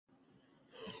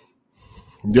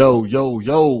Yo, yo,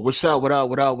 yo, what's up? What up?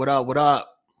 What up? What up? What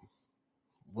up?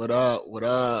 What up? What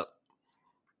up?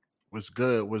 What's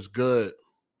good? What's good?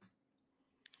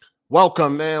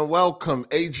 Welcome, man. Welcome.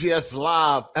 AGS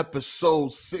Live,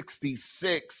 episode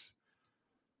 66.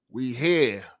 We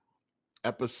here.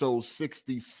 Episode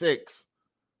 66.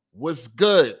 What's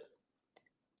good?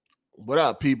 What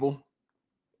up, people?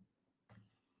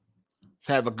 Let's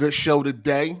have a good show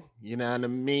today. You know what I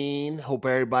mean? Hope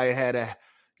everybody had a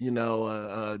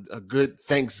good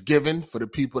Thanksgiving for the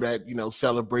people that,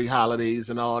 celebrate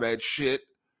holidays and all that shit.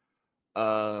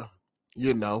 Uh,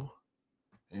 you know.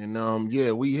 And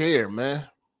yeah, we here, man.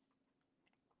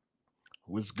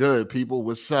 What's good, people?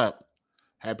 What's up?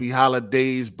 Happy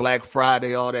holidays, Black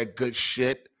Friday, all that good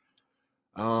shit.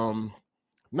 Not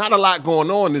a lot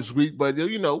going on this week, but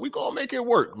we gonna make it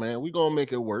work, man. We gonna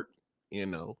make it work,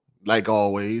 like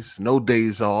always. No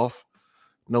days off.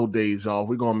 No days off.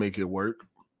 We're gonna make it work.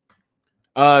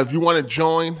 If you want to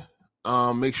join,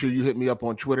 make sure you hit me up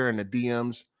on Twitter and the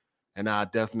DMs, and I'll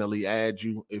definitely add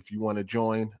you if you want to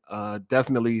join.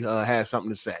 Definitely have something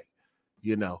to say.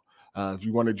 If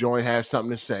you want to join, have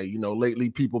something to say. Lately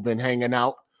people been hanging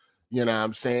out, you know what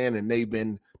I'm saying? And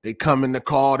they come in the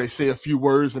call, they say a few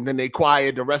words, and then they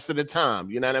quiet the rest of the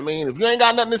time. You know what I mean? If you ain't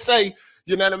got nothing to say,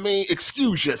 you know what I mean?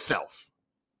 Excuse yourself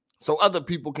so other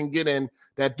people can get in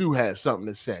that do have something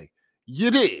to say.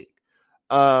 You did.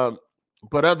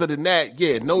 But other than that,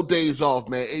 yeah, no days off,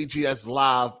 man. AGS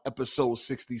Live, episode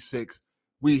 66.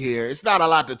 We here. It's not a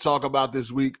lot to talk about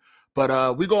this week,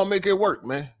 but we're going to make it work,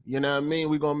 man. You know what I mean?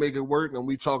 We're going to make it work, and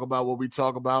we talk about what we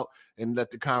talk about and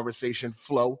let the conversation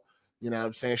flow. You know what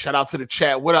I'm saying? Shout out to the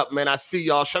chat. What up, man? I see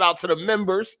y'all. Shout out to the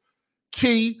members.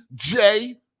 Key,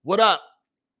 Jay, what up?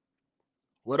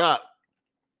 What up?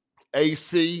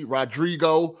 AC,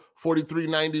 Rodrigo,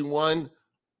 4391.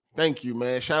 Thank you,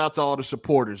 man. Shout out to all the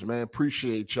supporters, man.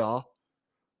 Appreciate y'all.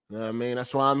 You know what I mean?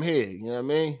 That's why I'm here. You know what I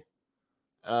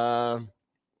mean?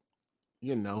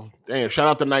 Damn, shout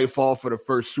out to Nightfall for the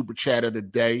first super chat of the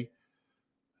day.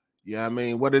 Yeah, I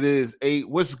mean, what it is, 8.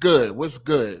 What's good? What's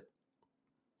good?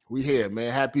 We here,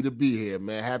 man. Happy to be here,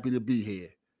 man. Happy to be here.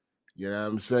 You know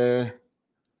what I'm saying?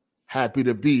 Happy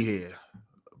to be here.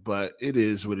 But it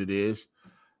is what it is.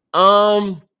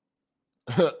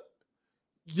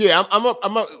 Yeah, I'm up.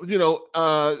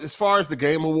 As far as the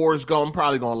Game Awards go, I'm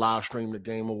probably gonna live stream the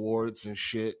Game Awards and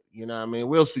shit. You know what I mean?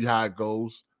 We'll see how it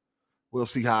goes. We'll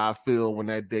see how I feel when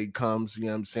that day comes. You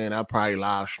know what I'm saying? I'll probably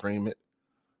live stream it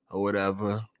or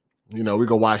whatever. We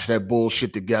gonna watch that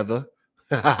bullshit together.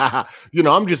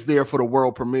 I'm just there for the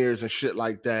world premieres and shit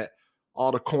like that.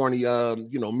 All the corny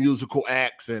musical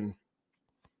acts and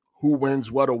who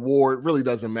wins what award really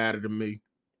doesn't matter to me.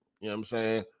 You know what I'm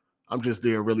saying? I'm just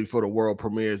there really for the world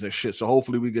premieres and shit. So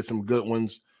hopefully we get some good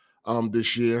ones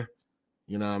this year.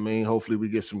 You know what I mean? Hopefully we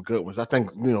get some good ones. I think,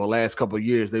 the last couple of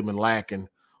years they've been lacking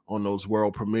on those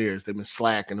world premieres. They've been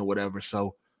slacking or whatever.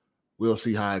 So we'll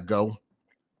see how it go.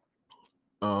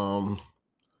 But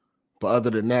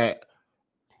other than that,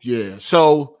 yeah.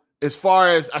 So as far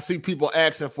as I see people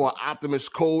asking for an Optimus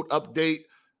Code update,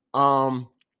 I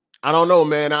don't know,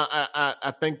 man.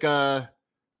 I think I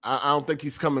don't think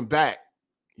he's coming back.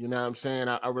 You know what I'm saying?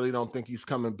 I really don't think he's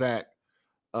coming back.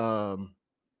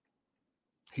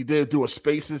 He did do a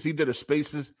Spaces. He did a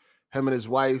Spaces. Him and his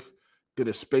wife did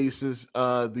a Spaces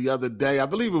the other day. I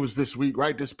believe it was this week,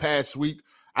 right? This past week.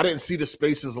 I didn't see the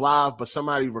Spaces live, but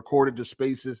somebody recorded the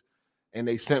Spaces and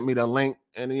they sent me the link.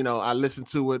 And I listened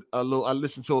to it a little. I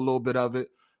listened to a little bit of it.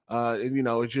 And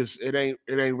it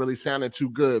ain't really sounding too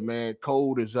good, man.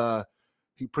 Code is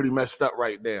he pretty messed up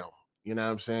right now. You know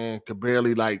what I'm saying? Could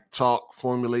barely talk,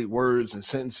 formulate words and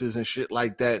sentences and shit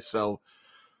like that. So,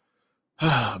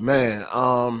 man,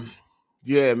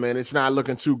 yeah, man, it's not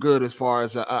looking too good as far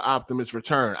as Optimus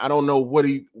return. I don't know what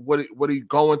he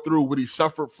going through, what he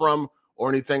suffered from, or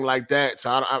anything like that.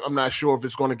 So I'm not sure if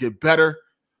it's going to get better,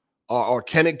 or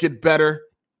can it get better,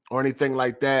 or anything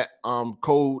like that.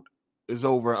 Code is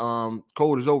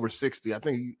over 60. I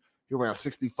think he around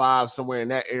 65, somewhere in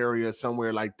that area,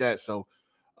 somewhere like that. So.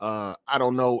 I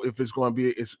don't know if it's going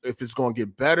to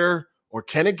get better, or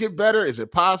can it get better? Is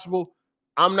it possible?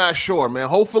 I'm not sure, man.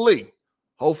 Hopefully,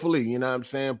 you know what I'm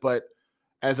saying? But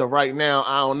as of right now,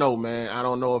 I don't know, man. I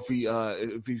don't know if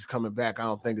he's coming back. I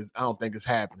don't think it's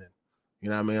happening. You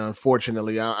know what I mean?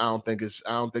 Unfortunately, I don't think it's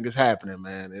happening,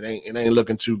 man. It ain't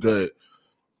looking too good.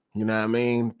 You know what I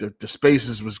mean? The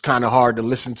Spaces was kind of hard to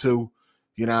listen to.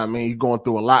 You know what I mean? He's going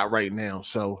through a lot right now.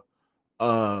 So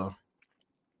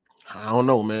I don't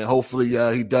know, man. Hopefully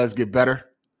he does get better.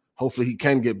 Hopefully he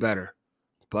can get better.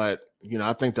 But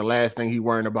I think the last thing he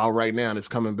worrying about right now is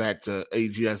coming back to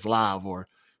AGS Live or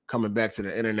coming back to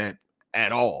the internet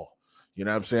at all. You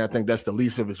know what I'm saying? I think that's the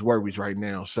least of his worries right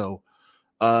now. So,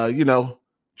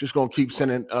 just going to keep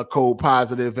sending a cold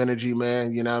positive energy,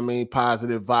 man. You know what I mean?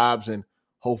 Positive vibes, and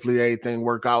hopefully everything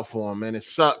work out for him, man. It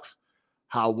sucks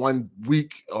how 1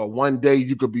 week or 1 day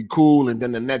you could be cool and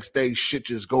then the next day shit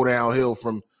just go downhill.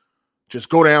 You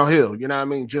know what I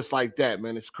mean? Just like that,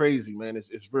 man. It's crazy, man.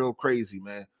 It's real crazy,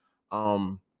 man.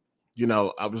 I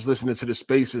was listening to the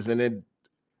spaces and it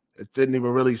didn't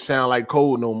even really sound like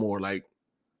Cole no more. Like,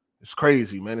 it's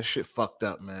crazy, man. This shit fucked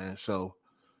up, man. So,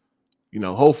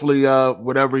 hopefully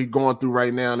whatever he's going through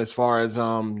right now, and as far as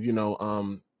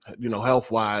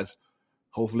health wise,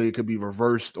 hopefully it could be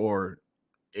reversed or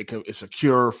it's a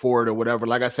cure for it or whatever.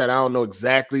 Like I said, I don't know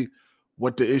exactly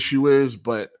what the issue is,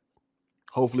 but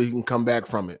hopefully he can come back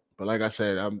from it. But like I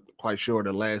said, I'm quite sure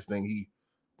the last thing he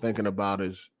thinking about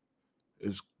is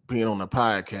being on a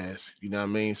podcast. You know what I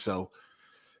mean? So,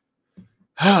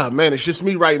 man, it's just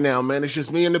me right now, man. It's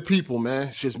just me and the people, man.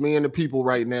 It's just me and the people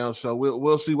right now. So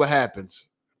we'll see what happens.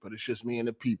 But it's just me and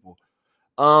the people.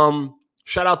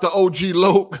 Shout out to OG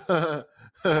Loke.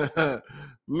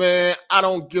 Man, I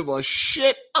don't give a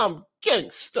shit. I'm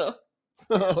gangster.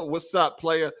 What's up,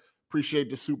 player? Appreciate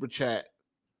the super chat.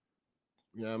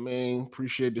 You know what I mean?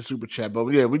 Appreciate the super chat. But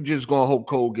yeah, we just gonna hope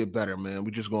Cole get better, man.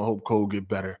 We just gonna hope Cole get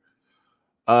better.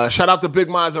 Shout out to Big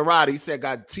Maserati. He said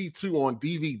got T2 on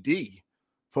DVD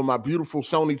for my beautiful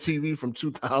Sony TV from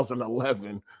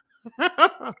 2011.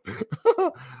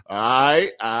 All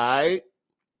right.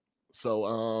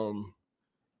 So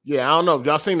yeah, I don't know if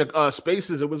y'all seen the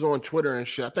spaces. It was on Twitter and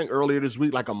shit. I think earlier this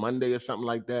week, like a Monday or something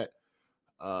like that.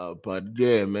 But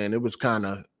yeah, man, it was kind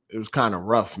of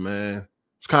rough, man.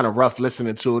 It's kind of rough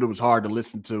listening to it. It was hard to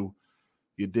listen to.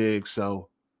 You dig? So,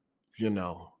 man,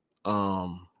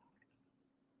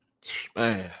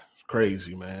 it's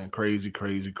crazy, man. Crazy.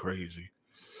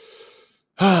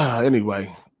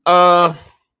 Anyway, yeah,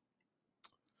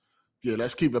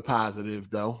 let's keep it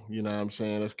positive though. You know what I'm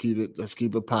saying? Let's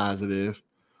keep it positive.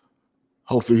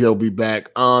 Hopefully he'll be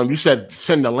back. You said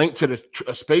send the link to the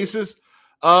spaces.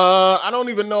 I don't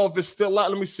even know if it's still out.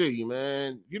 Let me see,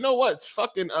 man. You know what? It's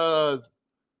fucking Armor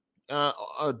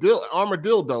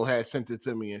Dildo had sent it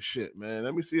to me and shit, man.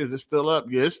 Let me see. Is it still up?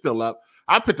 Yeah, it's still up.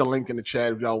 I put the link in the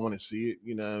chat if y'all want to see it.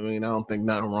 You know what I mean? I don't think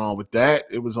nothing wrong with that.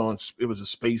 It was a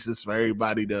spaces for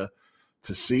everybody to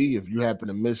see if you happen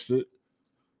to miss it.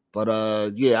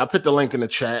 But yeah, I put the link in the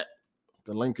chat.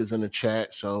 The link is in the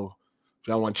chat. So if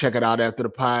y'all want to check it out after the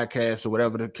podcast or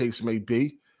whatever the case may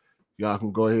be, y'all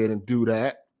can go ahead and do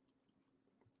that.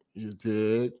 You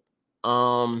did.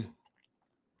 Yeah,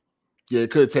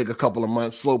 it could take a couple of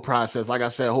months, slow process. Like I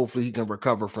said, hopefully he can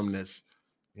recover from this.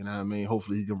 You know what I mean?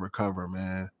 Hopefully he can recover,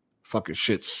 man. Fucking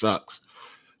shit sucks.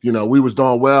 We was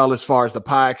doing well as far as the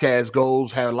podcast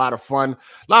goes, had a lot of fun,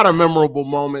 a lot of memorable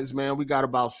moments, man. We got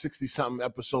about 60-something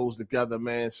episodes together,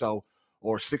 man. So,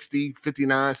 or 60,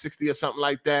 59, 60 or something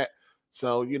like that.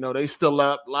 So, they still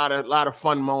up, a lot of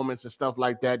fun moments and stuff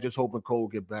like that. Just hoping Cole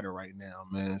get better right now,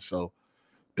 man. So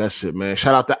that's it, man.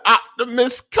 Shout out to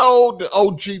Optimus Code, the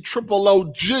OG, triple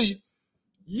OG.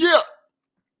 Yeah.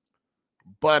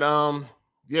 But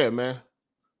yeah, man.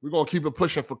 We're gonna keep it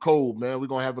pushing for Code, man. We're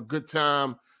gonna have a good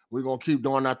time. We're gonna keep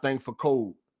doing our thing for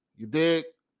Code. You dig?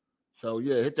 So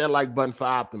yeah, hit that like button for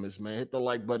Optimus, man. Hit the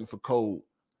like button for Code.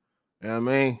 You know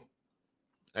what I mean?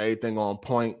 Everything on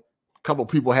point. A couple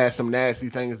people had some nasty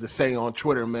things to say on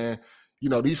Twitter, man.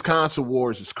 These console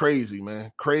wars is crazy,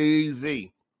 man.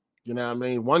 Crazy. You know what I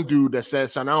mean? One dude that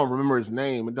said something, I don't remember his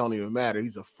name. It don't even matter.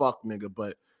 He's a fuck nigga,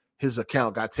 but his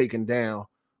account got taken down.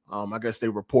 I guess they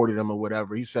reported him or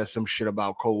whatever. He said some shit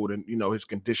about Code and, his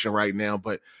condition right now,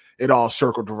 but it all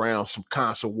circled around some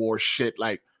console war shit.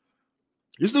 Like,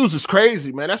 these dudes is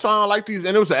crazy, man. That's why I don't like these.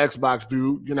 And it was an Xbox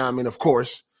dude. You know what I mean? Of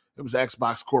course, it was an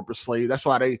Xbox corporate slave. That's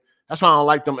why I don't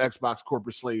like them Xbox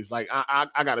corporate slaves. Like,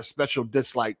 I got a special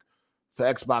dislike for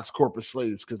Xbox corporate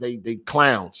slaves because they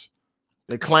clowns.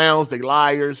 They clowns, they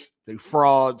liars, they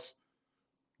frauds.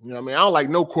 You know what I mean? I don't like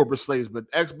no corporate slaves,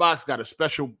 but Xbox got a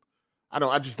special.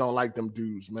 I just don't like them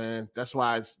dudes, man. That's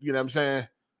why you know what I'm saying?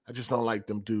 I just don't like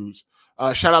them dudes.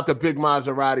 Shout out to Big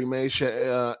Maserati, man.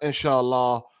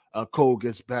 Inshallah, Cole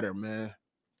gets better, man.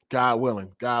 God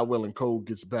willing, Cole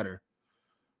gets better.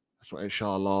 That's what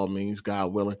inshallah means,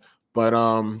 God willing. But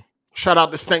shout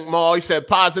out to Stink Mall. He said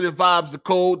positive vibes to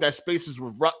Cole. That spaces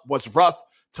was rough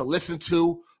to listen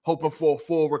to. Hoping for a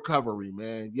full recovery,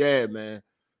 man. Yeah, man.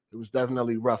 It was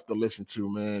definitely rough to listen to,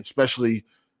 man. Especially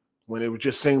when it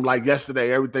just seemed like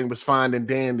yesterday everything was fine and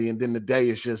dandy, and then the day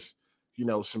is just,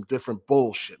 some different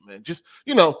bullshit, man. Just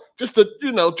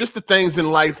the things in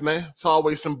life, man. It's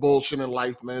always some bullshit in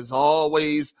life, man. It's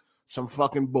always some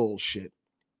fucking bullshit.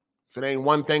 If it ain't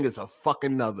one thing, it's a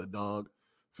fucking another, dog.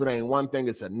 If it ain't one thing,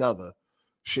 it's another.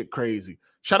 Shit crazy.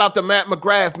 Shout out to Matt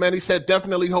McGrath, man. He said,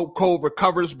 definitely hope Cole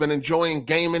recovers. Been enjoying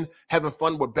gaming, having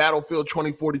fun with Battlefield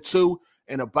 2042,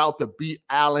 and about to beat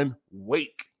Alan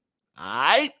Wake. All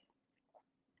right?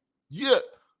 Yeah.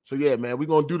 So, yeah, man, we're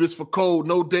going to do this for Cole.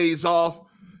 No days off.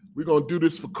 We're going to do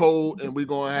this for Cole, and we're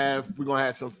going to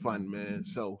have some fun, man.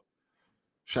 So,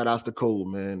 shout outs to Cole,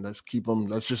 man. Let's keep him.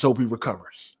 Let's just hope he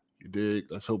recovers. You dig?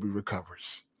 Let's hope he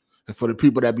recovers. And for the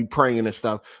people that be praying and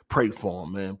stuff, pray for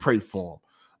him, man. Pray for him.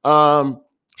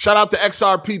 Shout out to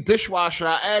XRP Dishwasher.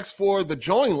 I asked for the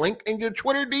join link in your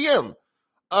Twitter DM.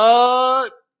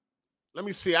 Let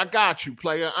me see. I got you,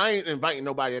 player. I ain't inviting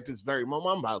nobody at this very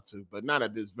moment. I'm about to, but not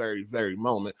at this very, very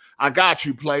moment. I got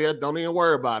you, player. Don't even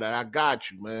worry about it. I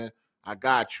got you, man. I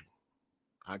got you.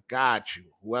 I got you.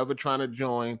 Whoever trying to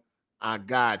join, I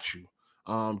got you.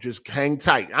 Just hang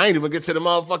tight. I ain't even get to the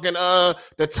motherfucking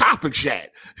the topics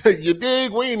yet. You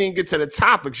dig? We ain't even get to the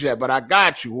topics yet, but I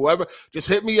got you. Whoever, just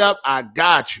hit me up. I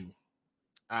got you.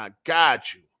 I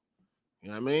got you. You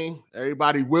know what I mean?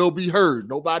 Everybody will be heard.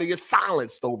 Nobody is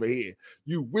silenced over here.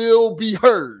 You will be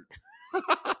heard.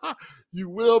 You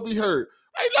will be heard.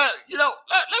 Hey, let me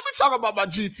talk about my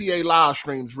GTA live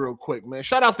streams real quick, man.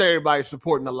 Shout out to everybody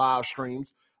supporting the live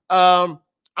streams. I'm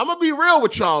gonna be real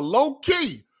with y'all. Low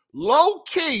key,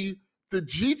 the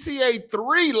GTA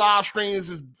 3 live streams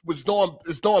is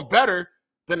doing better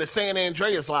than the San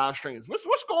Andreas live streams.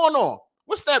 What's going on?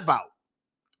 What's that about?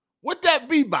 What that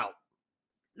be about?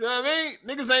 You know what I mean?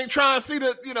 Niggas ain't trying to see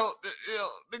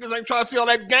niggas ain't trying to see all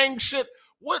that gang shit.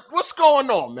 What's going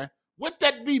on, man? What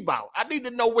that be about? I need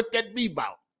to know what that be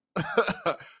about.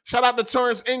 Shout out to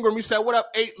Terrence Ingram. He said, what up,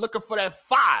 8? Looking for that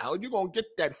 5. Oh, you gonna get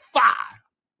that 5.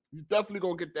 You definitely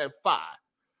gonna get that 5.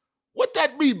 What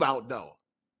that be about, though?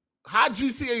 How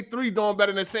GTA 3 doing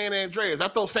better than San Andreas? I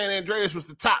thought San Andreas was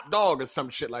the top dog or some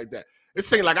shit like that. It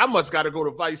seemed like I must got to go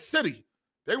to Vice City.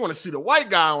 They want to see the white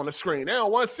guy on the screen. They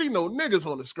don't want to see no niggas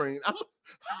on the screen. I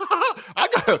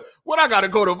got to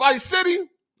go to Vice City?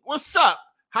 What's up?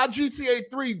 How GTA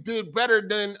 3 did better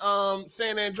than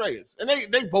San Andreas? And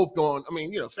they both doing,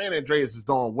 San Andreas is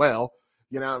doing well.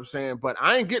 You know what I'm saying? But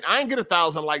I ain't get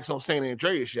 1,000 likes on San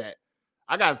Andreas yet.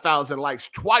 I got 1,000 likes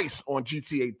twice on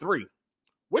GTA 3.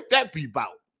 What that be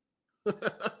about?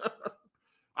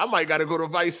 I might got to go to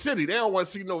Vice City. They don't want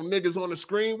to see no niggas on the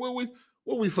screen.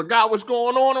 We forgot what's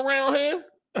going on around here?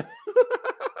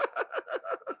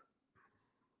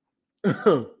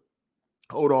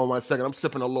 Hold on 1 second. I'm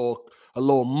sipping a little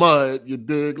mud. You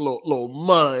dig? Little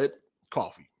mud.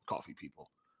 Coffee, people.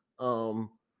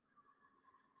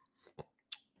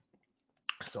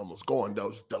 It's almost going, though.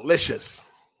 It's delicious.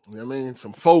 You know what I mean?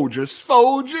 Some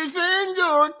Folgers in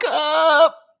your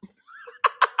cup.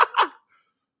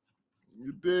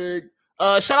 You dig?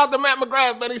 Shout out to Matt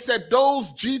McGrath, man. He said,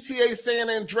 those GTA San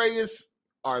Andreas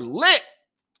are lit.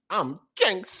 I'm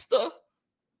gangster.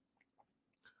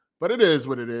 But it is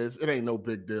what it is. It ain't no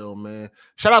big deal, man.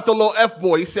 Shout out to Lil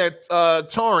F-Boy. He said,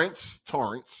 Torrance,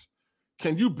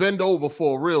 can you bend over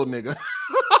for a real nigga?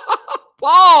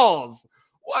 Pause.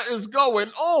 What is going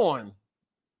on?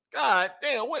 God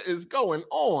damn, what is going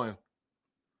on?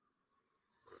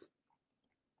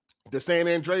 The San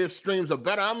Andreas streams are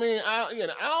better. I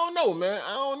don't know, man.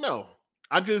 I don't know.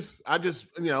 That's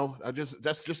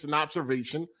just an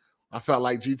observation. I felt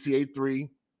like GTA 3, you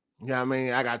know what I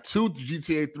mean? I got 2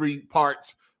 GTA 3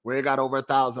 parts where it got over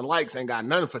 1,000 likes, ain't got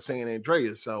none for San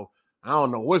Andreas. So I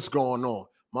don't know what's going on.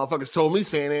 Motherfuckers told me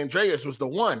San Andreas was the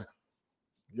one.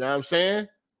 You know what I'm saying?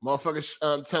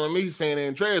 Motherfuckers telling me San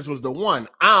Andreas was the one.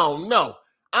 I don't know.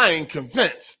 I ain't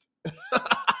convinced.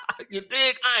 You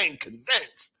dig? I ain't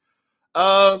convinced.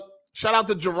 Shout out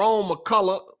to Jerome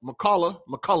McCullough.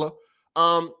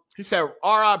 He said,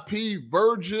 R.I.P.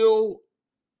 Virgil.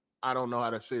 I don't know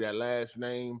how to say that last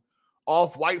name.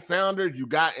 Off-White founder, you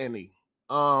got any?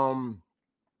 I'm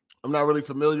not really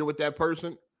familiar with that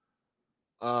person.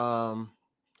 Virgil.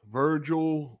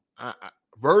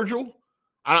 Virgil?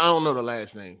 I don't know the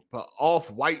last name, but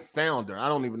Off-White founder. I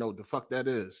don't even know what the fuck that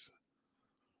is.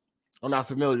 I'm not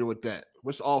familiar with that.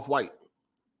 What's Off-White?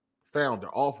 Founder,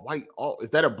 Off-White.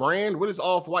 Is that a brand? What is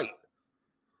Off-White?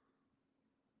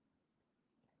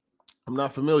 I'm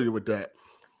not familiar with that.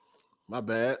 My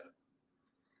bad.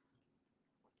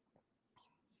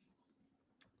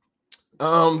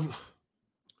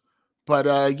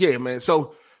 Yeah, man.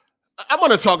 So I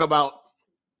want to talk about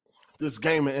this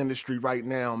gaming industry right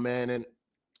now, man. And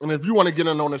if you want to get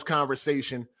in on this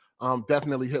conversation,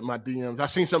 definitely hit my DMs. I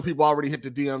seen some people already hit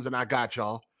the DMs, and I got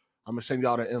y'all. I'm gonna send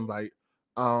y'all the invite.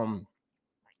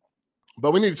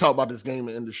 But we need to talk about this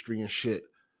gaming industry and shit.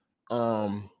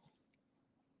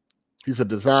 He's a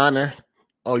designer.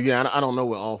 Oh yeah, I don't know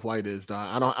what Off-White is,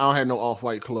 dog. I don't have no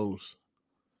Off-White clothes.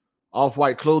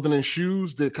 Off-White clothing and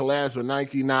shoes did collabs with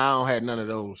Nike. Nah, I don't have none of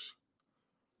those.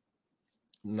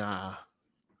 Nah.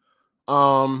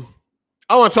 I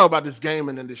want to talk about this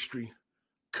gaming industry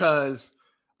because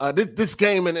this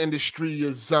gaming industry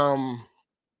is I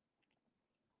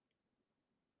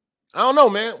don't know,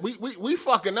 man. We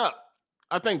fucking up.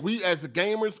 I think we as the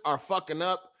gamers are fucking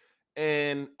up,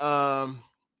 and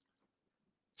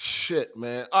shit,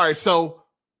 man. All right, so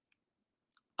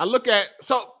I look at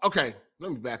okay.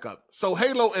 Let me back up. So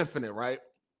Halo Infinite, right?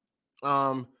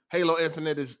 Halo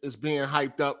Infinite is being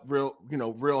hyped up, real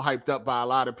hyped up by a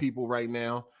lot of people right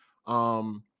now.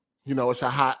 It's a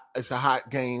hot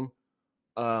game.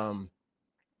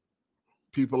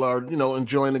 People are,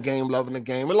 enjoying the game, loving the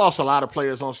game. It lost a lot of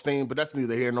players on Steam, but that's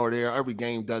neither here nor there. Every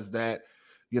game does that.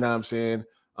 You know what I'm saying?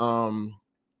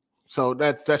 So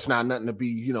that's not nothing to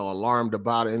be, alarmed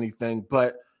about or anything.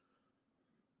 But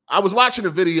I was watching a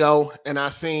video and I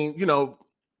seen,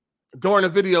 during the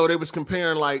video, they was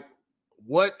comparing like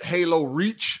what Halo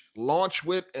Reach launched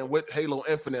with and what Halo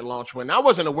Infinite launched with. And I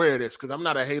wasn't aware of this because I'm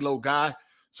not a Halo guy,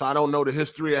 so I don't know the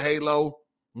history of Halo.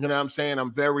 You know what I'm saying?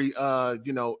 I'm very, in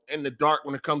the dark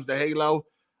when it comes to Halo.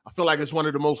 I feel like it's one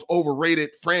of the most overrated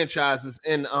franchises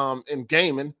in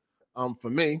gaming. For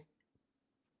me,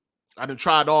 I done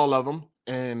tried all of them,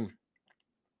 and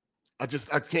I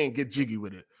can't get jiggy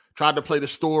with it. Tried to play the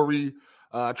story.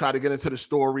 Try to get into the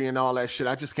story and all that shit.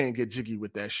 I just can't get jiggy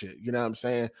with that shit. You know what I'm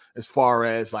saying? As far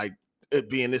as like it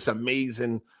being this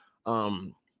amazing,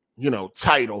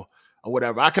 title or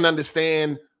whatever. I can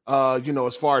understand,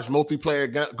 as far as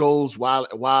multiplayer goes,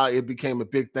 while it became a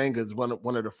big thing, because one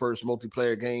of the first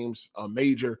multiplayer games, a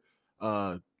major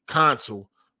console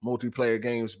multiplayer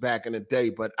games back in the day.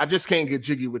 But I just can't get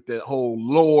jiggy with the whole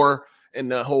lore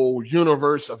and the whole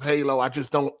universe of Halo. I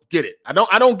just don't get it. I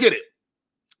don't get it.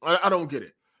 I don't get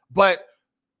it. But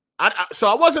so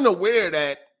I wasn't aware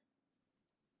that,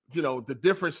 the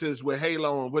differences with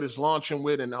Halo and what it's launching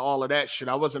with and all of that shit.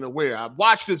 I wasn't aware. I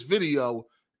watched this video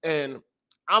and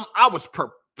I was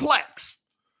perplexed.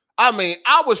 I mean,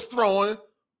 I was throwing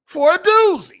for a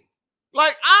doozy.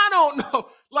 Like, I don't know.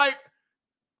 Like,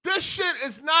 this shit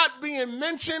is not being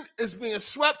mentioned. It's being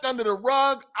swept under the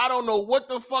rug. I don't know what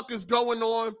the fuck is going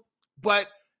on. But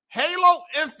Halo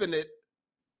Infinite,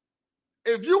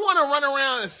 if you want to run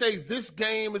around and say this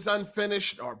game is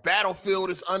unfinished or Battlefield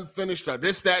is unfinished or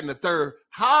this, that, and the third,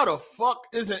 how the fuck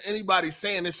isn't anybody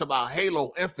saying this about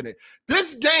Halo Infinite?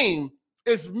 This game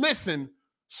is missing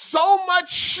so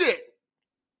much shit.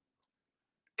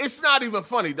 It's not even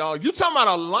funny, dog. You talking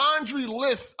about a laundry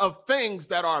list of things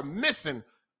that are missing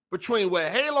between where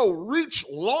Halo Reach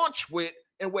launched with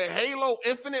and where Halo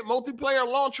Infinite multiplayer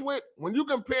launched with. When you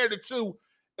compare the two,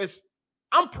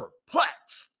 I'm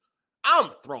perplexed.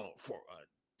 I'm thrown for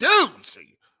a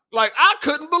doozy. Like, I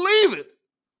couldn't believe it.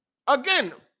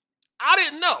 Again, I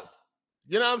didn't know.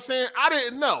 You know what I'm saying? I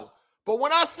didn't know. But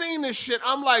when I seen this shit,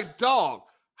 I'm like, dog,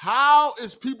 how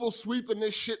is people sweeping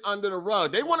this shit under the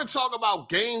rug? They want to talk about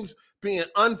games being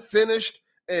unfinished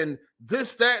and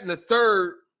this, that, and the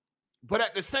third. But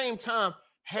at the same time,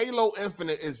 Halo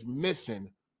Infinite is missing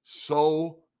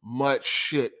so much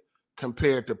shit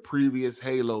compared to previous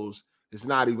Halos. It's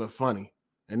not even funny.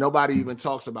 And nobody even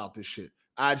talks about this shit.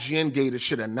 IGN gave this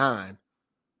shit a 9.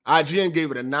 IGN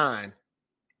gave it a 9.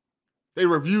 They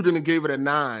reviewed it and gave it a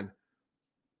 9.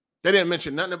 They didn't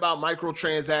mention nothing about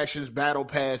microtransactions, battle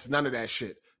pass, none of that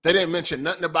shit. They didn't mention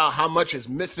nothing about how much is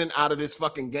missing out of this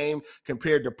fucking game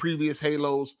compared to previous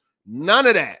Halos. None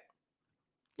of that.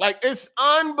 Like, it's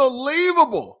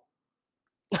unbelievable.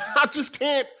 I just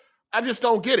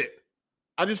don't get it.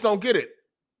 I just don't get it.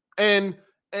 And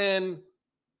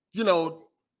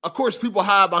of course, people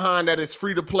hide behind that it's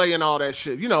free to play and all that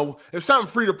shit. If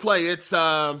something free to play, it's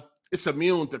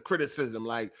immune to criticism.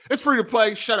 Like, it's free to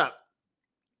play, shut up.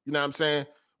 You know what I'm saying?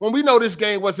 When we know this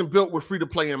game wasn't built with free to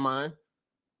play in mind.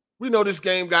 We know this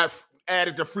game got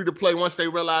added to free to play once they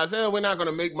realized, we're not going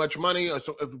to make much money. Or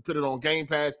so if we put it on Game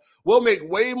Pass, we'll make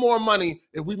way more money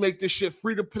if we make this shit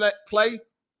free to play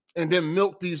and then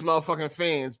milk these motherfucking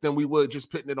fans than we would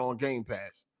just putting it on Game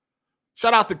Pass.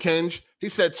 Shout out to Kenj. He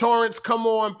said, Torrance, come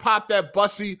on, pop that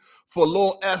bussy for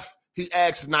Lil F. He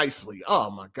acts nicely.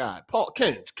 Oh, my God.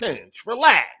 Kenj,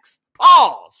 relax.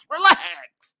 Pause. Relax.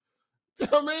 You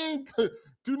know what I mean?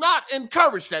 Do not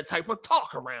encourage that type of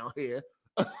talk around here.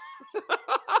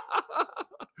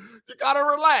 You You gotta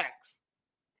relax.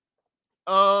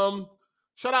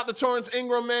 Shout out to Torrance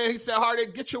Ingram, man. He said, Hardy,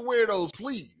 get your weirdos,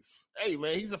 please. Hey,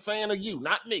 man, he's a fan of you,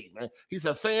 not me, man. He's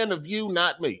a fan of you,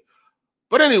 not me.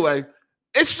 But anyway,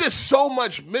 it's just so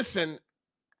much missing.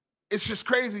 It's just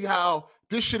crazy how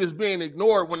this shit is being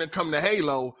ignored when it comes to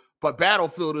Halo, but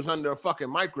Battlefield is under a fucking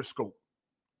microscope.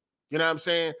 You know what I'm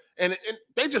saying? And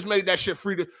they just made that shit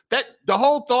free to the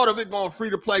whole thought of it going free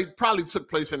to play probably took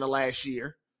place in the last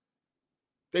year.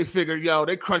 They figured,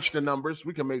 they crunched the numbers.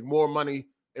 We can make more money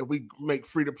if we make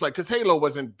free to play, because Halo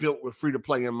wasn't built with free to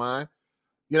play in mind.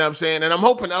 You know what I'm saying? And I'm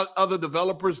hoping other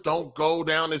developers don't go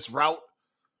down this route.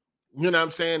 You know what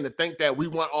I'm saying? To think that we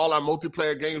want all our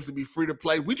multiplayer games to be free to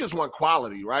play. We just want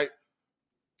quality, right?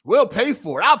 We'll pay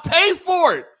for it. I'll pay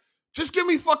for it. Just give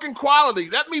me fucking quality.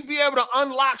 Let me be able to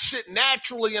unlock shit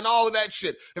naturally and all of that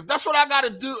shit. If that's what I got to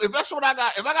do, if I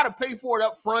got to pay for it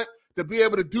up front to be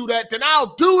able to do that, then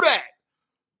I'll do that.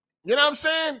 You know what I'm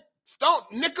saying? Don't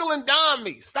nickel and dime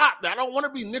me. Stop that. I don't want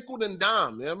to be nickel and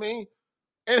dime. You know what I mean?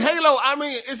 And Halo,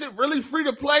 is it really free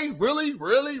to play? Really,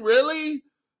 really, really?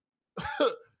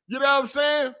 You know what I'm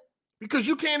saying? Because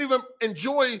you can't even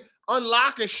enjoy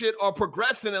unlocking shit or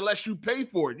progressing unless you pay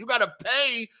for it. You got to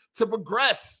pay to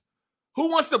progress. Who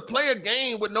wants to play a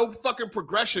game with no fucking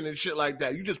progression and shit like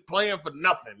that? You just playing for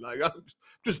nothing. Like, I'm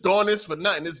just doing this for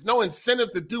nothing. There's no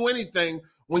incentive to do anything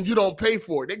when you don't pay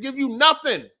for it. They give you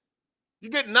nothing. You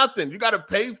get nothing. You got to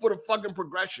pay for the fucking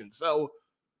progression. So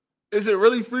is it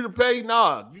really free to pay?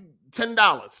 Nah,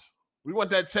 $10. We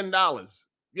want that $10.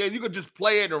 Yeah, you could just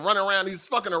play it and run around these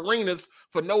fucking arenas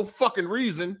for no fucking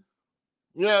reason.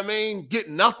 You know what I mean? Get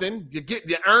nothing.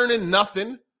 You're earning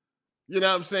nothing. You know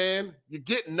what I'm saying? You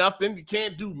get nothing. You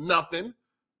can't do nothing.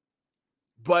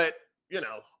 But,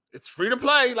 it's free to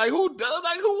play. Like, who does?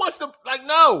 Like, who wants to? Like,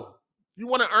 no. You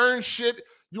want to earn shit.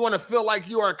 You want to feel like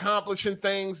you are accomplishing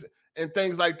things and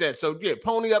things like that. So, yeah,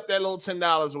 pony up that little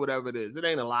 $10 or whatever it is. It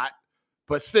ain't a lot,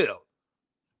 but still.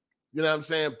 You know what I'm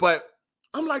saying? But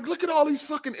I'm like, look at all these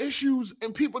fucking issues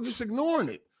and people just ignoring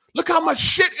it. Look how much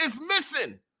shit is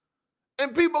missing.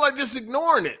 And people are just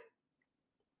ignoring it.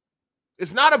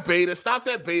 It's not a beta. Stop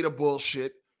that beta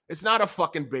bullshit. It's not a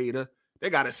fucking beta. They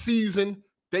got a season.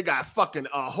 They got fucking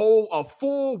a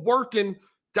full working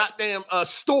goddamn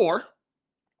store.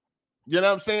 You know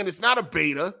what I'm saying? It's not a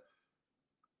beta.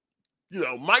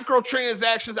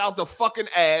 Microtransactions out the fucking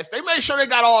ass. They made sure they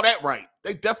got all that right.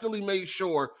 They definitely made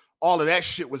sure all of that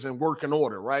shit was in working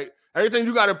order, right? Everything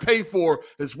you got to pay for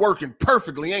is working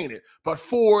perfectly, ain't it? But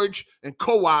Forge and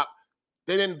Co-op,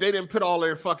 they didn't put all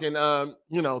their fucking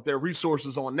their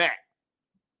resources on that.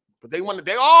 But they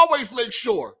always make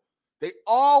sure. They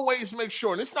always make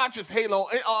sure, and it's not just Halo,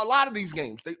 a lot of these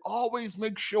games, they always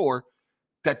make sure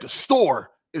that the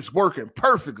store is working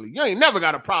perfectly. You ain't never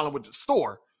got a problem with the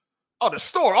store. Oh, the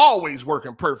store always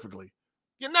working perfectly.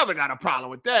 You never got a problem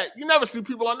with that. You never see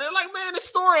people on there like, man, the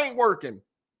store ain't working.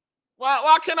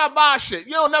 Why can't I buy shit?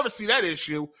 You don't never see that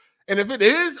issue. And if it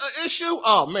is an issue,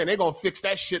 oh, man, they're going to fix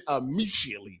that shit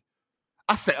immediately.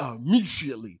 I say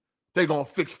immediately. They're going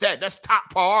to fix that. That's top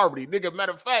priority, nigga.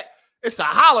 Matter of fact, it's a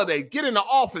holiday. Get in the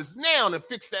office now and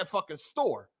fix that fucking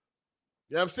store.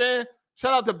 You know what I'm saying?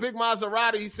 Shout out to Big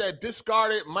Maserati. He said,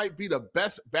 Discarded might be the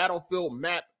best Battlefield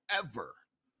map ever.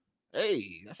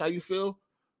 Hey, that's how you feel?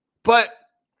 But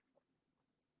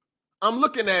I'm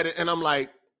looking at it and I'm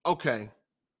like, okay,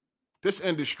 this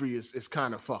industry is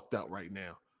kind of fucked up right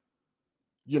now.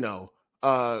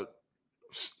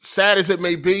 Sad as it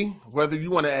may be, whether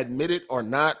you want to admit it or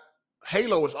not,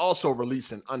 Halo is also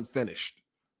releasing unfinished.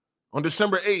 On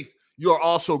December 8th, you are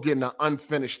also getting an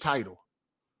unfinished title.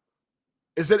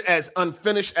 Is it as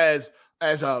unfinished as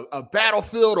a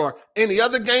Battlefield or any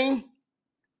other game?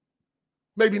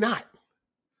 Maybe not.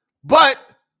 But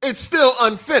it's still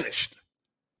unfinished.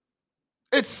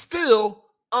 It's still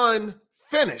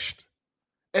unfinished.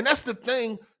 And that's the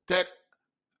thing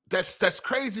that's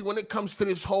crazy when it comes to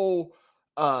this whole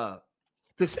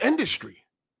this industry.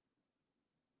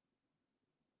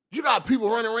 You got people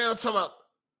running around talking about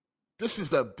this is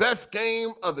the best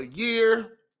game of the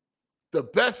year, the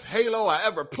best Halo I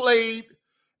ever played,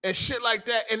 and shit like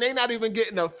that, and they're not even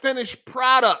getting a finished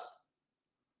product.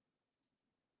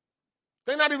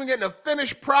 They're not even getting a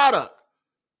finished product.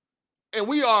 And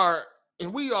we are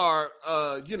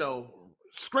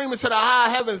screaming to the high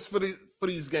heavens for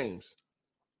these games.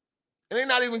 And they're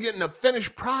not even getting a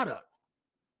finished product.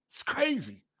 It's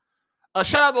crazy.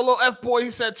 Shout out to Lil F Boy.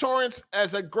 He said, Torrance,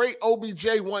 as a great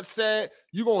OBJ once said,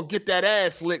 you're going to get that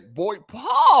ass licked, boy.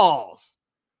 Pause.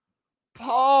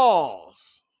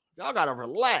 Y'all got to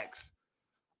relax.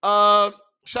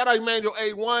 Shout out Emmanuel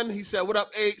A1. He said, what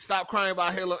up, 8? Stop crying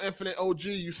about Halo Infinite. OG,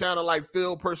 you sounded like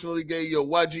Phil personally gave you a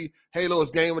wedgie. Halo is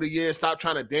game of the year. Stop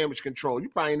trying to damage control. You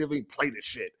probably never even played this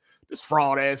shit. This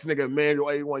fraud-ass nigga Emmanuel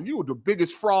A1. You were the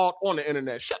biggest fraud on the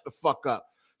internet. Shut the fuck up.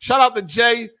 Shout out to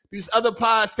Jay. These other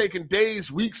pods taking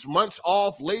days, weeks, months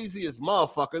off. Lazy as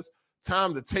motherfuckers.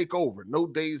 Time to take over. No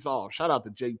days off. Shout out to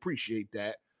Jay. Appreciate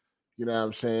that. You know what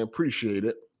I'm saying? Appreciate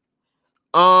it.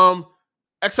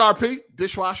 XRP,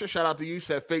 dishwasher, shout out to you.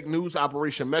 Said fake news.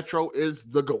 Operation Metro is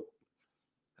the GOAT.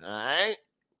 All right.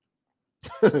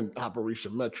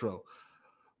 Operation Metro.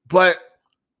 But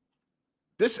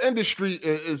this industry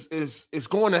is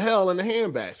going to hell in the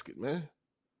handbasket, man.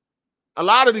 A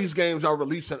lot of these games are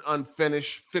releasing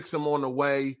unfinished, fix them on the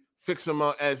way, fix them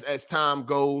up as time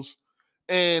goes.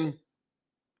 And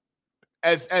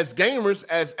as gamers,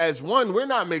 as one, we're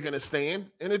not making a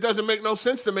stand, and it doesn't make no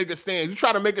sense to make a stand. You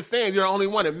try to make a stand, you're the only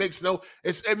one. It makes no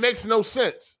sense.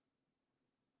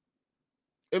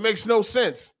 It makes no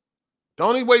sense. The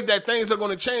only way that things are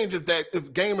going to change is that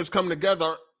if gamers come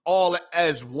together all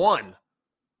as one.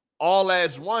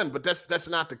 But that's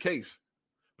not the case,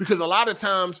 because a lot of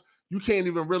times you can't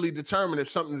even really determine if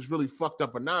something is really fucked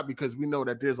up or not, because we know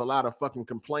that there's a lot of fucking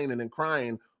complaining and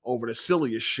crying over the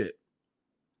silliest shit.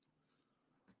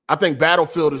 I think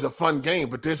Battlefield is a fun game,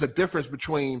 but there's a difference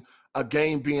between a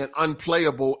game being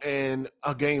unplayable and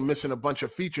a game missing a bunch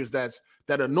of features that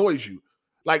annoys you.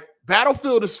 Like,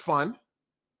 Battlefield is fun.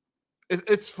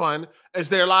 It's fun. Is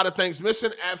there a lot of things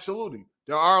missing? Absolutely.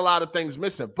 There are a lot of things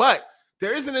missing, but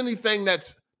there isn't anything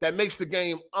that makes the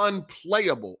game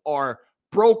unplayable or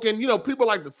broken. You know, people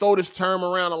like to throw this term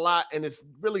around a lot, and it's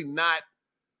really not.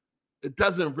 It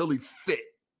doesn't really fit.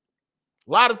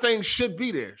 A lot of things should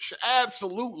be there.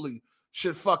 Absolutely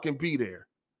should fucking be there.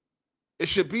 It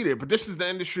should be there. But this is the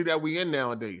industry that we in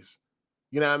nowadays.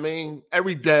 You know what I mean?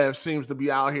 Every dev seems to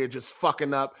be out here just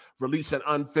fucking up, releasing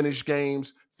unfinished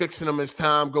games, fixing them as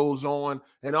time goes on,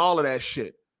 and all of that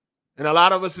shit. And a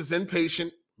lot of us is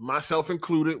impatient, myself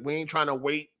included. We ain't trying to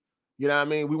wait. You know what I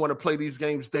mean? We want to play these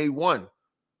games day one.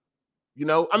 You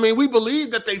know? I mean, we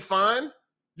believe that they fine.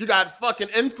 You got fucking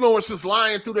influencers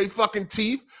lying through their fucking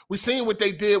teeth. We seen what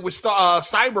they did with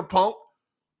Cyberpunk.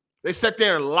 They sat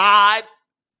there and lied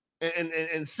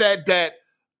and said that,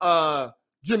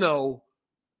 you know,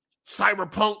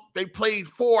 Cyberpunk, they played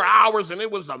 4 hours and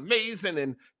it was amazing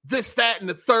and this, that, and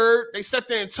the third. They sat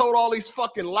there and told all these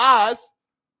fucking lies.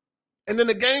 And then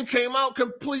the game came out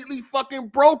completely fucking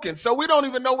broken. So we don't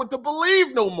even know what to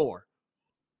believe no more.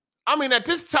 I mean, at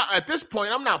this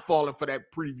point, I'm not falling for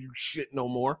that preview shit no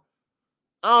more.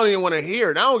 I don't even want to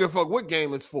hear it. I don't give a fuck what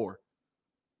game it's for.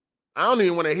 I don't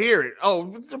even want to hear it.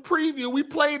 Oh, it's a preview. We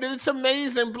played it. It's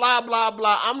amazing, blah, blah,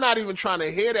 blah. I'm not even trying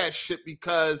to hear that shit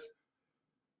because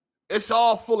it's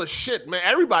all full of shit, man.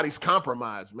 Everybody's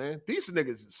compromised, man. These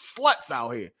niggas is sluts out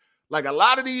here. Like, a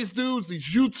lot of these dudes, these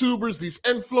YouTubers, these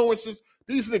influencers,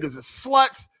 these niggas are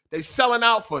sluts. They selling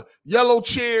out for yellow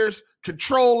chairs,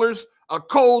 controllers, a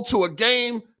code to a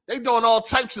game. They doing all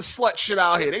types of slut shit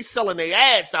out here. They selling their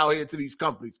ass out here to these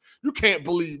companies. You can't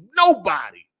believe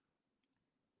nobody.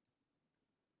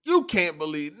 You can't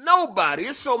believe nobody.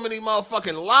 There's so many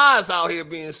motherfucking lies out here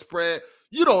being spread.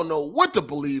 You don't know what to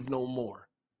believe no more.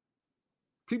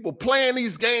 People playing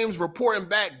these games, reporting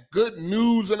back good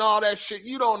news and all that shit.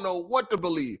 You don't know what to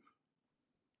believe.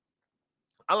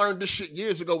 I learned this shit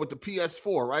years ago with the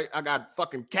PS4, right? I got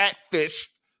fucking catfish.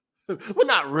 Well,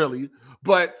 not really,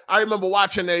 but I remember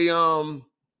watching a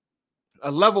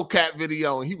Level Cat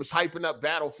video, and he was hyping up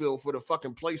Battlefield for the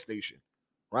fucking PlayStation,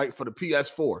 right? For the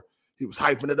PS4. He was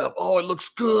hyping it up. Oh, it looks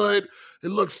good. It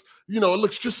looks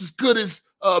just as good as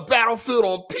Battlefield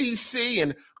on PC,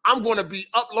 and I'm going to be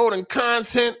uploading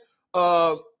content,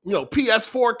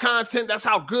 PS4 content. That's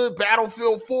how good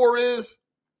Battlefield 4 is.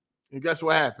 And guess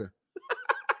what happened?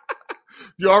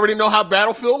 You already know how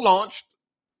Battlefield launched.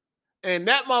 And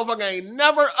that motherfucker ain't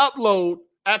never upload,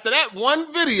 after that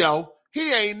one video,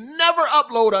 he ain't never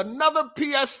upload another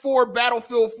PS4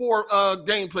 Battlefield 4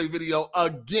 gameplay video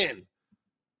again.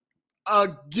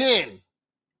 Again.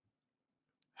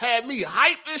 Had me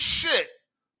hype as shit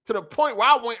to the point where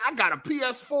I got a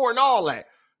PS4 and all that.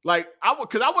 Like,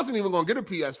 because I wasn't even going to get a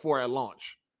PS4 at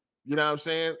launch. You know what I'm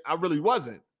saying? I really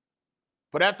wasn't.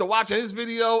 But after watching his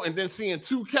video and then seeing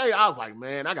 2K, I was like,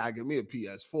 man, I got to get me a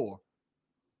PS4.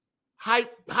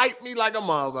 Hype me like a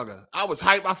motherfucker. I was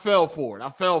hype. I fell for it.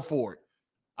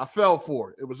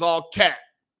 It was all cat.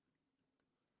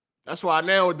 That's why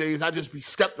nowadays I just be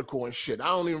skeptical and shit. I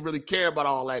don't even really care about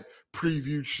all that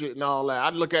preview shit and all that. I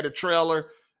look at a trailer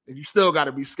and you still got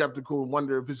to be skeptical and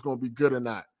wonder if it's going to be good or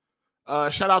not.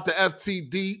 Shout out to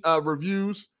FTD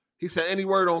Reviews. He said, any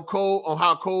word on Cole, on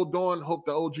how Cole doing? Hope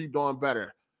the OG doing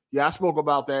better. Yeah, I spoke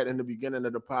about that in the beginning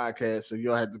of the podcast, so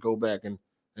you'll have to go back and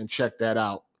check that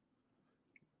out.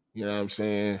 You know what I'm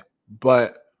saying?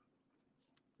 But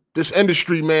this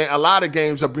industry, man, a lot of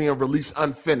games are being released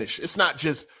unfinished. It's not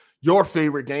just your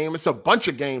favorite game. It's a bunch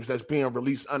of games that's being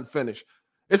released unfinished.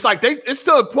 It's like it's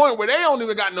to a point where they don't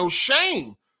even got no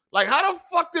shame. Like, how the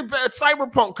fuck did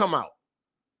Cyberpunk come out?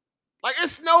 Like,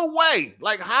 it's no way.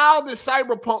 Like, how did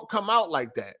Cyberpunk come out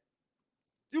like that?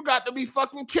 You got to be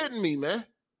fucking kidding me, man.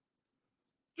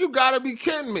 You got to be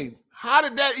kidding me. How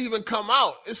did that even come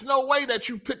out? It's no way that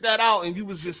you put that out and you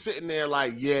was just sitting there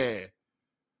like, yeah,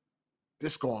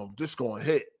 this going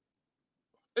hit.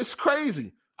 It's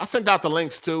crazy. I sent out the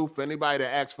links too. For anybody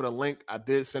that asked for the link, I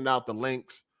did send out the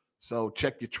links. So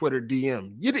check your Twitter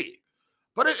DM. You did.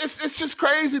 But it's just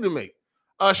crazy to me.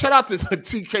 Shout out to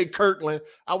TK Kirkland.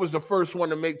 I was the first one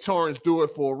to make Torrance do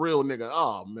it for a real nigga.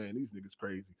 Oh man, these niggas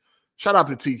crazy. Shout out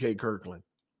to TK Kirkland.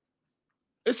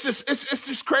 It's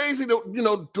just crazy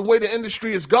the way the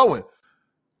industry is going.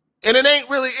 And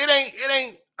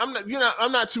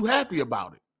I'm not too happy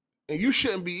about it. And you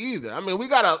shouldn't be either. I mean, we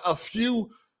got a few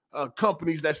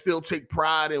companies that still take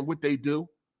pride in what they do.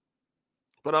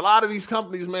 But a lot of these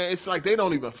companies, man, it's like they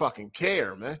don't even fucking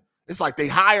care, man. It's like they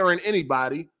hiring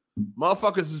anybody.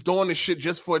 Motherfuckers is doing this shit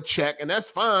just for a check, and that's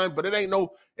fine, but it ain't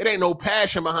no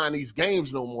passion behind these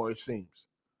games no more, it seems.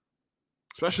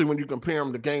 Especially when you compare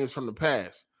them to games from the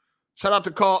past. Shout out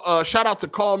to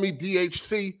Call Me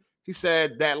DHC. He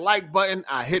said, that like button,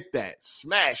 I hit that.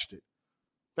 Smashed it.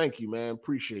 Thank you, man.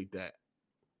 Appreciate that.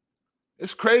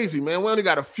 It's crazy, man. We only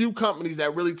got a few companies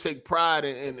that really take pride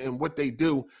in what they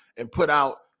do and put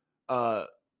out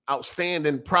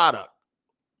outstanding product.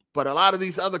 But a lot of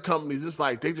these other companies, it's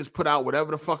like they just put out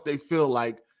whatever the fuck they feel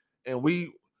like, and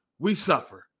we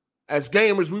suffer. As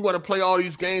gamers, we want to play all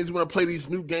these games. We want to play these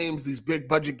new games, these big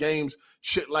budget games,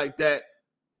 shit like that.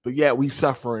 But yeah, we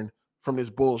suffering from this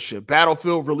bullshit.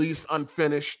 Battlefield released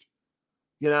unfinished.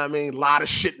 You know what I mean? A lot of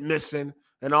shit missing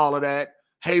and all of that.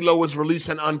 Halo was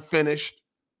releasing unfinished.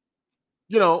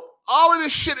 You know, all of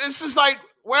this shit, it's just like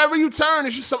wherever you turn,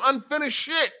 it's just some unfinished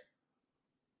shit.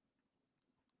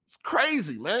 It's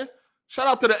crazy, man. Shout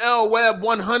out to the L Web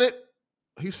 100.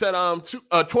 He said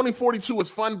 2042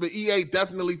 was fun, but EA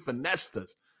definitely finessed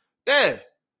us. Yeah,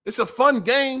 it's a fun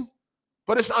game,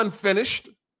 but it's unfinished.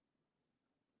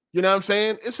 You know what I'm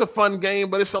saying? It's a fun game,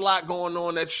 but it's a lot going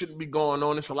on that shouldn't be going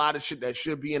on. It's a lot of shit that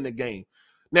should be in the game.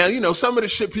 Now, you know, some of the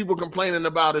shit people complaining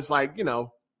about is like, you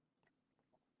know,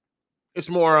 it's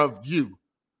more of you.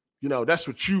 You know, that's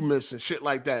what you missing, shit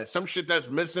like that. Some shit that's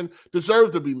missing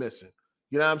deserves to be missing.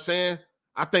 You know what I'm saying?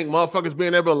 I think motherfuckers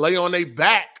being able to lay on their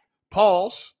back,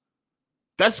 pause,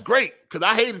 that's great. Because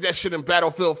I hated that shit in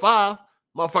Battlefield 5.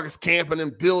 Motherfuckers camping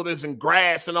in buildings and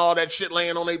grass and all that shit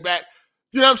laying on their back.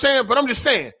 You know what I'm saying? But I'm just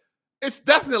saying, it's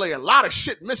definitely a lot of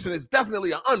shit missing. It's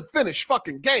definitely an unfinished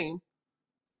fucking game.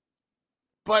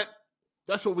 But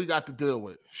that's what we got to deal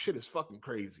with. Shit is fucking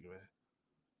crazy, man.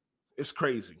 It's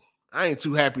crazy. I ain't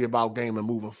too happy about gaming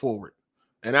moving forward.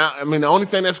 And I mean, the only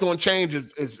thing that's going to change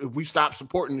is if we stop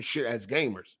supporting the shit as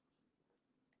gamers.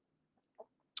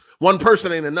 One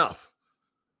person ain't enough.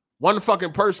 One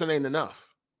fucking person ain't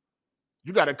enough.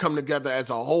 You got to come together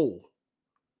as a whole.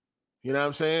 You know what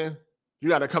I'm saying? You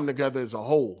got to come together as a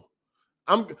whole.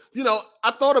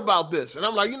 I thought about this, and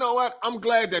I'm like, you know what? I'm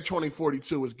glad that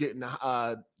 2042 is getting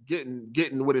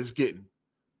what it's getting.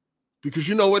 Because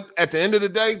you know what? At the end of the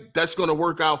day, that's going to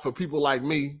work out for people like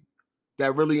me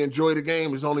that really enjoy the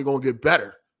game. It's only going to get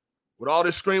better. With all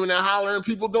this screaming and hollering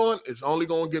people doing, it's only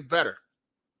going to get better.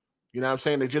 You know what I'm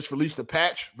saying? They just released a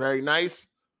patch. Very nice.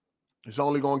 It's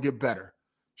only going to get better.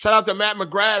 Shout out to Matt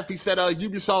McGrath. He said,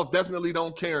 Ubisoft definitely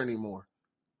don't care anymore.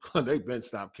 They've been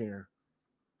stopped caring.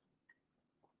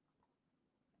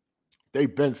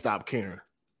 They've been stopped caring.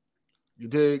 You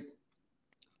dig?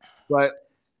 But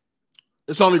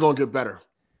it's only going to get better.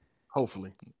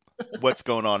 Hopefully. What's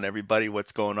going on, everybody?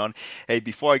 What's going on? Hey,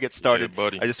 before I get started,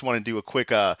 I just want to do a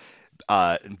quick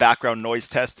background noise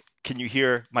test. Can you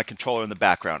hear my controller in the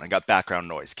background? I got background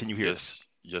noise. Can you hear this?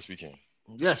 Yes, we can.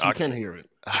 Yes, we can hear it.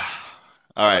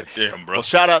 All right. Damn, bro. Well,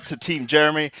 shout out to Team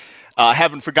Jeremy. I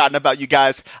haven't forgotten about you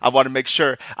guys. I want to make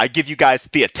sure I give you guys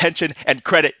the attention and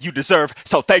credit you deserve.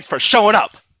 So thanks for showing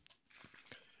up.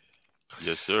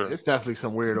 Yes, sir. It's definitely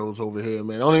some weirdos over here,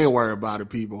 man. Don't even worry about it,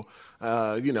 people.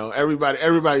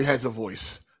 Everybody has a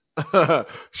voice.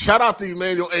 Shout out to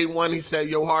Emmanuel A1. He said,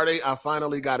 yo, Hardy, I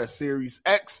finally got a Series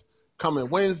X coming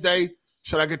Wednesday.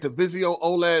 Should I get the Vizio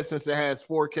OLED since it has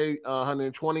 4K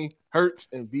 120 hertz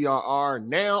and VRR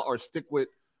now, or stick with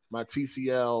my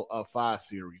TCL 5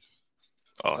 series?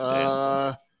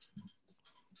 Oh,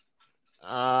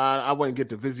 I wouldn't get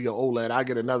the Vizio OLED. I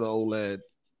get another OLED,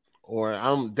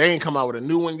 or they ain't come out with a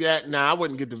new one yet. Nah, I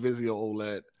wouldn't get the Vizio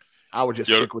OLED. I would just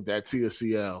stick with that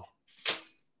TCL.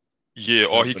 Yeah,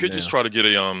 or he could just try to get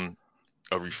a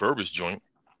refurbished joint.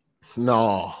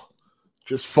 No,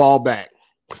 just fall back.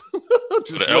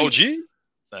 Just the LG?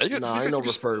 Nah, ain't no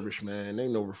refurbish, man.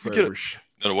 Ain't no refurbish.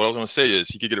 No, what I was gonna say is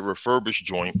he could get a refurbished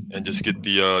joint and just get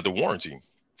the warranty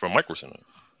from Microcenter.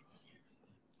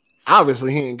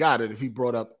 Obviously, he ain't got it if he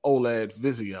brought up OLED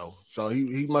Vizio. So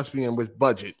he must be in with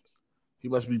budget. He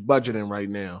must be budgeting right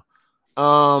now.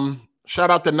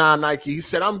 Shout out to Non-Nike. He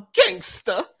said, I'm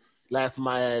gangsta. Laughing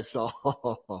my ass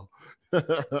off.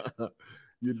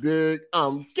 You dig?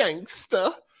 I'm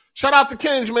gangsta. Shout out to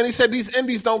Kinge, man. He said these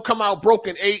indies don't come out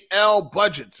broken 8L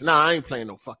budgets. Nah, I ain't playing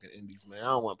no fucking indies, man. I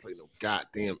don't want to play no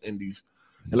goddamn indies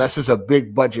unless it's a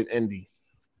big budget indie.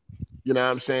 You know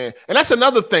what I'm saying? And that's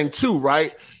another thing too,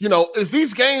 right? You know, is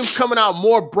these games coming out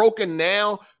more broken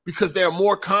now because they're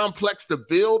more complex to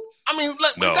build? I mean,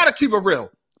 we got to keep it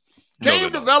real.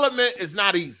 Game development is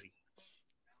not easy.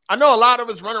 I know a lot of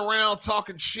us run around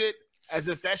talking shit as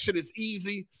if that shit is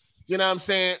easy. You know what I'm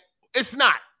saying? It's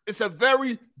not. It's a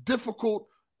very difficult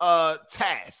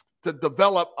task to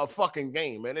develop a fucking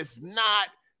game, and it's not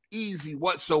easy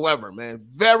whatsoever, man.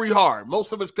 Very hard.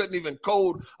 Most of us couldn't even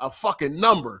code a fucking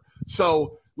number.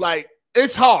 So, like,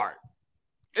 it's hard.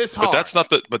 It's hard.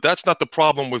 But that's not the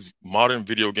problem with modern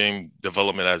video game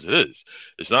development as it is.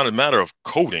 It's not a matter of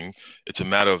coding. It's a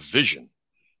matter of vision.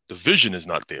 The vision is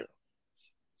not there.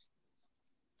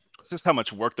 It's just how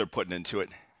much work they're putting into it.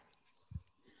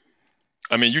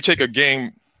 I mean, you take a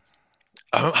game.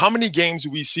 How many games do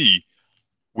we see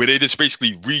where they just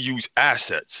basically reuse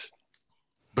assets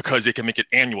because they can make it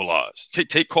annualized?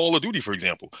 Take Call of Duty, for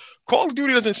example. Call of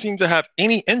Duty doesn't seem to have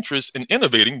any interest in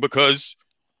innovating because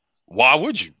why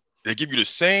would you? They give you the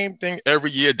same thing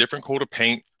every year, different coat of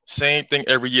paint, same thing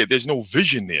every year. There's no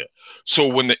vision there. So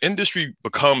when the industry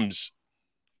becomes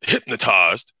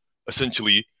hypnotized,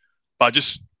 essentially, by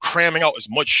just cramming out as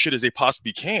much shit as they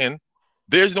possibly can,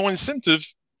 there's no incentive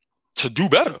to do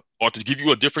better or to give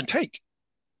you a different take.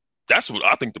 That's what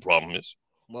I think the problem is.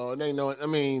 Well, they know it. I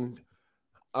mean,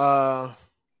 I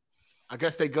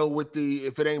guess they go with the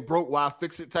if it ain't broke, why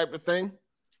fix it type of thing.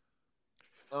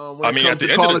 I mean, at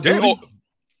the end of the day,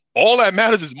 all that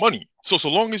matters is money. So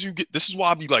long as you get, this is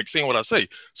why I be like saying what I say.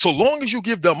 So long as you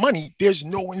give them money, there's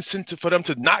no incentive for them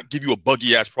to not give you a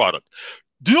buggy ass product.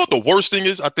 Do you know what the worst thing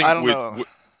is? I think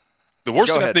the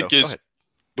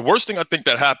worst thing I think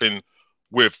that happened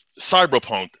with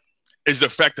Cyberpunk is the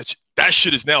fact that that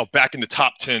shit is now back in the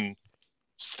top 10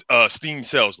 Steam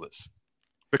sales list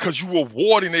because you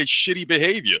rewarding their shitty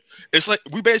behavior. It's like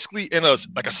we basically in a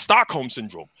Stockholm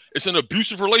syndrome. It's an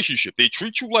abusive relationship. They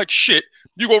treat you like shit.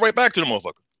 You go right back to the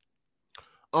motherfucker.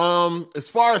 As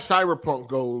far as Cyberpunk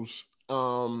goes,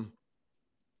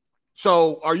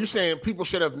 so are you saying people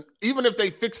should have, even if they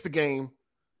fixed the game,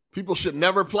 people should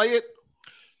never play it?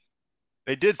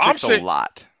 They did fix a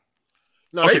lot.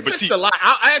 No, they fixed a lot.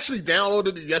 I actually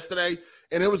downloaded it yesterday,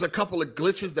 and there was a couple of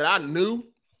glitches that I knew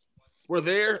were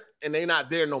there, and they're not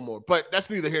there no more. But that's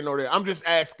neither here nor there. I'm just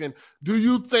asking, do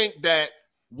you think that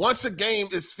once a game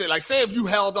is fixed, like say if you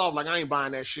held off, like I ain't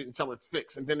buying that shit until it's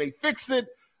fixed, and then they fix it,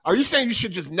 are you saying you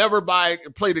should just never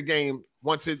play the game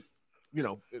once it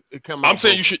come out? I'm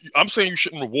saying you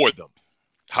shouldn't reward them.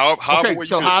 Okay,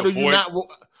 so how do you not?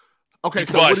 Okay,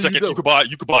 so what do you do?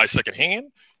 You could buy second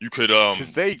hand. You could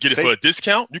get it for a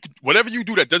discount. You could whatever you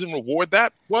do that doesn't reward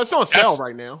that. Well, it's on sale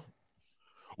right now.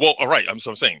 Well, all right, I'm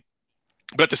saying,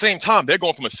 but at the same time, they're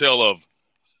going from a sale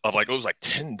of like it was like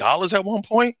 $10 at one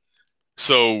point.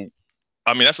 So,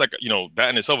 I mean, that's like that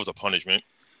in itself is a punishment.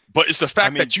 But it's the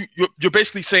fact that you're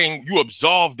basically saying you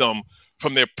absolve them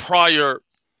from their prior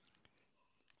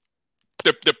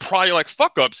like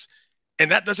fuck ups. And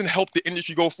that doesn't help the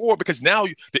industry go forward because now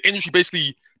the industry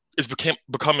basically is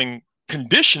becoming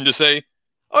conditioned to say,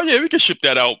 oh, yeah, we can ship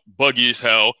that out buggy as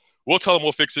hell. We'll tell them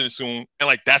we'll fix it soon. And,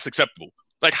 like, that's acceptable.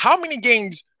 Like, how many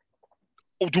games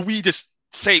do we just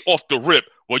say off the rip,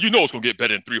 well, it's going to get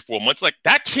better in 3 or 4 months? Like,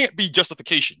 that can't be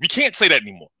justification. We can't say that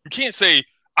anymore. You can't say,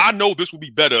 I know this will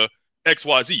be better X,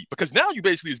 Y, Z. Because now you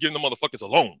basically is giving the motherfuckers a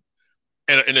loan.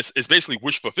 And it's basically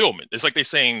wish fulfillment. It's like they're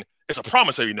saying it's a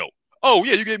promissory note. Oh,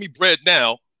 yeah, you gave me bread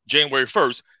now, January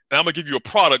 1st, and I'm going to give you a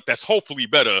product that's hopefully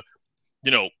better,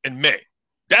 in May.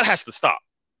 That has to stop.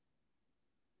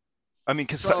 I mean,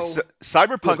 because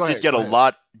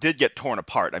Cyberpunk did get torn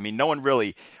apart. I mean, no one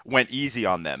really went easy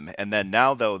on them. And then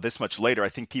now, though, this much later, I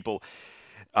think people,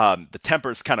 the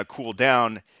tempers kind of cooled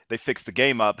down. They fixed the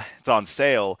game up. It's on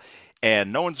sale.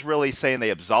 And no one's really saying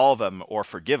they absolve them or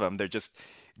forgive them. They're just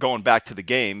going back to the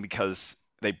game because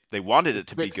they wanted it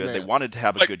to be good. They wanted to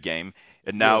have a good game.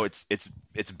 And now it's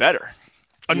better.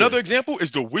 Another example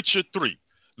is The Witcher 3.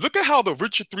 Look at how The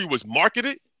Witcher 3 was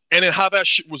marketed. And then how that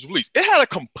shit was released. It had a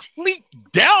complete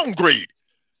downgrade.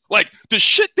 Like, the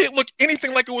shit didn't look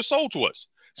anything like it was sold to us.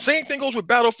 Same thing goes with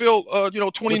Battlefield, 20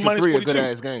 minus 42. Witcher 3 a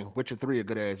good-ass game. Witcher 3 a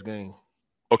good-ass game.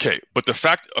 Okay, but the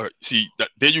fact,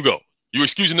 there you go. You're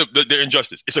excusing their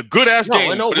injustice. It's a good-ass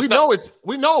game. No, we know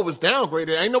it was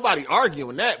downgraded. Ain't nobody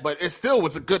arguing that, but it still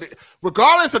was a good,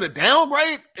 regardless of the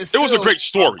downgrade, it was a great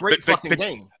story. Great fucking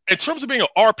game. In terms of being an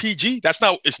RPG,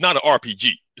 it's not an RPG.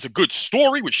 It's a good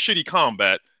story with shitty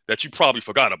combat that you probably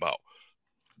forgot about.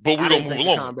 But we're going to move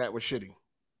along. Combat was shitty.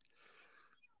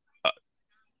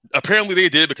 Apparently they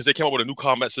did because they came up with a new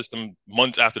combat system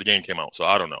months after the game came out. So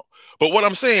I don't know. But what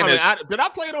I'm saying is... did I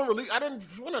play it on release?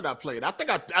 When did I play it? I think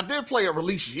I did play it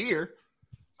release year.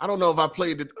 I don't know if I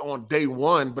played it on day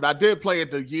one, but I did play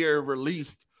it the year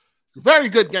released. Very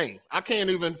good game. I can't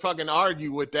even fucking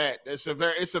argue with that. It's a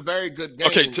very good game.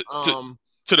 Okay,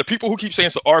 to the people who keep saying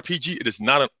it's an RPG, it is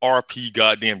not an RP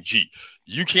goddamn G.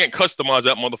 You can't customize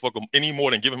that motherfucker any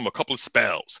more than give him a couple of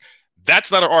spells.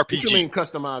 That's not an RPG. What you mean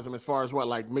customize him as far as what?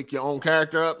 Like make your own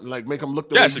character up? Like make him look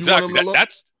the way you want him to look?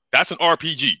 That's an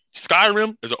RPG.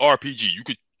 Skyrim is an RPG. You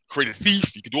could create a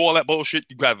thief. You could do all that bullshit.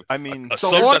 You have automatically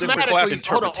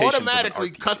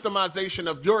customization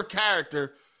of your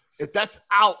character. If that's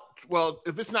out,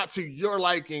 if it's not to your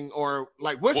liking or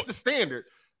like, what's the standard?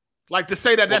 Like to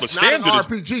say that's not an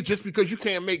RPG just because you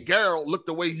can't make Geralt look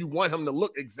the way you want him to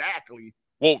look exactly.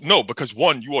 Well, no, because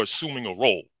one, you are assuming a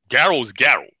role. Geralt is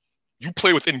Geralt. You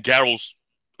play within Geralt's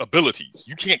abilities.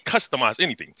 You can't customize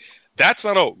anything. That's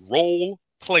not a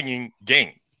role-playing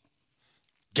game.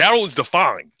 Geralt is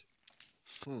defined.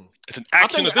 It's an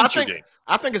action-adventure game.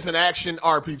 I think it's an action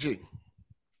RPG.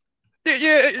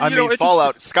 Yeah.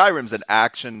 Fallout, Skyrim's an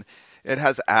action. It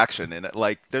has action in it.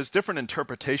 Like, there's different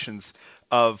interpretations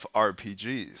of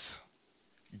RPGs.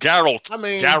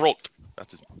 Geralt.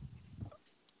 That's his name.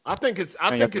 I think it's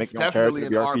definitely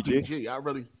an RPG.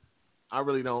 I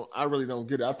really don't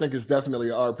get it. I think it's definitely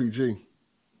an RPG.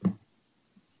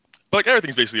 Like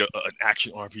everything's basically an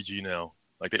action RPG now.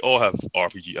 Like they all have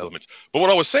RPG elements. But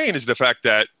what I was saying is the fact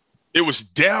that it was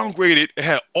downgraded. It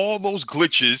had all those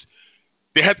glitches.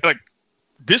 They had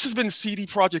this has been CD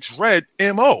Projekt's Red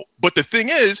MO. But the thing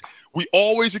is, we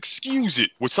always excuse it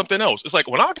with something else. It's like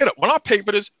when I pay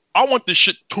for this, I want this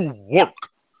shit to work.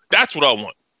 That's what I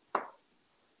want.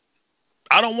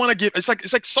 I don't want to give. It's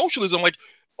like socialism. Like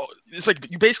it's like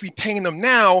you basically paying them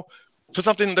now for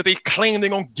something that they claim they're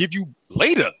gonna give you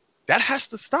later. That has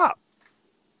to stop.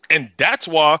 And that's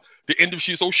why the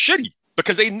industry is so shitty,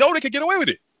 because they know they can get away with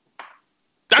it.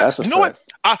 You know what?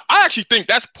 I actually think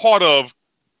that's part of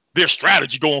their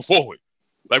strategy going forward.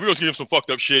 Like, we're going to give them some fucked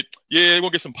up shit. Yeah, we're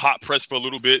going to get some pot press for a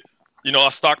little bit.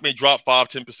 Our stock may drop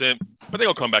 5-10%, but they're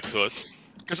going to come back to us.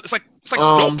 Because it's like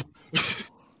dope.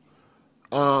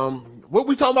 What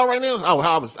we talking about right now? Oh,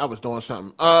 I was doing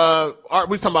something. We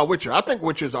talking about Witcher. I think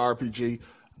Witcher's RPG.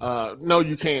 No,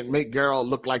 you can't make Geralt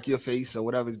look like your face or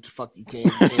whatever the fuck you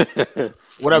can.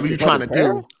 Whatever you're trying to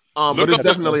do. But it's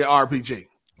definitely an RPG.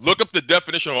 Look up the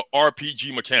definition of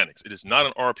RPG mechanics. It is not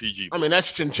an RPG. I mean,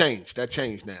 that's changed. That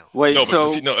changed now. Wait,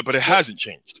 but it hasn't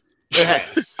changed. It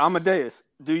has. Amadeus,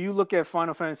 do you look at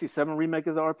Final Fantasy VII Remake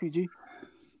as an RPG?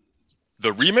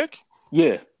 The remake?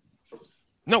 Yeah.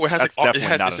 No, it has. That's definitely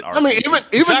not an RPG. I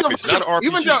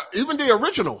mean, even the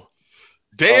original.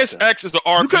 Deus Ex is the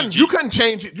RPG. You couldn't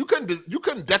change it. You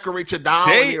couldn't decorate your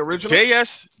doll in the original.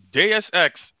 Deus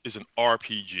Ex is an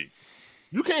RPG.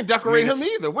 You can't decorate him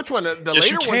either. Which one? The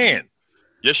later one?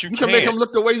 Yes, you can. You can make him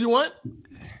look the way you want.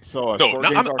 So I'm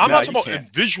not talking about in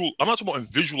visual. I'm not talking about in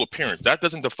visual appearance. That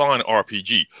doesn't define an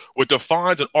RPG. What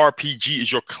defines an RPG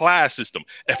is your class system.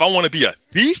 If I want to be a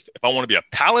thief, if I want to be a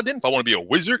paladin, if I want to be a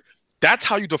wizard, that's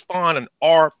how you define an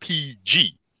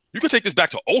RPG. You can take this back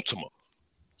to Ultima.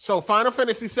 So Final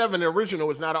Fantasy VII, the original,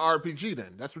 is not an RPG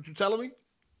then? That's what you're telling me?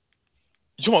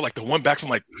 You want like the one back from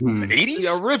like the 80s?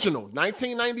 The original,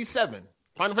 1997.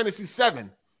 Final Fantasy VII,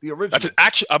 the original. That's an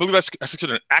action. I believe that's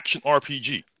considered an action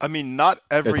RPG. I mean, not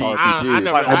every. I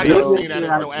never seen that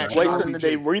as no action RPG. Did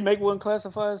they remake wouldn't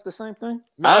classify as the same thing?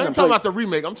 No, I'm talking about the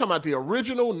remake. I'm talking about the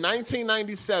original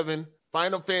 1997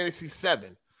 Final Fantasy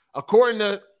VII. According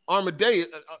to Amadeus,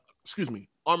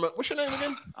 What's your name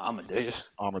again? Amadeus.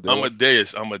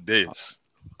 Amadeus.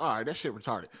 All right, that shit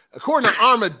retarded. According to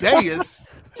Amadeus,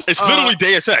 it's literally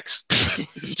Deus Ex. I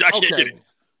can't get it.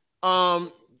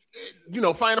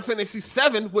 Final Fantasy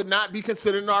VII would not be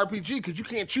considered an RPG because you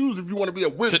can't choose if you want to be a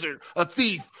wizard, a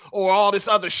thief, or all this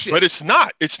other shit. But it's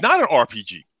not. It's not an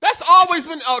RPG. That's always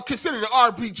been considered an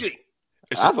RPG.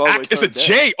 It's a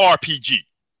JRPG.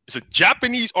 It's a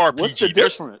Japanese RPG. What's the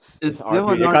difference? It's still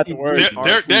an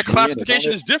RPG. Their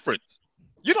classification is different.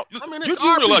 You don't. I mean, you it's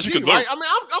RPG, realize you can learn. right? I mean,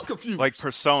 I'm confused. Like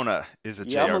Persona is a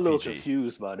JRPG. Yeah, I'm a little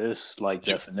confused by this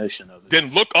definition of it. Then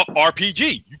look up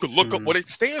RPG. You can look up what it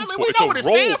stands for. We know what it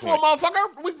stands for, motherfucker.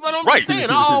 I'm saying.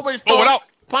 I always thought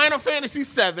Final Fantasy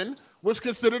VII was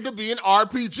considered to be an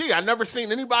RPG. I never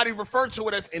seen anybody refer to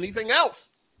it as anything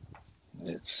else.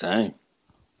 It's same.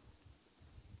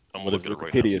 I'm gonna look at it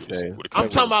right now. I'm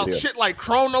talking about shit like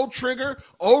Chrono Trigger,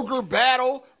 Ogre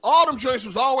Battle. All them joints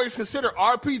was always considered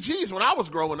RPGs when I was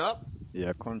growing up.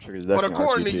 Yeah, Chrono Trigger is definitely. But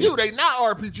according RPG. to you, they not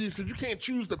RPGs because you can't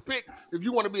choose to pick if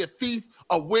you want to be a thief,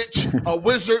 a witch, a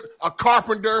wizard, a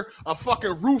carpenter, a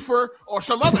fucking roofer, or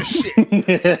some other shit.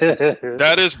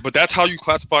 But that's how you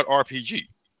classify RPG.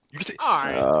 You can all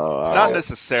right. Not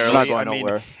necessarily. Not going I mean,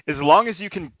 nowhere. as long as you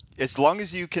can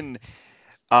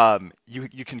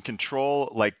you can control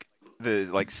like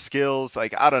the skills,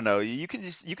 like I don't know, you can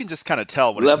just kind of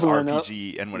tell when it's an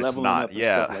RPG and when it's not.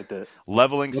 Yeah, like that.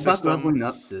 Leveling What about system. leveling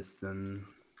up system?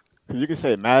 Because you can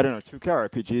say Madden or 2K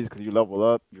RPGs because you level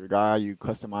up your guy, you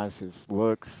customize his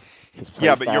looks, his play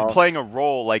Yeah, but you're style. playing a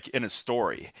role like in a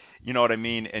story. You know what I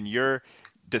mean? And your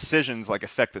decisions like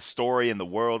affect the story and the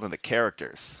world and the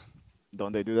characters.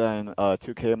 Don't they do that in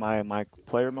 2K my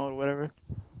player mode or whatever?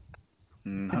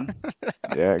 Mm-hmm.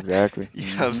 Yeah, exactly.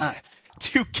 Yeah,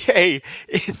 2K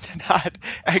is not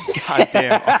a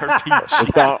goddamn RPG.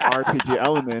 It's got RPG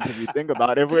elements if you think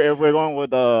about it. If we're going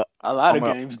with A lot of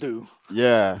games do.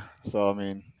 yeah. So I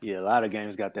mean, Yeah, a lot of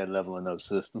games got that leveling up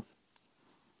system.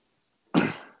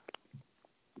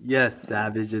 Yes,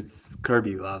 Savage. It's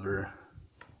Kirby Lover.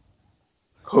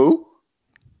 Who?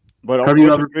 but Kirby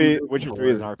Witcher Lover 3 Witcher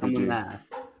 3 is an on the RPG. map.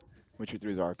 Witcher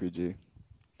 3 is an RPG.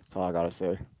 That's all I gotta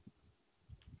say.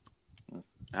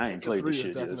 I ain't played this 3 shit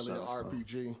is yet. definitely an So.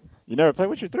 RPG. You never played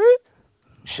Witcher 3?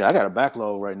 Shit, I got a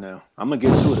backlog right now. I'm gonna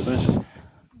get to it eventually.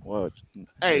 What?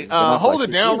 Hey, It's not hold like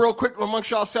it down you. real quick amongst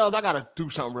yourselves. I gotta do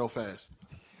something real fast.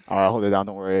 All right, hold it down.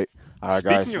 Don't worry. All right,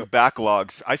 guys. Speaking of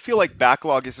backlogs, I feel like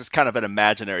backlog is just kind of an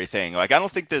imaginary thing. Like I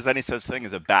don't think there's any such thing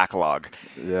as a backlog.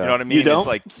 Yeah. You know what I mean? You don't? It's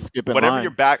like Skipping whatever line.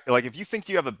 your back, like if you think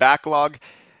you have a backlog,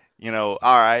 all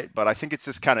right, but I think it's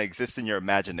just kind of exists in your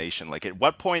imagination. Like at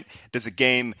what point does a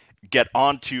game get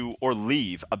onto or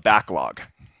leave a backlog?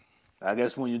 I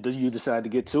guess when you decide to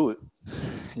get to it.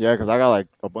 Yeah, because I got like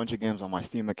a bunch of games on my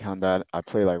Steam account that I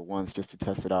played like once just to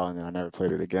test it out, and then I never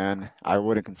played it again. I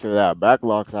wouldn't consider that a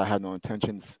backlog because I had no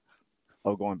intentions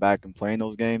of going back and playing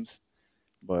those games,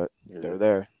 but they're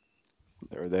there.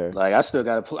 They're there. Like I still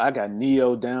got I got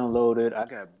Neo downloaded. I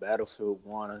got Battlefield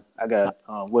 1. I got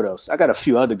what else? I got a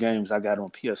few other games I got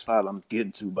on PS5 I'm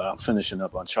getting to, but I'm finishing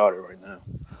up Uncharted right now.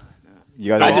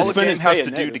 You guys, I All just the game finished has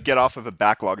to do Bayonetta. to get off of a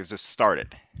backlog is just start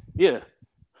it. Yeah.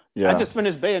 yeah. I just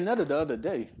finished Bayonetta the other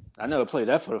day. I never played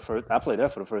that for the first. I played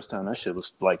that for the first time. That shit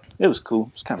was like it was cool.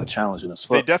 It's kind of challenging as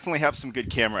They fuck. definitely have some good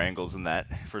camera angles in that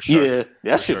for sure. Yeah,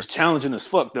 that For shit was challenging as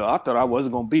fuck though. I thought I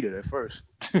wasn't gonna beat it at first.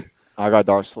 I got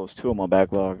Dark Souls 2 on my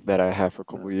backlog that I had for a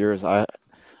couple of years. I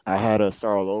had to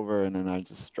start all over, and then I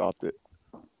just dropped it.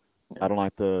 I don't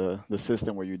like the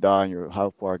system where you die and your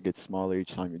health bar gets smaller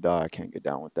each time you die. I can't get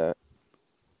down with that.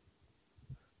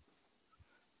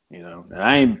 You know, and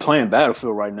I ain't playing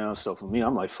Battlefield right now, so for me,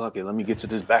 I'm like, fuck it, let me get to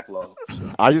this backlog. So,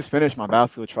 I just finished my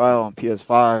Battlefield trial on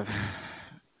PS5.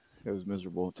 It was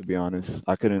miserable, to be honest.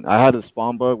 I had a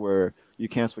spawn bug where you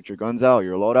can't switch your guns out,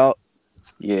 your loadout.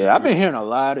 yeah, I've been hearing a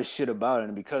lot of shit about it,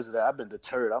 and because of that, I've been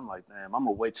deterred. I'm like, damn, I'm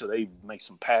gonna wait till they make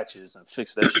some patches and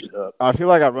fix that shit up. I feel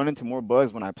like I run into more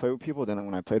bugs when I play with people than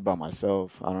when I played by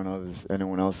myself. I don't know if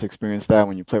anyone else experienced that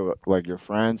when you play with like your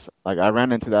friends. Like I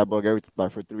ran into that bug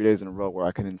for 3 days in a row where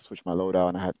I couldn't switch my loadout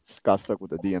and I got stuck with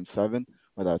the DM7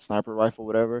 or that sniper rifle,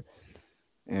 whatever.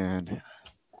 And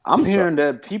I'm hearing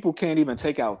that people can't even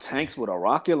take out tanks with a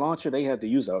rocket launcher. They have to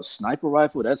use a sniper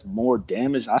rifle. That's more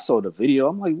damage. I saw the video.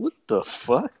 I'm like, what the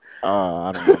fuck?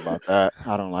 I don't know about that.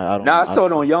 I I saw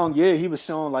it on Young. Yeah, he was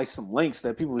showing like some links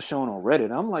that people were showing on Reddit.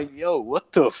 I'm like, yo,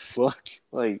 what the fuck?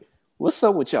 Like, what's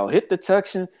up with y'all? Hit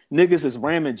detection. Niggas is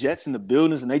ramming jets in the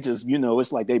buildings and they just,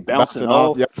 it's like they bouncing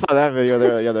off. Yeah, I saw that video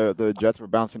there. Yeah, the jets were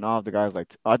bouncing off. The guy's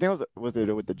like, I think was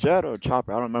it with the jet or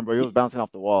chopper? I don't remember. He was bouncing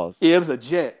off the walls. Yeah, it was a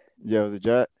jet. Yeah, it was a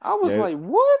jet. I was Yeah. like,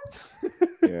 what?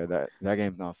 Yeah, that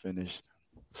game's not finished.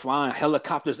 Flying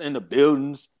helicopters in the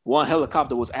buildings. One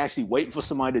helicopter was actually waiting for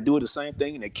somebody to do the same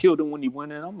thing, and they killed him when he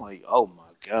went in. I'm like, oh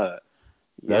my god.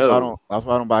 That's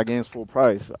why I don't buy games full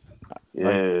price.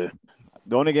 Yeah.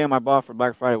 The only game I bought for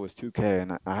Black Friday was 2K,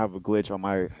 and I have a glitch on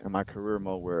my career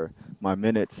mode where my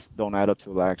minutes don't add up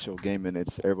to the actual game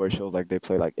minutes. Everybody shows like they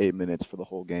play like 8 minutes for the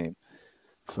whole game.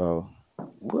 So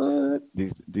What?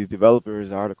 These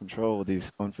developers are out of control with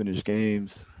these unfinished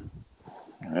games.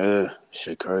 Yeah,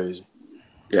 shit crazy.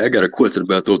 Yeah, I got a question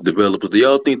about those developers. Do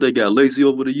y'all think they got lazy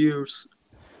over the years?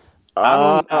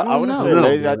 I wouldn't know. say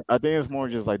lazy. I think it's more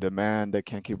just like demand. They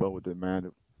can't keep up with demand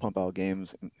to pump out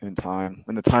games in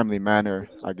a timely manner,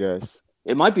 I guess.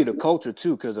 It might be the culture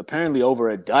too, because apparently over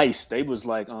at DICE, they was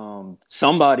like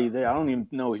somebody there. I don't even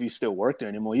know if he still worked there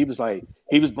anymore. He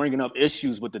was bringing up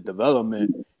issues with the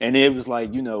development, and it was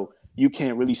like, you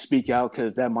can't really speak out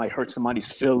because that might hurt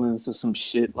somebody's feelings or some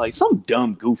shit, like some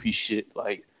dumb goofy shit.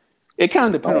 Like it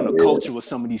kind of depends on the culture with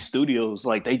some of these studios.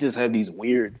 Like they just have these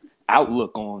weird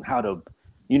outlook on how to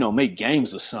make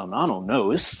games or something. I don't know.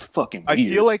 It's fucking weird. I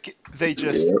feel like they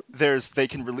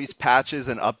can release patches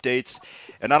and updates,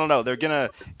 and I don't know, they're gonna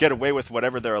get away with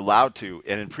whatever they're allowed to.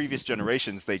 And in previous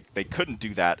generations, they couldn't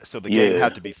do that, so the game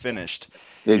had to be finished.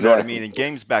 Exactly. You know what I mean? And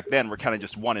games back then were kind of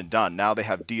just one and done. Now they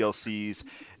have DLCs,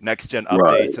 next gen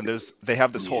updates, and they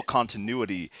have this whole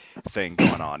continuity thing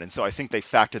going on. And so I think they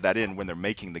factor that in when they're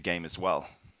making the game as well.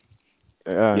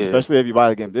 Especially if you buy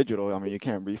the game digital. I mean, you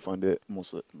can't refund it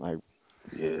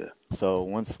Yeah. So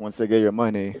once they get your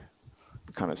money,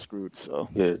 you're kind of screwed. So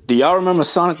yeah. Do y'all remember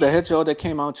Sonic the Hedgehog that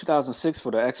came out in 2006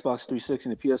 for the Xbox 360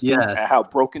 and the PS3? Yeah. And how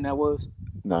broken that was?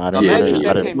 No, I don't. Imagine if I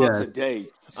that didn't. came out today.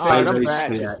 All right, I'm Same back.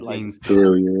 patch, Yeah, like, games.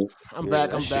 Hell yeah. I'm Yeah, back.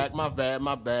 that I'm shit. back. My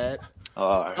bad.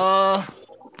 all right. All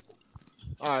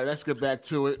right, let's get back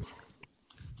to it.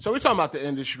 So we're talking about the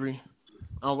industry.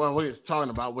 Well, we're talking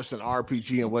about what's an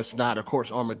RPG and what's not. Of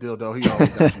course, Armadillo, he always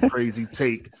got some crazy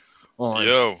take on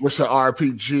what's an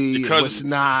RPG and what's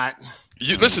not.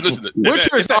 Listen.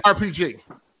 Witcher is an RPG.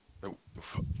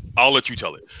 I'll let you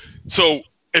tell it. So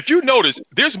if you notice,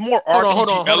 there's more RPG. Hold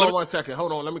on 1 second.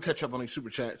 Hold on. Let me catch up on these super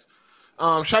chats.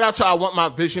 Shout out to I Want My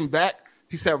Vision Back.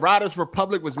 He said Riders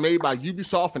Republic was made by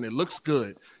Ubisoft and it looks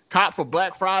good. Caught for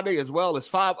Black Friday as well as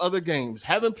 5 other games.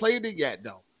 Haven't played it yet,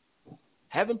 though.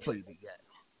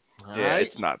 All right.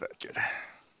 It's not that good.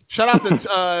 Shout out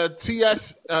to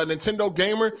TS Nintendo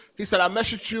Gamer. He said, I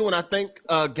messaged you and I think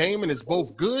gaming is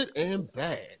both good and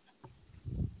bad.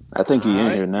 I think he's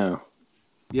in here now.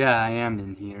 Yeah, I am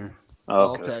in here.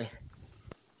 Okay.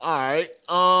 All right.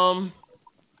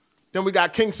 Then we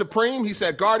got King Supreme. He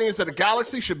said Guardians of the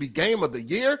Galaxy should be game of the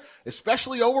year,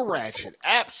 especially over Ratchet.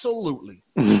 Absolutely.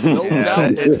 No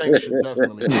doubt that thing should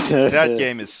definitely be. That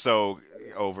game is so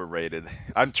overrated.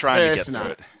 I'm trying to get through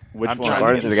it. Which I'm one? trying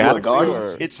Guardians to of the get Galaxy?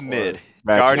 Guardians? It's mid.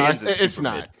 Ratchet? Guardians No, is it's super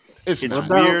not. mid. It's It's not.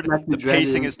 weird. Like The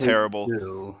pacing is terrible.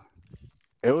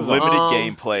 It was Limited on-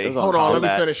 gameplay. it was on Hold on, let me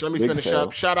combat. finish. Let me Big finish sale.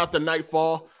 up. Shout out to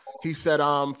Nightfall. He said,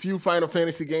 few Final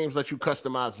Fantasy games let you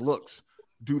customize looks.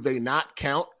 Do they not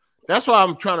count? That's why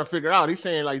I'm trying to figure out. He's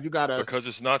saying like you gotta Because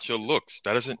it's not your looks.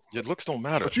 Your looks don't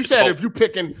matter. but you It's said how- if you're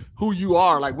picking who you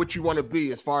are, like what you want to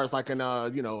be as far as like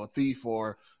a thief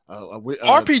or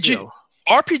RPG.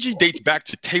 RPG dates back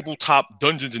to tabletop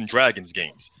Dungeons and Dragons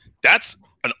games. That's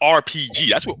an RPG.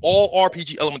 That's where all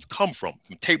RPG elements come from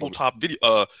tabletop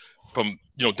video, from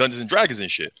Dungeons and Dragons and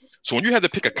shit. So when you had to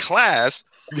pick a class,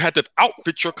 you had to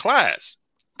outfit your class.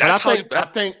 That's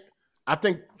I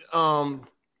think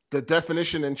the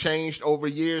definition and changed over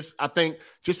years. I think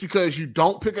just because you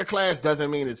don't pick a class doesn't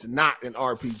mean it's not an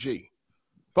RPG.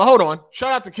 But hold on.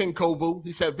 Shout out to King Kovu.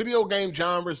 He said video game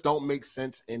genres don't make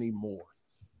sense anymore.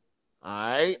 All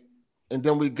right. And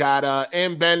then we got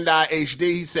M Bandai HD.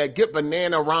 He said, get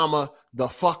Bananarama the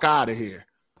fuck out of here.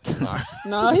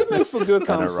 Nah, he makes for good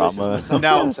conversations.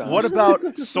 Now, sometimes. what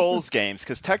about Souls games?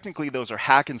 Because technically those are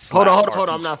hack and slash. Hold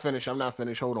on. RPGs. I'm not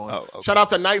finished. Hold on. Oh, okay. Shout out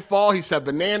to Nightfall. He said,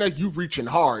 Banana, you reaching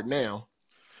hard now.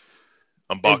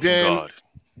 Unboxing And then God.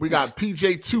 we got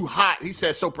PJ2 Hot. He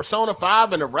said, so Persona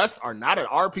 5 and the rest are not an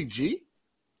RPG?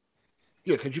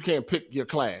 Yeah, because you can't pick your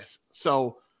class.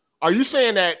 So are you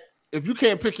saying that if you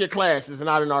can't pick your class, it's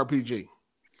not an RPG?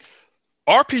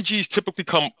 RPGs typically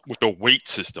come with a weight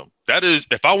system. That is,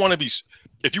 if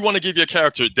you want to give your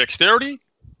character dexterity,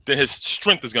 then his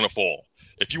strength is going to fall.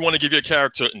 If you want to give your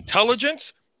character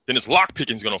intelligence, then his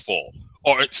lockpicking is going to fall.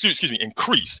 Or excuse me,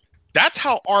 increase. That's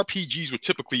how RPGs were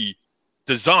typically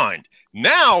designed.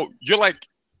 Now you're like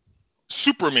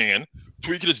Superman,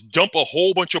 where you can just dump a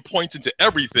whole bunch of points into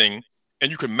everything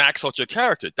and you can max out your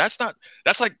character. That's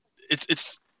like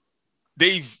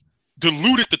they've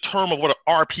diluted the term of what an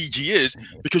RPG is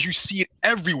because you see it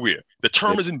everywhere. The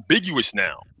term is ambiguous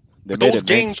now. Those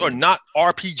games are not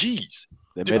RPGs.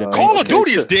 Call of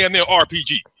Duty is damn near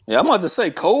RPG. Yeah, I'm about to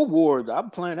say Cold War. I'm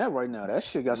playing that right now. That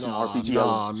shit got some RPG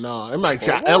elements. No, it might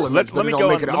got elements, but it don't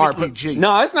make it an RPG.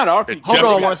 No, it's not RPG. Hold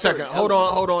on 1 second. Hold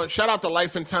on. Shout out to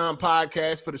Life and Time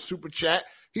Podcast for the super chat.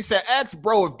 He said, ask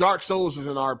bro if Dark Souls is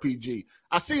an RPG.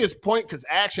 I see his point because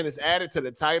action is added to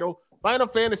the title. Final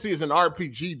Fantasy is an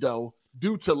RPG, though,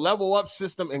 due to level up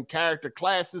system and character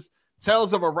classes.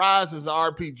 Tales of Arise is an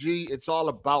RPG. It's all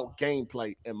about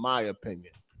gameplay, in my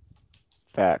opinion.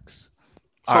 Facts.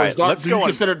 All right, let's go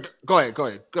on. Go ahead,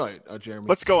 Jeremy.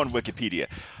 Let's go on Wikipedia.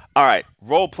 All right,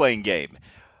 role-playing game.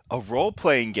 A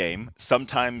role-playing game,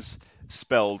 sometimes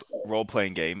spelled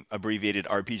role-playing game, abbreviated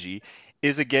RPG,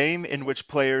 is a game in which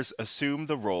players assume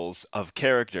the roles of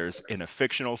characters in a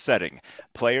fictional setting.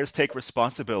 Players take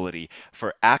responsibility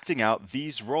for acting out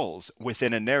these roles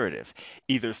within a narrative,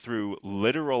 either through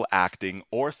literal acting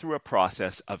or through a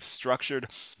process of structured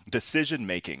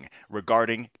decision-making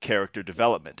regarding character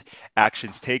development.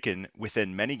 Actions taken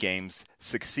within many games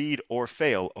succeed or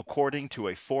fail according to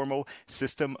a formal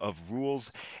system of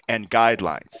rules and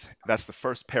guidelines. That's the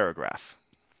first paragraph.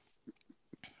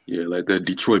 Yeah, like that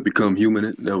Detroit Become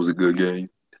Human. That was a good game.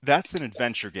 That's an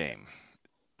adventure game.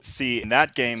 See, in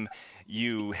that game,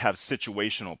 you have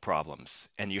situational problems,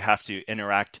 and you have to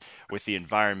interact with the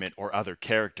environment or other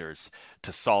characters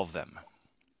to solve them.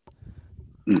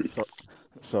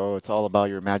 So it's all about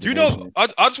your imagination. You know, I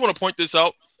just want to point this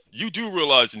out. You do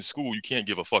realize in school you can't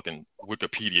give a fucking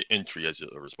Wikipedia entry as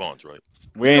a response, right?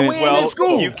 We ain't in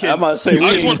school. You can. I'm about to say we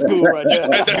ain't in school right now.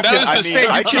 That is to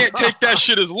say you can't take that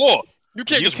shit as law. You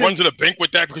can't just run to the bank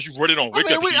with that because you read it on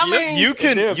Wikipedia.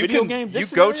 You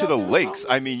go to the links.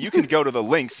 I mean, you can go to the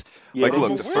links. Yeah, like,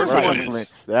 look, the first one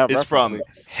is from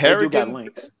Harrigan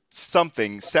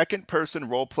something, second person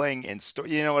role playing and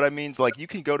story. You know what I mean? Like, you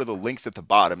can go to the links at the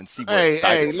bottom and see where it's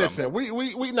cited from. Listen,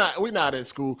 we not in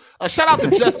school. Shout out to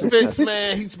Just Fix,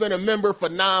 man. He's been a member for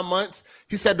 9 months.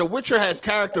 He said The Witcher has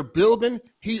character building.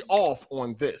 He off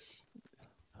on this.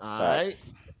 All right.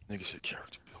 Nigga said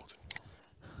character.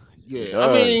 Yeah,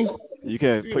 I mean, you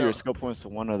can put your skill points to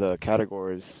one of the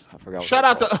categories. I forgot. Shout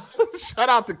out to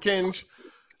Kinge.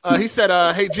 He said,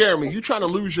 "Hey Jeremy, you trying to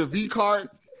lose your V card?"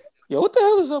 Yo, what the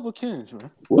hell is up with Kinge, man?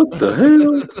 What the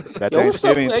hell? That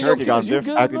Thanksgiving turkey got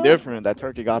acting different. That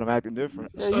turkey got him acting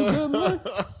different. Yeah, you good, man?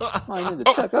 I need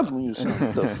to check up on you.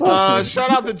 Shout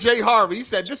out to Jay Harvey. He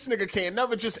said, "This nigga can't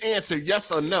never just answer yes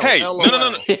or no." Hey,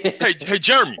 no. Hey,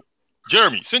 Jeremy,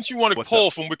 since you want to pull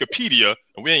from Wikipedia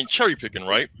and we ain't cherry picking,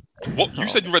 right? What you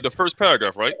said you read the first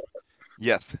paragraph, right?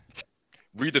 Yes.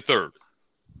 Read the third.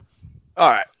 All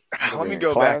right. Let me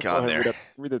go back on there.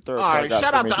 Read the third. All right.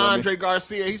 Shout out to Andre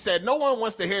Garcia. He said, no one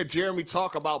wants to hear Jeremy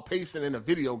talk about pacing in a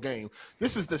video game.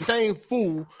 This is the same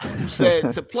fool who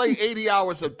said to play 80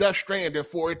 hours of Death Stranding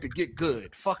for it to get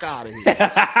good. Fuck out of here.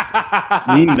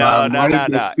 No.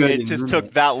 It just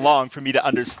took that long for me to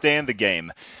understand the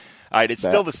game. All right. It's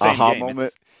still the same game.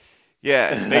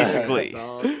 Yeah, basically.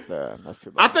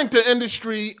 I think the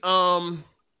industry, I mean,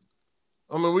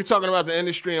 we're talking about the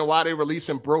industry and why they're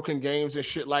releasing broken games and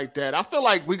shit like that. I feel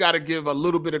like we got to give a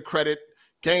little bit of credit.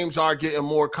 Games are getting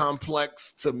more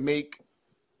complex to make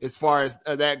as far as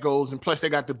that goes. And plus, they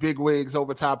got the big wigs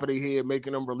over top of their head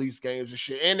making them release games and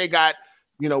shit. And they got,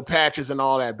 patches and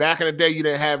all that. Back in the day, you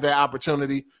didn't have that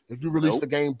opportunity. If you released the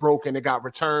game broken, it got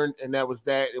returned, and that was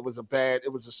that. It was a bad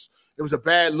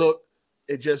look.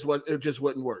 It just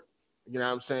wouldn't work. You know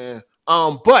what I'm saying?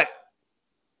 But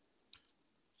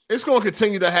it's going to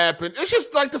continue to happen. It's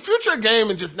just like the future of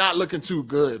gaming just not looking too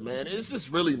good, man. It's just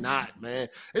really not, man.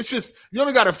 It's just you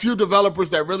only got a few developers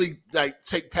that really like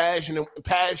take passion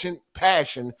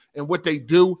in what they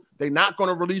do. They're not going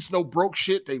to release no broke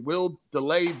shit. They will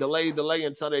delay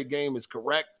until their game is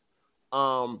correct.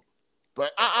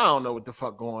 But I don't know what the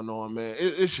fuck going on, man.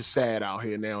 It's just sad out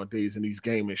here nowadays in these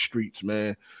gaming streets,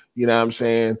 man. You know what I'm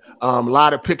saying? A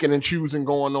lot of picking and choosing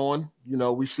going on.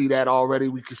 We see that already.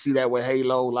 We could see that with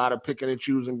Halo. A lot of picking and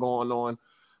choosing going on.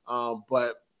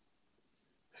 But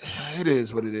it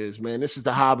is what it is, man. This is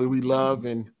the hobby we love.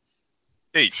 And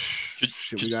hey,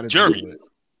 we gotta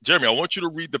Jeremy, I want you to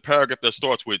read the paragraph that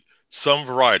starts with some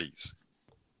varieties.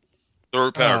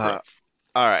 Third paragraph.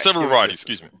 All right. Several varieties,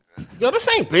 excuse me. Yo, this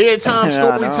ain't bedtime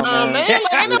story time, man.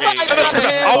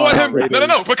 I want him.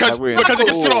 No, because it gets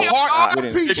to the heart.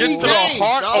 It gets to the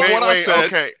heart of what I said.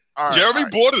 Okay. Jeremy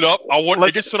brought it up.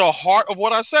 It gets to the heart of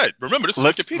what I said. Remember, this is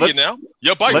Wikipedia now.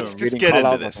 Your Bible. Let's just get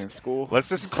into this. Let's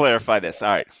just clarify this. All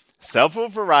right. Several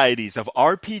varieties of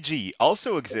RPG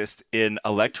also exist in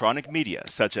electronic media,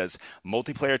 such as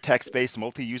multiplayer text-based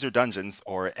multi-user dungeons,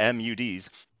 or MUDs,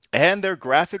 and their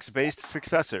graphics-based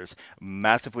successors,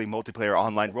 massively multiplayer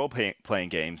online role-playing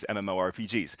games,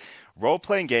 MMORPGs.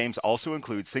 Role-playing games also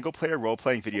include single-player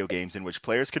role-playing video games in which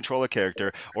players control a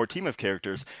character or team of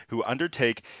characters who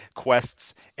undertake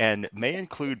quests and may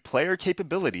include player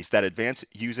capabilities that advance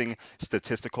using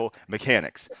statistical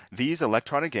mechanics. These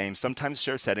electronic games sometimes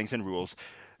share settings and rules.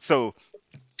 So,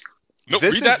 read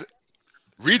that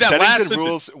settings last and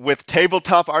rules with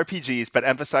tabletop RPGs, but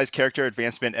emphasize character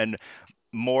advancement and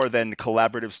more than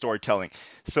collaborative storytelling.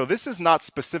 So this is not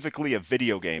specifically a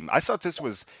video game. I thought this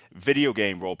was video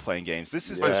game role-playing games. This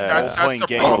is just role-playing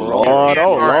games. Lord.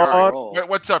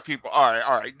 What's up, people? All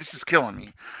right. This is killing me.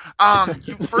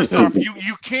 First off,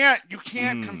 you can't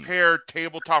compare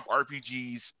tabletop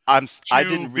RPGs. I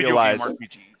didn't realize.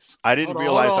 RPGs. I didn't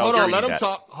realize. Hold on. Let him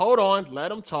talk. Hold on.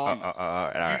 Let him talk.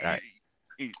 All right.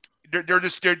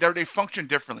 They function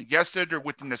differently. Yes, they're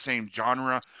within the same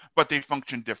genre, but they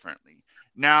function differently.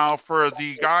 Now, for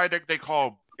the guy that they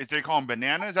call him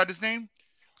Banana, is that his name?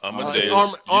 Amadeus.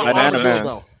 Banana Man.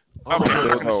 I'm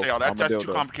not gonna say all that. That's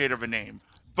too complicated of a name.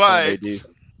 But you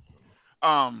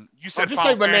said just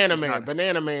say Banana Man.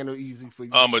 Banana Man is easy for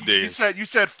you. Amadeus. You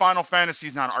said Final Fantasy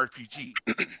is not an RPG.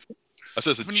 I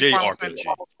said it's a JRPG.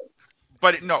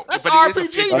 But no, that's but RPG,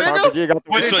 it is nigga.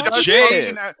 But it's it a does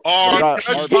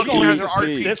JRPG. function as an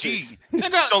RPG.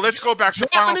 So let's go back to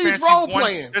Final Fantasy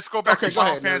 1. Let's go back to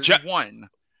Final Fantasy 1.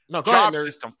 No, job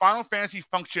system. Final Fantasy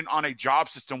function on a job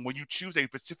system where you choose a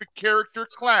specific character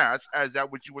class as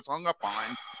that which you was hung up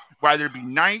on, whether it be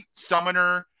knight,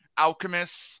 summoner,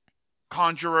 alchemist,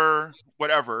 conjurer,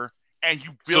 whatever, and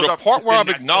you build up. So the part where I've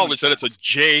acknowledged that it's a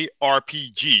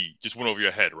JRPG just went over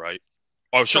your head, right?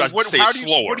 Or should I say it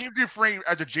slower? What do you frame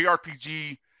as a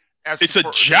JRPG? It's a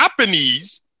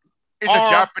Japanese. It's a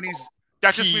Japanese.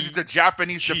 That just means it's a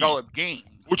Japanese developed game.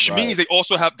 Which means they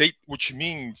also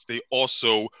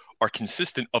are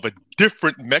consistent of a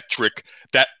different metric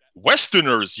that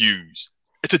Westerners use.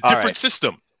 It's a different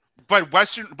system. But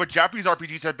Japanese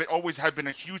RPGs always have been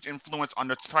a huge influence on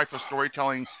the type of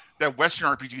storytelling that Western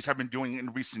RPGs have been doing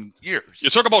in recent years. You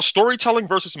talk about storytelling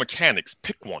versus mechanics.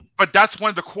 Pick one. But that's one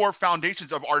of the core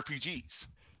foundations of RPGs.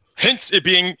 Hence it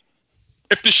being,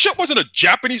 if the shit wasn't a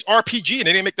Japanese RPG and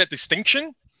they didn't make that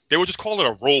distinction, they would just call it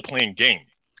a role-playing game.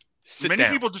 Many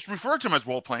people just refer to them as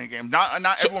role-playing games. Not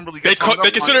everyone really gets They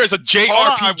consider it as a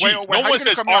JRPG. No one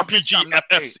says RPG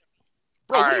FFC.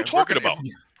 Bro, what are you talking about?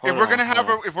 If we're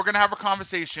gonna have a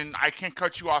conversation, I can't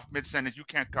cut you off mid-sentence. You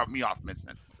can't cut me off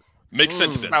mid-sentence. Makes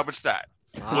sense. Establish that.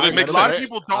 Well, a lot of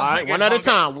people don't. One at a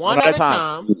time.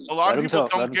 A lot of people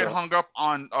don't get hung up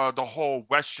on the whole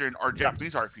Western or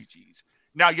Japanese RPGs.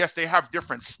 Now, yes, they have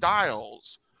different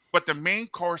styles, but the main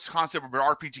course concept of an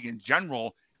RPG in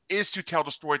general is to tell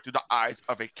the story through the eyes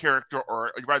of a character,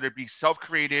 or rather be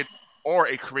self-created or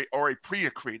a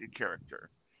pre-created character.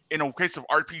 In a case of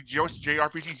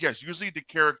JRPGs, yes, usually the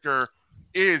character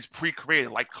is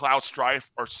pre-created, like Cloud Strife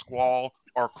or Squall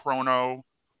or Chrono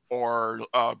or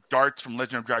Darts from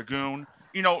Legend of Dragoon.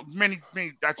 You know, many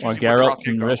that's usually or Geralt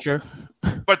from Risher.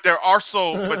 But there are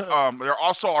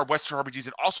also our Western RPGs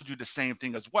that also do the same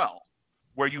thing as well,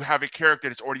 where you have a character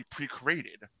that's already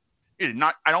pre-created.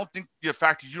 I don't think the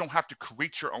fact that you don't have to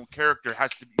create your own character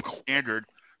has to be standard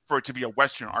for it to be a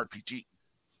Western RPG.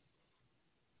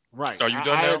 Right. Are you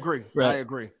done now? I agree. Right. I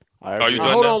agree. Are you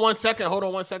done hold now? on one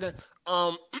second.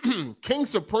 King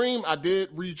Supreme, I did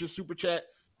read your super chat.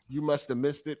 You must have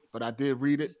missed it, but I did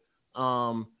read it.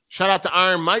 Shout out to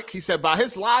Iron Mike. He said, by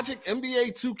his logic,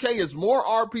 NBA 2K is more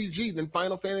RPG than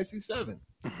Final Fantasy 7.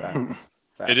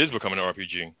 It is becoming an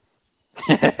RPG.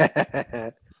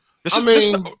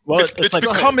 It's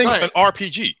becoming an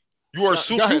RPG. You are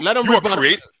assuming let him you are rebuttal.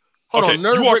 creating. Hold on,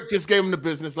 Nerd Rick just gave him the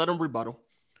business. Let him rebuttal.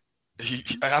 He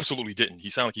absolutely didn't. He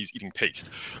sounded like he's eating paste.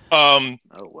 Oh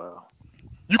wow.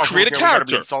 You create a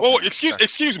character. Oh,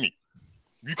 excuse me.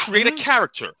 You create a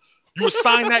character. You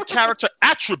assign that character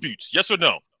attributes. Yes or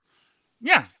no?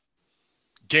 Yeah.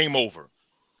 Game over.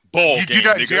 You do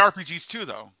that in JRPGs too,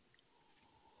 though.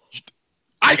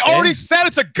 I already said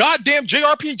it's a goddamn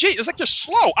JRPG. It's like you're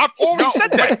slow. I've already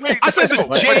said that. I said it's a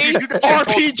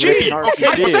JRPG.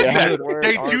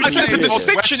 I said the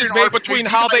distinction is made between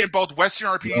how they both Western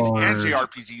RPGs and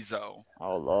JRPGs, though.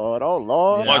 Oh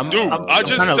Lord. My dude, I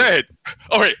just said.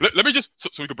 All right, let me just so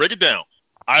we can break it down.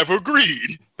 I've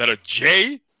agreed that a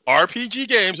JRPG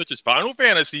game such as Final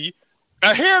Fantasy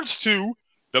adheres to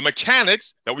the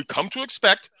mechanics that we come to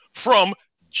expect from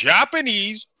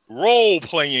Japanese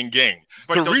role-playing game.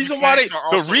 But The those reason why mechanics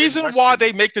are also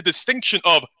they make the distinction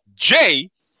of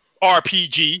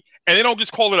JRPG and they don't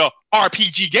just call it a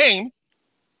RPG game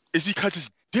is because it's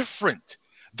different.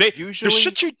 They usually the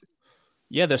shit you.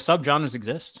 Yeah, the subgenres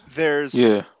exist. There's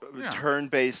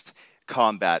turn-based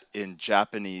combat in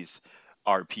Japanese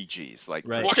RPGs like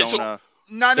Persona.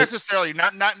 Not necessarily.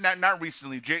 Not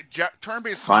recently.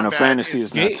 Turn-based Final combat Fantasy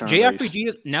is not turn-based.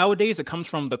 JRPG nowadays it comes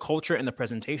from the culture and the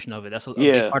presentation of it. That's a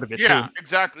big part of it too. Yeah,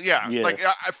 exactly. Yeah. Like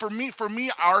for me,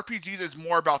 RPGs is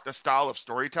more about the style of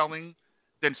storytelling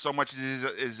than so much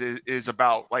is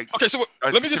about like. Okay, so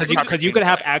let me just because you could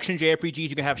have action JRPGs,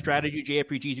 you can have strategy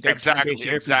JRPGs, you can have turn-based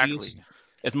JRPGs. Exactly.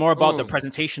 It's more about the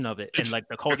presentation of it and like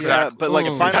the culture. Yeah, but like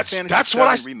a Final Fantasy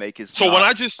VII remake is. So when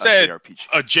I just said a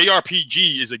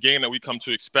JRPG is a game that we come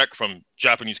to expect from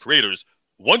Japanese creators,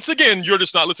 once again you're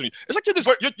just not listening. It's like you're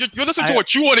listening to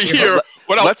what you want to hear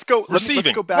without receiving.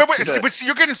 Let's go back. But see,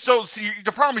 you're getting so. See,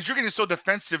 the problem is you're getting so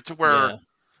defensive to where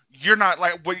you're not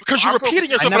like because you're repeating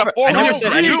yourself. But I've already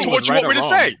agreed to what you want me to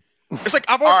say. It's like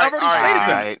I've already stated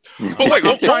that. But wait,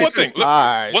 one thing.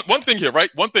 One thing here,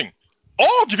 right? One thing.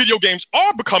 All video games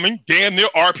are becoming damn near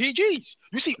RPGs.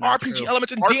 You see RPG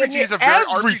elements in damn near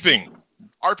everything.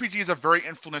 RPG is a very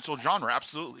influential genre,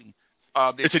 absolutely.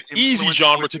 It's an easy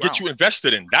genre to get you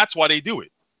invested in. That's why they do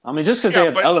it. I mean, just because they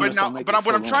have elements. But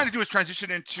what I'm trying to do is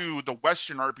transition into the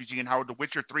Western RPG and how The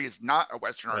Witcher 3 is not a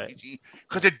Western RPG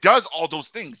because it does all those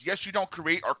things. Yes, you don't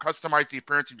create or customize the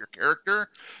appearance of your character.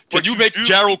 Can you make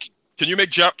Geralt? Can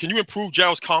you improve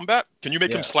Geralt's combat? Can you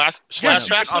make him slash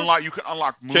faster? You can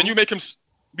unlock moves. Can you make him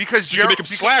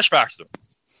slash faster?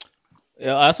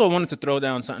 Yeah, I also wanted to throw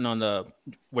down something on the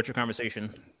Witcher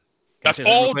conversation. That's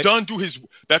all done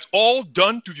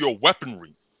through your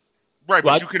weaponry. Right,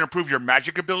 but you can improve your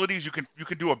magic abilities. You can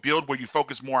do a build where you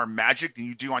focus more on magic than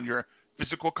you do on your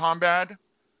physical combat.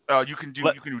 You can do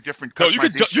different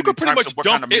customization. You can pretty much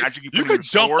dump magic you could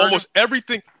dump almost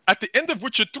everything. At the end of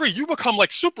Witcher 3, you become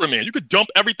like Superman. You could dump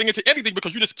everything into anything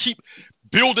because you just keep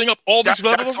building up all these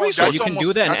levels of resources. You can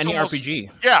do that in any RPG.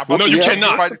 Yeah, but no, you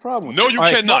cannot. No, you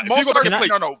cannot.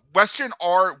 Western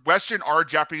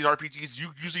Japanese RPGs, you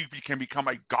usually can become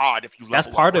a god if you level. That's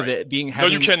part of it. No,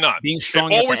 you cannot. Being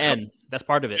strong at the end. That's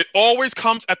part of it. It always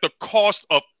comes at the cost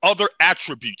of other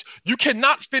attributes. You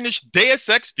cannot finish Deus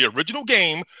Ex, the original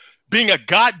game, being a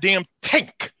goddamn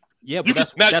tank. Yeah, but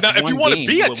that's if you want to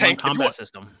be a tank, combat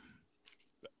system.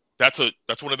 That's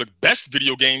one of the best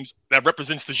video games that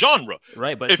represents the genre.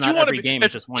 Right, but it's not every game.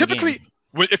 It's just one game. Typically,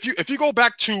 if you go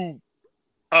back to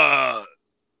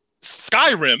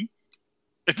Skyrim,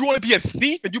 if you want to be a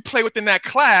thief and you play within that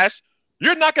class,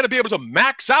 you're not going to be able to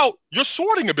max out your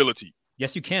sorting ability.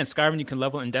 Yes, you can. Skyrim, you can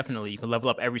level indefinitely. You can level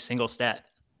up every single stat.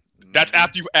 That's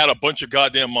after you add a bunch of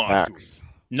goddamn mods to it.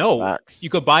 No, you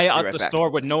could buy it out the store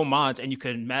with no mods, and you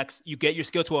can max. You get your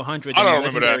skill to 100. I don't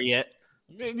remember that.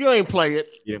 You ain't play it.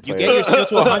 You get your skill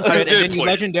to 100, and then you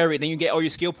legendary. Then you get all your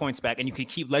skill points back, and you can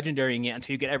keep legendarying it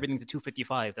until you get everything to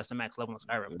 255. That's the max level in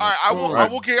Skyrim. All right, I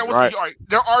will get. All right,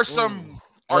 there are some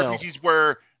RPGs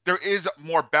where there is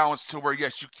more balance to where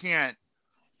yes, you can't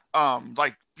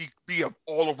like be an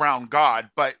all around god,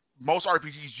 but most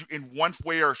RPGs, you in one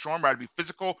way or form, whether it be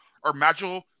physical or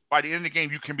magical, by the end of the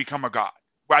game, you can become a god,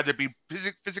 whether it be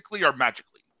physically or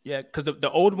magically. Yeah, because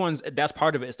the old ones, that's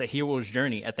part of it. It's the hero's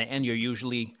journey. At the end, you're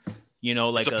usually,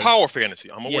 like it's a power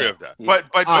fantasy. I'm aware of that. But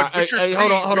hey,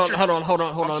 hold on.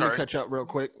 Let me catch up real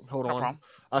quick. Hold on.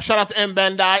 Shout out to M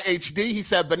Bandai HD. He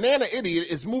said Banana Idiot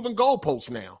is moving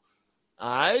goalposts now. All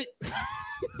right.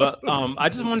 But I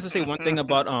just wanted to say one thing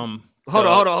about Hold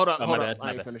on.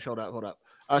 I ain't finished. Hold up.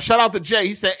 Shout out to Jay.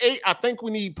 He said, "Hey, I think we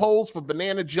need polls for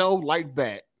Banana Joe like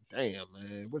that." Damn,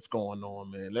 man. What's going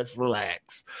on, man? Let's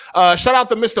relax. Shout out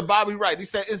to Mr. Bobby Wright. He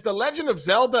said, "Is The Legend of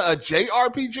Zelda a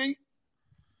JRPG?"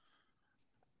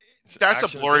 That's a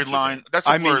blurry line. That's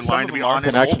a blurry line, to be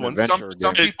honest.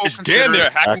 Some people consider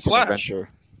it hack and slash.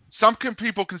 Some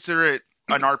people consider it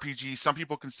an RPG. Some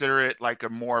people consider it like a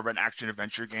more of an action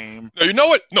adventure game. No, you know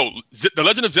what? No, The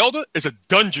Legend of Zelda is a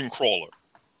dungeon crawler.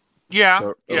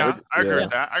 I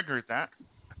agree with that.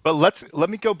 But let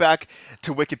me go back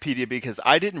to Wikipedia because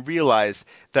I didn't realize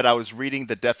that I was reading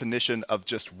the definition of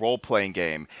just role-playing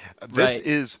game. This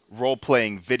is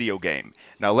role-playing video game.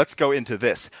 Now let's go into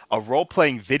this. A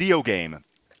role-playing video game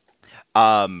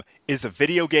is a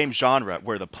video game genre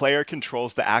where the player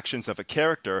controls the actions of a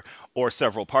character or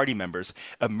several party members,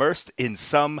 immersed in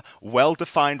some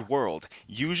well-defined world,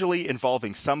 usually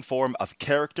involving some form of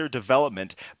character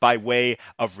development by way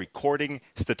of recording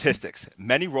statistics.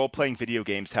 Many role-playing video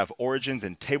games have origins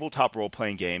in tabletop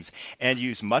role-playing games and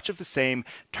use much of the same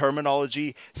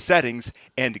terminology, settings,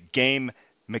 and game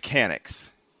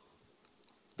mechanics.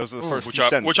 Those are the first few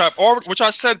sentences. Which I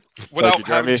said without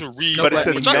having to read. But it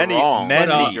says many.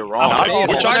 You're wrong.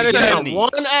 Which I said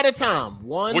one at a time.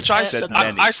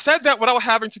 I said that without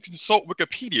having to consult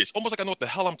Wikipedia. It's almost like I know what the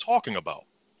hell I'm talking about.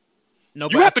 No,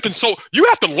 you have to consult. You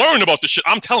have to learn about this shit.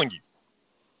 I'm telling you.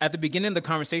 At the beginning of the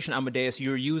conversation, Amadeus,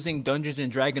 you're using Dungeons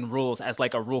and Dragons rules as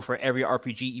like a rule for every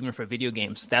RPG, even for video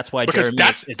games. That's why Jeremy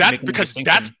is making the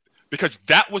distinction. Because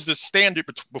that was the standard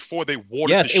before they watered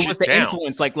yes, the shit it was the down.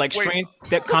 influence, like strength,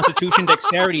 constitution,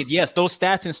 dexterity. Yes, those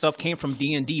stats and stuff came from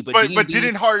D&D. But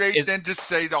didn't Hard Eight then just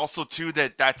say also too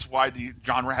that that's why the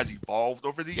genre has evolved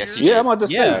over the years? Yeah, I'm about to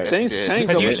say things change.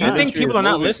 Because you think people are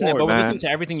not listening, but we're listening to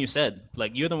everything you said.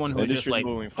 Like you're the one who's just like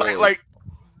you're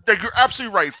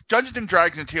absolutely right. Dungeons and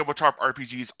Dragons and tabletop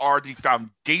RPGs are the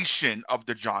foundation of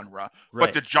the genre,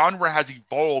 but the genre has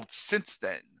evolved since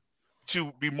then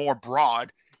to be more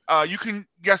broad. You can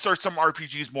guess are some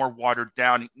RPGs more watered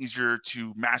down and easier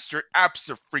to master?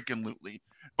 Absolutely.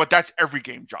 But that's every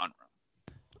game genre.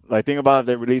 Like, think about if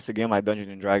they release a game like Dungeons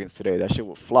and Dragons today, that shit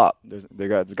would flop. There's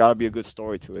got to be a good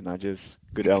story to it, not just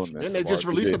good elements. Then they just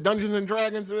released a Dungeons and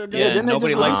Dragons game. Yeah,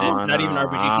 nobody likes it. Not even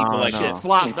RPG people like it.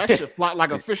 That shit flopped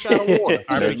like a fish out of water.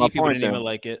 RPG people didn't even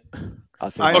like it.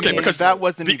 Okay, because that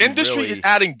wasn't the industry is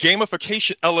adding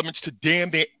gamification elements to damn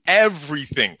near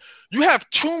everything. You have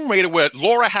Tomb Raider where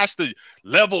Laura has to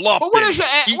level up. But what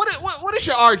is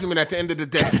your argument at the end of the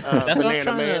day? That's what I'm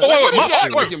trying Man.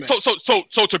 So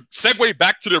to segue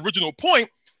back to the original point,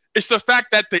 it's the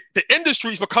fact that the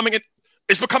industry is becoming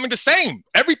the same.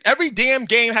 Every damn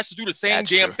game has to do the same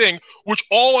thing, which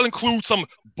all includes some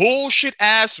bullshit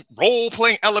ass role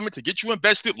playing element to get you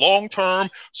invested long term.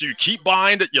 So you keep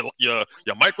buying your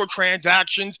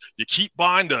microtransactions, you keep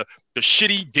buying the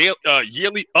shitty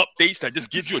yearly updates that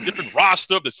just gives you a different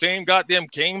roster of the same goddamn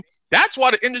game. That's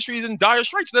why the industry is in dire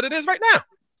straits that it is right now.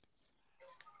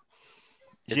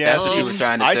 If that's what you were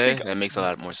trying to say, that makes a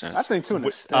lot more sense. I think to an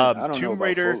extent, I don't Tomb know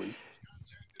Raider. about fully.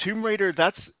 Tomb Raider,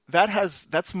 that's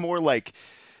more like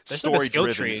story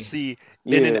driven. See,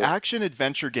 in an action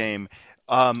adventure game,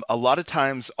 a lot of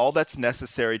times all that's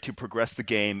necessary to progress the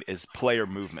game is player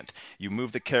movement. You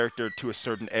move the character to a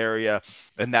certain area,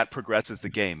 and that progresses the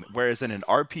game. Whereas in an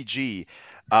RPG,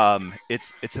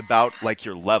 it's about like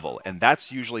your level, and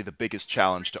that's usually the biggest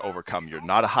challenge to overcome. You're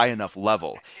not a high enough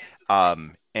level,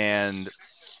 and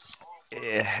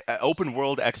open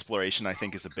world exploration, I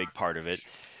think, is a big part of it.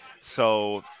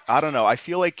 So, I don't know. I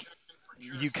feel like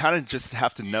you kind of just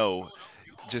have to know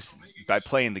just by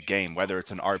playing the game, whether it's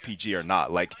an RPG or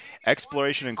not. Like,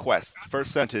 exploration and quests.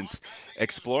 First sentence,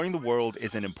 exploring the world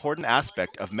is an important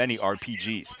aspect of many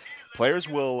RPGs. Players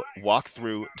will walk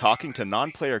through talking to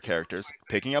non-player characters,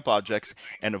 picking up objects,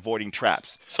 and avoiding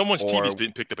traps. Someone's TV's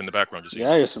being picked up in the background. Just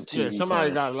I hear some TV. Yeah, somebody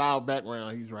got a loud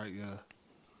background. He's right,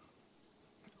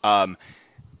 yeah.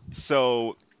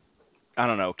 So... I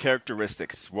don't know,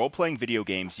 characteristics. Role-playing video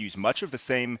games use much of the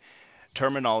same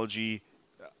terminology,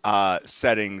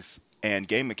 settings, and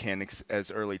game mechanics as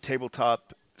early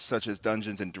tabletop, such as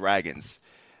Dungeons and Dragons.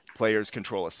 Players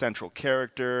control a central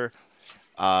character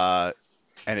and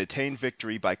attain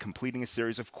victory by completing a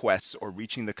series of quests or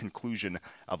reaching the conclusion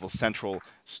of a central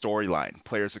storyline.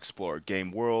 Players explore a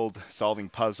game world, solving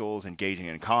puzzles, engaging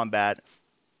in combat.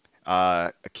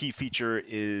 A key feature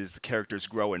is the characters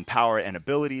grow in power and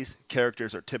abilities.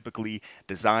 Characters are typically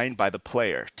designed by the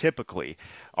player. Typically,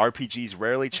 RPGs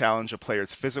rarely challenge a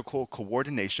player's physical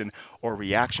coordination or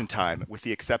reaction time, with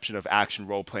the exception of action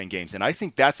role-playing games. And I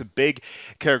think that's a big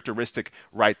characteristic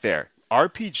right there.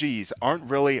 RPGs aren't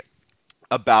really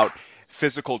about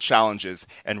physical challenges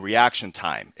and reaction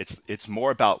time. It's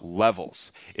more about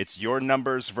levels. It's your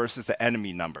numbers versus the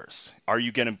enemy numbers. Do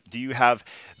you have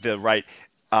the right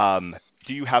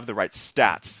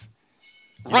stats?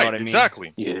 You know what I mean?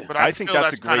 Exactly. Yeah, but I think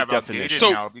that's a great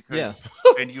definition now, because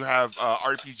and you have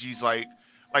RPGs like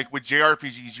with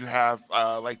JRPGs, you have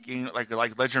like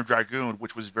Legend of Dragoon,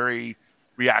 which was very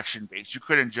reaction based. You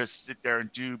couldn't just sit there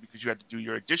and do because you had to do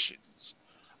your additions.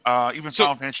 Even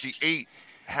Final Fantasy VIII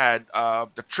had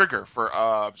the trigger for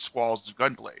Squall's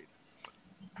Gunblade.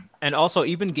 And also,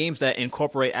 even games that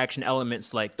incorporate action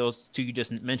elements like those two you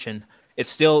just mentioned, it's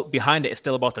still behind it. It's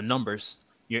still about the numbers.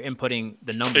 You're inputting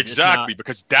the numbers. Exactly,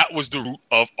 because that was the root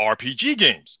of RPG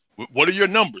games. What are your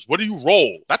numbers? What do you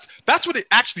roll? That's what it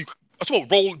actually. That's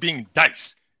what roll being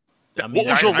dice. I mean,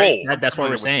 what was your role? That's what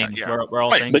we're saying. Yeah. We're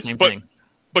all saying the same thing.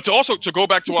 But to go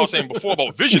back to what I was saying before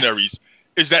about visionaries,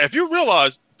 is that if you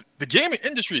realize the gaming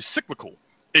industry is cyclical,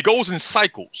 it goes in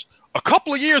cycles. A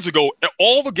couple of years ago,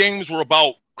 all the games were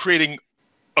about creating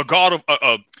a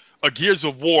Gears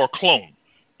of War clone,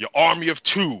 your Army of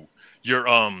Two, your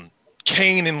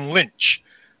Kane and Lynch,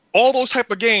 all those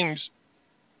type of games,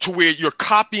 to where you're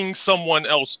copying someone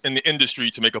else in the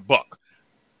industry to make a buck.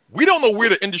 We don't know where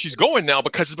the industry's going now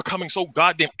because it's becoming so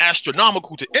goddamn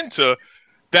astronomical to enter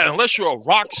that unless you're a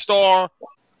Rockstar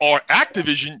or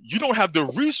Activision, you don't have the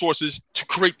resources to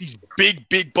create these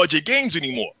big budget games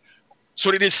anymore.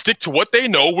 So they just stick to what they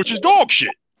know, which is dog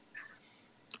shit.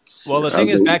 Well, the thing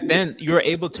is, back then you were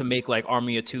able to make like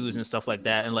Army of Twos and stuff like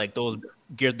that, and like those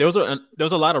Gears. There was a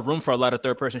lot of room for a lot of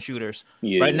third-person shooters.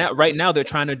 Yeah. Right now,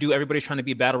 everybody's trying to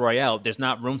be battle royale. There's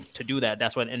not room to do that.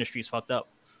 That's why the industry's fucked up.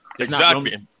 There's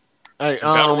exactly. Hey,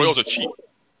 battle royales are cheap.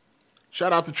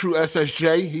 Shout out to True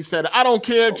SSJ. He said, "I don't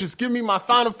care. Just give me my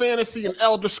Final Fantasy and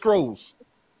Elder Scrolls."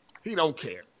 He don't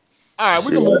care. All right,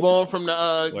 we can move on from the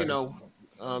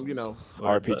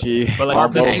RPG. But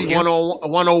like RPG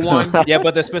 101. Yeah,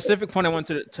 but the specific point I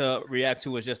wanted to react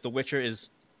to was just The Witcher is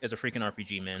a freaking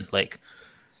RPG, man. Like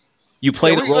you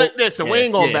play the role. Listen, we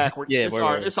ain't going backwards.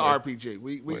 It's an RPG.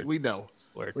 We know.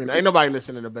 Ain't nobody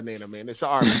listening to Banana Man. It's an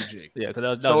RPG. Yeah,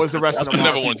 because so is the rest of them.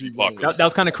 That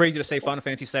was kind of crazy to say Final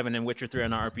Fantasy 7 and Witcher 3 are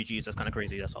not RPGs. That's kind of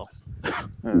crazy. That's all.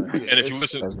 And if you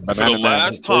listen for the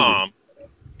last time,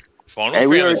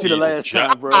 we heard you the last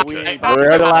time, bro. We heard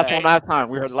the last one last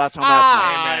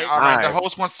time. All right, the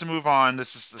host wants to move on.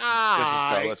 Let's just go.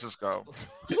 Let's just go.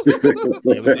 We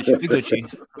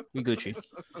Gucci.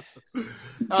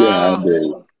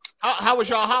 How was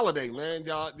y'all holiday, man?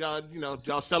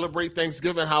 Y'all celebrate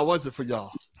Thanksgiving. How was it for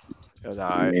y'all? It was all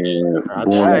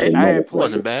right. I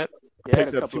wasn't bad. Yeah,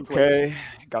 picked up 2K,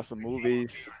 got some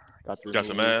movies, got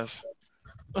some ass.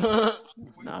 Yeah,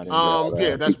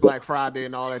 that's Black Friday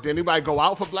and all that. Did anybody go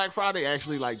out for Black Friday?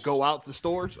 Actually, like go out to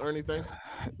stores or anything?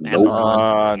 No,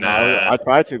 I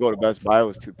tried to go to Best Buy. It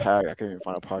was too packed. I couldn't even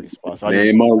find a parking spot. So my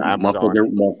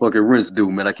fucking rent's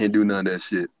due, man. I can't do none of that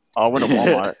shit. I went to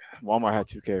Walmart. Walmart had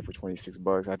 2K for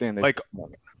 $26. I think they like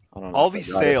all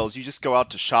these sales. You just go out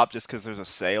to shop just because there's a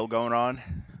sale going on.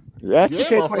 Yeah,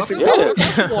 2K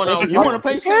 $26. You want to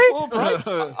pay full price?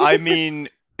 I mean,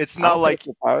 it's not like.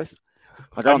 I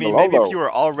mean, maybe if you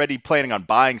were already planning on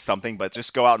buying something, but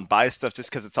just go out and buy stuff just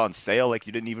because it's on sale, like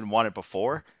you didn't even want it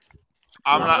before.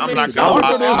 I'm not going to.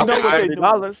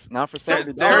 $30, not for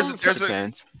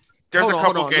 $70. There's a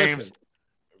couple games.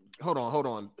 Hold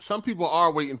on. Some people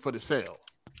are waiting for the sale.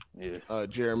 Yeah,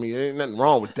 Jeremy, ain't nothing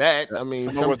wrong with that. I mean,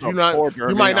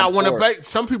 you might not want to pay.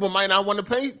 Some people might not want to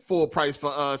pay full price for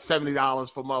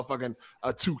 $70 for motherfucking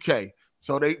 2K.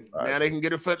 So now they can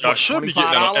get it for y'all should be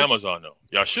getting that on Amazon though.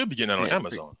 Y'all should be getting that on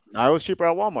Amazon. No, it was cheaper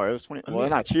at Walmart. It was 20. Well,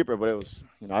 not cheaper, but it was.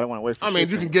 I didn't want to wait for. I mean,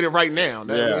 you can get it right now.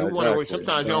 Exactly.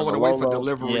 Sometimes you don't want to wait for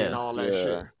delivery and all that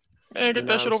shit. Man, get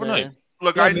that shit overnight.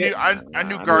 Look, I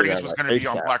knew Guardians was going to be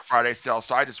on Black Friday sale,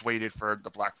 so I just waited for the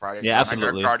Black Friday sale. Yeah,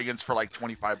 absolutely. I got Guardians for like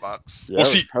 $25. Well,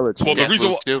 see, the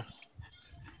reason why.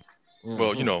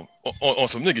 Well, on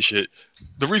some nigga shit,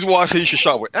 the reason why I say you should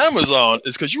shop with Amazon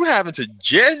is because you have until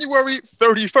January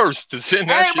 31st to send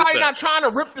that shit back. Everybody not trying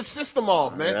to rip the system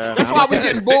off, man. Yeah. That's why we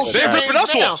getting bullshit. They ripping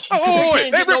us off. They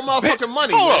can't get no motherfucking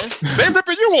money, man. They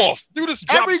ripping you off. You just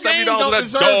drop $70 on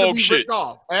that dog shit.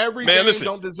 Every game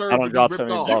don't deserve to be ripped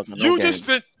off. You just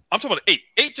spent. I'm talking about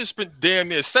 8 just spent damn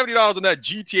near $70 on that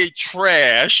GTA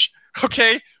trash.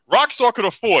 Okay, Rockstar could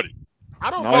afford it. I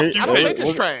don't think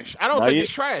it's trash. I don't think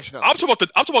it's trash. No. I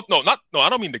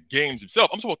don't mean the games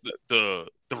themselves. I'm talking about the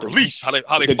release. How they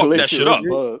fucked that shit up.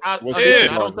 I don't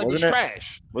think it's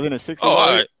trash. Wasn't it $60? Oh,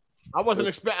 all right. I wasn't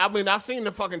expect. I mean, I seen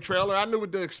the fucking trailer. I knew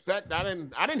what to expect. I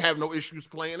didn't have no issues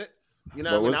playing it. You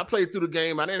know what I mean? I played through the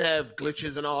game. I didn't have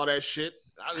glitches and all that shit.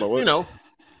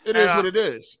 It is what it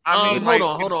is.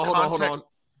 Hold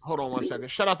on 1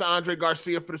 second. Shout out to Andre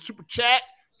Garcia for the super chat.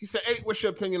 He said, "Hey, what's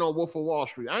your opinion on Wolf of Wall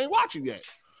Street?" I ain't watching yet.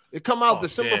 It come out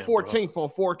December 14th on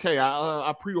 4K.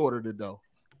 I pre-ordered it though.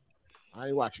 I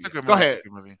ain't watching it. Go ahead.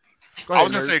 I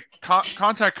was gonna say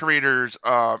content creators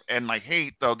and like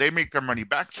hate though, they make their money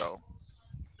back though.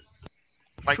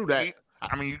 Like, true that.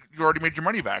 I mean, you already made your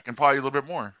money back and probably a little bit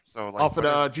more. So like, off of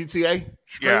the GTA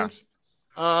streams.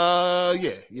 Yeah,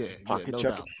 no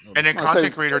doubt. And then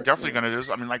content creator definitely gonna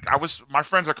do. I mean, like my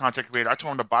friends are content creator. I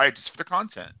told him to buy it just for the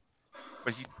content.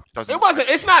 But he doesn't.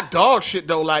 It's not dog shit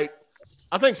though. Like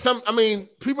I think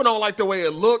people don't like the way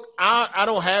it looked. I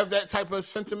don't have that type of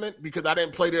sentiment because I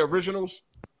didn't play the originals,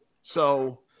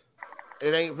 so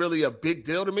it ain't really a big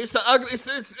deal to me. It's an ugly.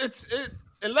 It's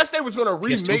unless they was going to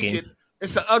remake it.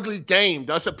 It's an ugly game.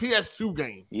 That's a PS2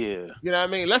 game. Yeah. You know what I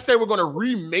mean? Unless they were going to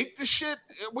remake the shit,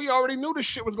 we already knew the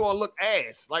shit was going to look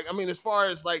ass. Like, I mean, as far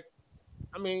as like,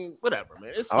 I mean, whatever,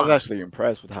 man. It's fine. I was actually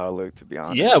impressed with how it looked, to be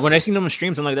honest. Yeah, when I seen them in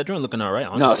streams, I'm like, that joint looking all right.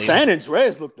 Honestly. No, San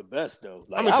Andreas looked the best though.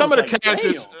 Like, I mean, some of the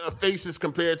characters' faces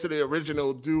compared to the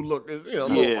original do look, a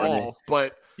little off,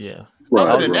 but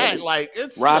other than that, like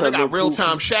they got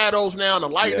real-time shadows now. The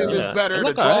lighting is better.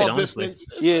 The draw distance,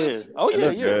 The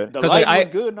lighting was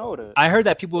good and all that. I heard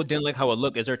that people didn't like how it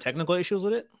looked. Is there technical issues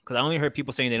with it? Because I only heard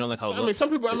people saying they don't like how it looked. I mean,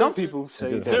 some people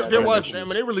say there was. I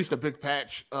mean, they released a big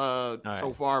patch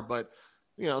so far, but.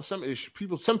 Some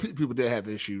people did have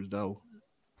issues though,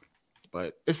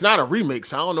 but it's not a remake,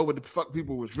 so I don't know what the fuck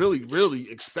people was really, really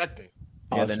expecting.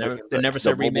 Yeah, they never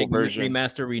said remake,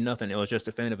 remaster, nothing. It was just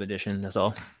definitive edition. That's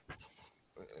all.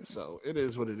 So it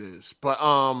is what it is. But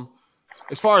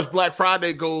as far as Black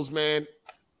Friday goes, man,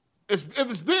 it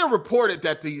was being reported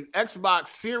that the Xbox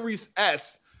Series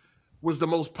S was the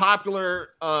most popular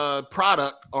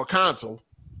product or console,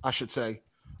 I should say,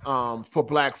 for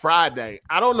Black Friday.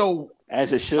 I don't know.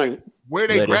 As it should. Like, where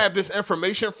they grabbed this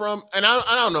information from, and I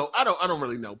don't know. I don't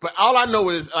really know. But all I know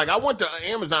is like I went to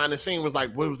Amazon and seen was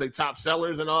like what was their top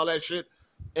sellers and all that shit.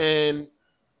 And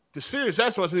the Series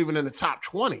S wasn't even in the top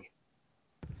 20.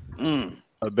 Matter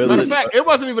of fact, it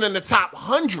wasn't even in the top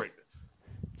 100.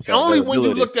 Only when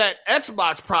you looked at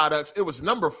Xbox products, it was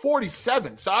number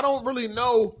 47. So I don't really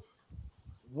know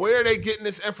where they getting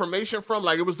this information from.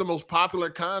 Like it was the most popular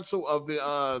console of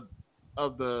the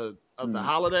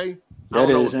holiday. I don't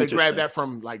know if they grabbed that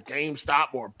from like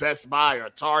GameStop or Best Buy or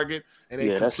Target and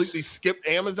they completely skipped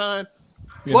Amazon.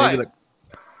 But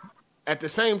at the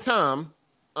same time,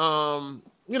 I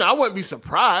wouldn't be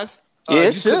surprised. You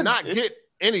could not get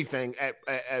anything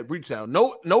at retail.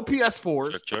 No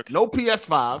PS4s, no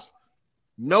PS5s,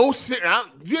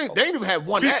 they didn't even have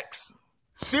 1X,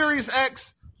 Series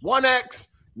X, 1X,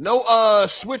 no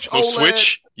Switch OLED.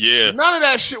 Switch. Yeah, none of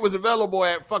that shit was available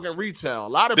at fucking retail. A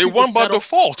lot of they people won by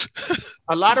default.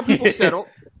 A lot of people settled.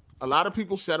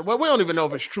 Well, we don't even know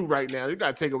if it's true right now. You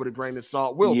gotta take it with a grain of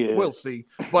salt. We'll see.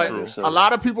 But a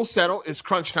lot of people settled. It's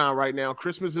crunch time right now.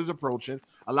 Christmas is approaching.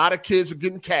 A lot of kids are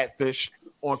getting catfished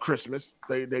on Christmas.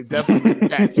 They definitely getting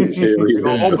catfish. They're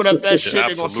gonna open up that shit.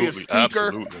 They're gonna see a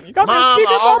speaker. Mom,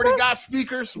 I already got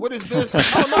speakers. What is this?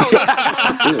 Oh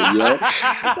no.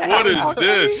 What is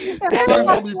this? They're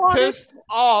gonna be pissed.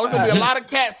 Oh, there's gonna be a lot of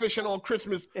catfishing on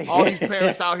Christmas. All these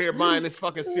parents out here buying this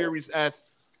fucking Series S.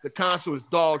 The console is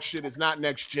dog shit. It's not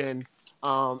next gen.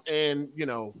 And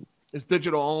it's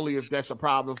digital only if that's a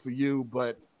problem for you.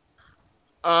 But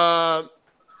I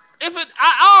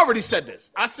already said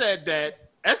this. I said that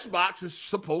Xbox is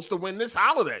supposed to win this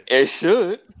holiday. It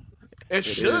should. It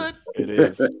should. It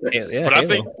is. Yeah, but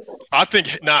I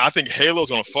think Halo's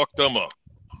gonna fuck them up.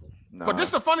 Nah. But this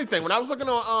is the funny thing. When I was looking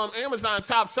on Amazon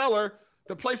top seller,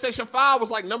 the PlayStation 5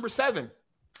 was like number 7.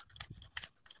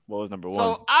 What was number 1?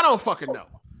 So I don't fucking know.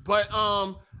 But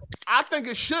I think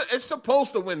it's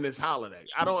supposed to win this holiday.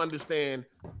 I don't understand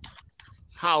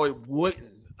how it wouldn't.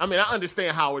 I mean, I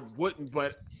understand how it wouldn't,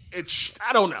 but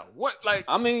I don't know.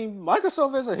 I mean,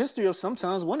 Microsoft has a history of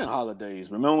sometimes winning holidays.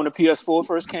 Remember when the PS4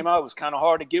 first came out, it was kind of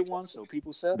hard to get one, so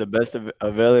people said the best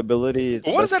availability is.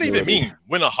 What does that even mean?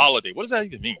 Win a holiday? What does that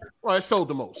even mean? Well, it sold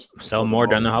the most. Sell more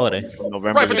during the holiday.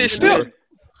 November. Right, but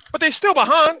they're still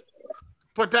behind.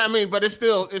 But it's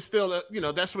still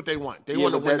that's what they want. They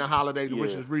want to win the holiday,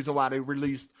 which is the reason why they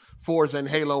released Forza and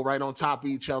Halo right on top of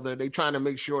each other. They're trying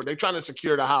to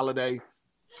secure the holiday.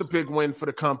 It's a big win for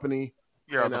the company.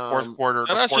 Yeah, and, the fourth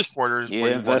quarter. Is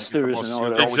investors and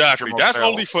all that. Exactly. That's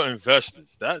only for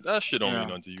investors. That shit don't mean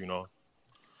nothing to you, know.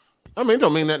 I mean, it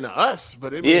don't mean nothing to us,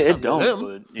 but it means something to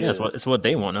them. But, it's what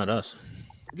they want, not us.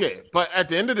 Yeah, but at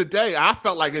the end of the day, I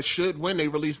felt like it should win. They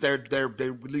released their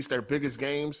biggest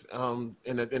games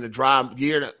in a dry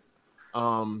year,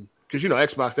 because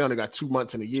Xbox they only got 2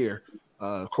 months in a year,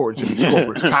 according to these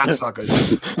corporate cocksuckers.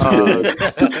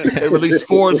 They released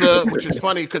Forza, which is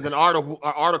funny because an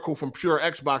article from Pure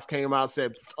Xbox came out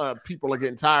said people are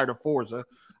getting tired of Forza.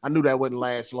 I knew that wouldn't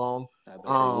last long.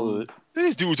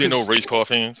 These dudes ain't no race car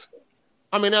fans.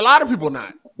 I mean, a lot of people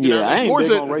not.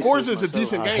 Forza is a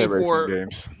decent game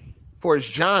for its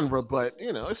genre, but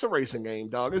it's a racing game,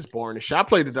 dog. It's boring as shit. I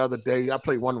played it the other day. I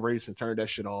played one race and turned that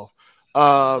shit off.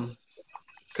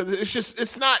 Because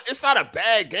it's not a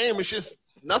bad game. It's just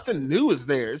nothing new is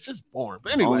there. It's just boring.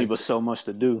 But anyway, only but so much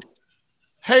to do.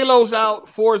 Halo's out,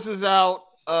 Forza's out.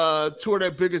 Two of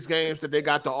their biggest games that they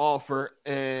got to offer,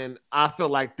 and I feel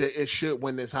like that it should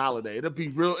win this holiday. It'll be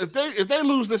real if they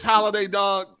lose this holiday,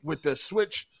 dog, with the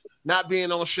Switch not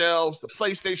being on shelves, the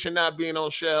PlayStation not being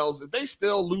on shelves. If they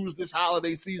still lose this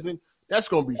holiday season, that's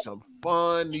gonna be some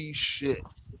funny shit.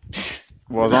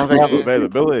 Well, as long as they have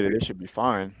availability, they should be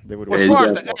fine. They would. As far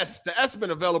as the S has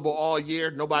been available all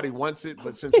year. Nobody wants it,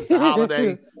 but since it's the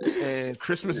holiday and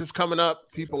Christmas is coming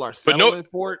up, people are settling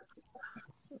for it.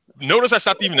 Notice that's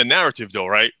not even the narrative, though,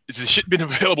 right? It's the shit been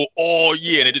available all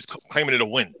year, and they're just claiming it a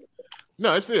win.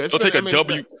 No, it's they'll take a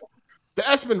W. The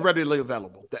S been readily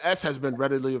available. The S has been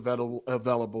readily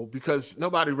available because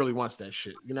nobody really wants that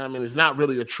shit. You know what I mean? It's not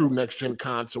really a true next gen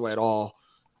console at all.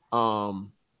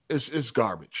 It's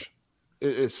garbage.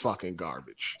 It's fucking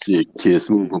garbage. Kid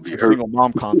Smooth gonna be hurt. Single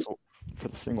mom console for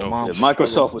the single mom. Yeah,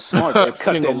 Microsoft was smart. They cut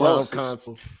single their mom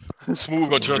console. Smooth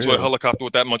gonna turn into a helicopter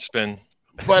with that much spin.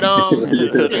 But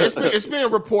it's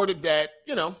being reported that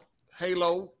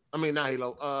Halo. I mean, not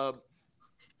Halo.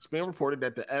 It's being reported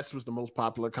that the S was the most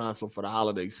popular console for the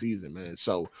holiday season, man.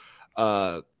 So,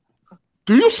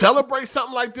 do you celebrate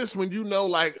something like this when you know,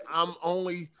 like,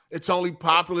 it's only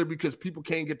popular because people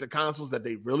can't get the consoles that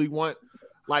they really want?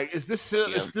 Like, is this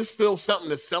still something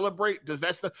to celebrate? Does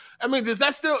that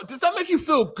make you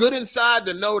feel good inside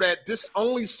to know that this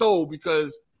only sold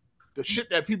because the shit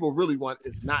that people really want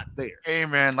is not there? Hey,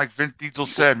 man, like Vince Diesel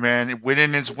said, man,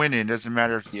 winning is winning. Doesn't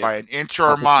matter by an inch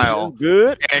or a mile.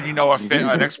 Good. And an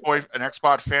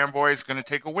Xbox fanboy is going to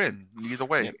take a win either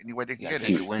way. Any way they can get it.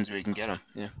 Take the wins where you can get them.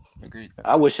 Yeah, agreed.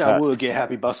 I wish I would get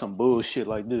happy about some bullshit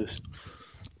like this.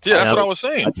 Yeah, that's what I was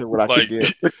saying. That's what I could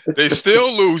get. They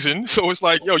still losing, so it's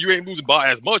like, yo, you ain't losing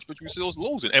by as much, but you still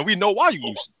losing, and we know why you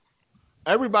losing.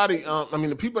 Everybody,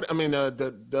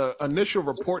 the initial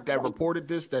report that reported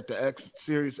this, that the X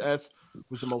Series S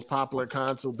was the most popular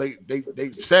console, they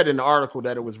said in the article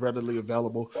that it was readily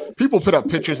available. People put up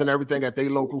pictures and everything at their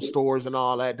local stores and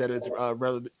all that it's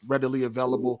readily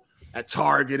available at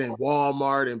Target and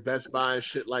Walmart and Best Buy and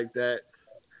shit like that.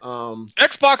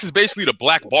 Xbox is basically the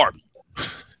Black Barbie.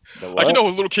 Like,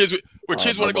 little kids where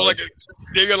kids want to go, like,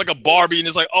 they got like a Barbie and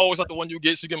it's like, oh, it's not the one you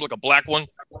get, so you give them like a black one.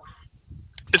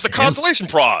 It's the consolation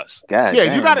prize. You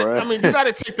got to. I mean, you got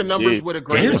to take the numbers with a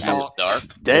grain of salt.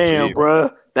 Damn, bro,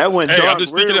 that went dark. I'm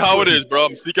just speaking how it is, bro.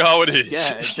 I'm speaking how it is.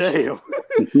 Yeah, damn.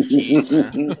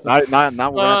 Not when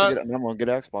I'm gonna get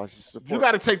Xbox. You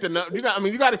got to take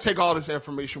you got to take all this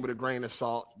information with a grain of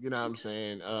salt. You know what I'm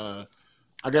saying?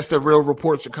 I guess the real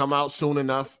reports will come out soon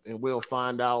enough, and we'll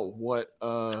find out what.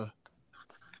 Hold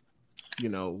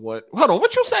on,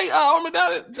 what you say? Yo,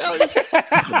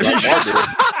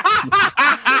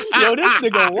 this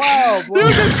nigga wild, bro.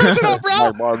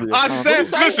 I said,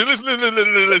 listen.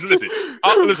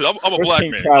 I'm a black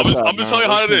man. I'm just telling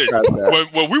you how it is.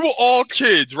 When we were all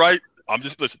kids, right? I'm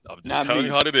just telling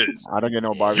you how it is. I don't get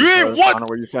no Barbie. You ain't want. I don't know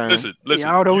what you're saying. Listen.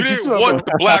 You didn't want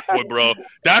the black one, bro.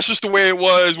 That's just the way it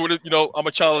was. I'm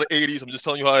a child of the '80s. I'm just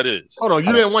telling you how it is. Hold on,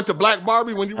 you didn't want the black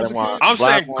Barbie when you was a kid? I'm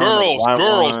saying girls,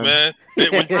 man.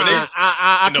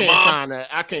 I can't sign that.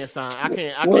 I can't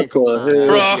co-sign that.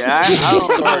 Bro.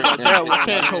 I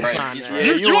can't co-sign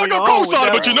that. You want to go co-sign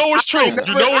it, but you know it's true. You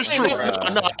know it's true.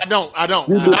 No, I don't.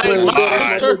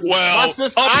 My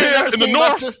sister, up here in the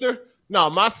north. No,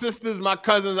 my sisters, my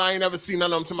cousins, I ain't never seen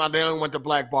none of them to my day. I only went to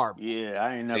Black Barbie. Yeah,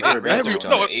 I ain't never heard that.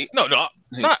 No, not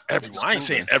everyone. I ain't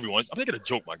saying everyone. I'm making a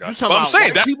joke, my guy. But I'm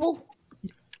saying that people.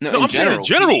 No, I'm saying in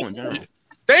general.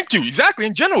 Thank you. Exactly.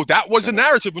 In general, that was the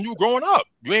narrative when you were growing up.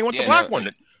 You ain't want the black one.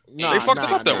 They fucked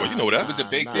us up that way. You know that. It was a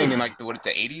big thing in like the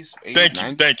 80s.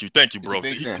 Thank you, bro.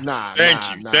 Thank you,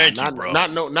 bro.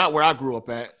 Not where I grew up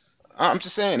at. I'm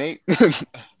just saying,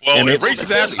 Well, in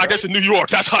racist ass, I guess in New York,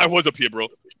 that's how it was up here, bro.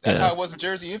 That's how it was in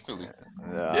Jersey and Philly.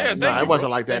 It wasn't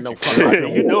like that. No,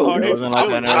 you know how it wasn't like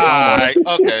that. All right,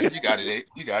 okay, you got it,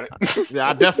 You got it. Yeah,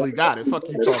 I definitely got it. Fuck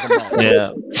you talking about.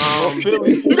 Yeah.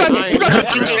 You got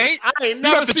the juice, I ain't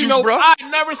never seen no. I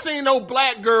ain't never seen no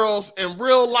black girls in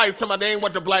real life. Till my day ain't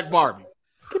went to Black Barbie.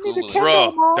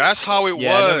 Bro, that's how it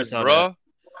was, bro.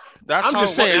 That's I'm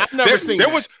just saying. I've never seen. They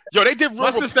did real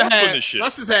reports on this shit. My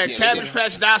sister had Cabbage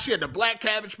Patch doll. She had the black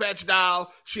Cabbage Patch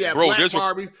doll. She had black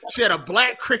Barbies. She had a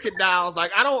black cricket dolls.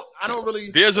 Like I don't really.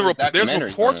 There's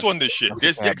reports on this shit.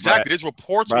 There's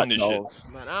reports on this shit.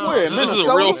 Man, this is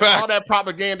a real fact. All that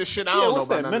propaganda shit. I don't know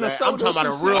about none of that. I'm talking about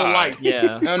in real life.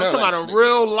 Yeah. I'm talking about in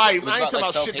real life. I ain't talking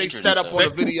about shit they set up on a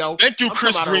video. Thank you,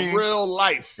 Chris Green. In real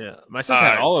life. Yeah, my sister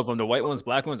had all of them: the white ones,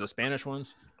 black ones, the Spanish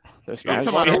ones. I'm talking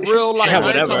about in real life.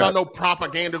 I ain't talking about no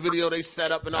propaganda video they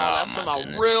set up and all that. I'm talking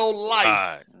about real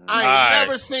life. I ain't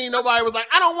never seen nobody was like,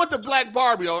 I don't want the black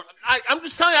Barbie. Or I'm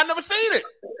just telling you, I've never seen it.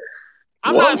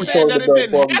 I'm not saying that it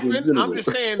didn't happen. I'm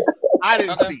just saying I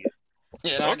didn't see it.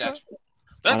 Yeah, I got you.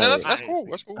 That's cool.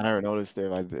 That's cool. I never noticed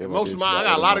it. I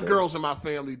got a lot of girls in my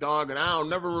family, dog, and I don't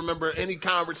never remember any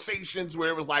conversations where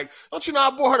it was like, don't you know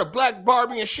I bought her the black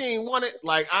Barbie and she ain't want it?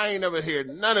 Like, I ain't never heard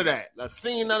none of that. I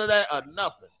seen none of that or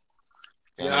nothing.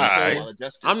 You know what I'm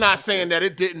saying? I'm not saying that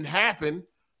it didn't happen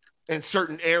in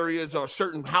certain areas or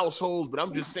certain households, but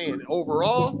I'm just saying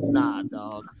overall, nah,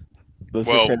 dog. Let's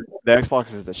just say the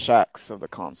Xbox is the Shaqs of the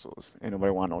consoles. Ain't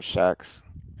nobody want no Shaqs.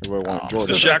 Everybody want Jordan.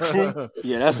 The Shaq fool?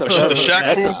 Yeah, that's a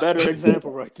better example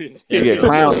right there. You get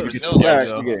clowned, you get the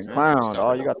Shaqs, you get clowned.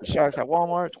 Oh, you got the Shaqs at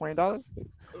Walmart, $20.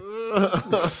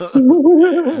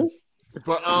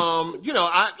 But you know,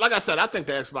 like I said, I think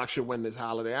the Xbox should win this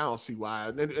holiday. I don't see why.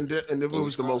 And if it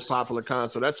was the most popular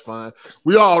console, that's fine.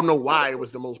 We all know why it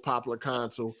was the most popular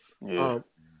console. Yeah.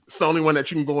 It's the only one that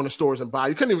you can go in the stores and buy.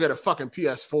 You couldn't even get a fucking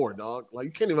PS4, dog. Like,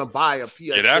 you can't even buy a PS4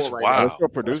 yeah, that's right wow. now. They're still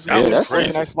producing that's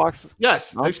crazy. Xbox.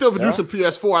 Yes, they still producing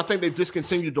PS4. I think they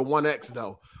discontinued the One X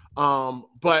though.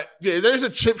 But yeah, there's a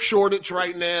chip shortage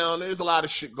right now. There's a lot of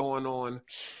shit going on.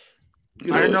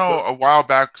 You know, I know a while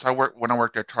back, because when I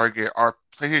worked at Target, our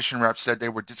PlayStation rep said they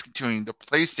were discontinuing the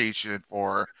PlayStation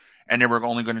 4 and they were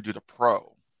only going to do the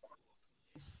Pro.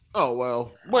 Oh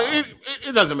well,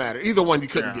 it doesn't matter. Either one you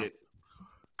couldn't get.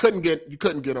 You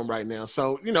couldn't get them right now.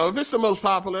 So, you know, if it's the most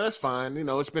popular, that's fine. You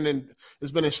know, it's been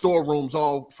in storerooms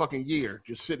all fucking year,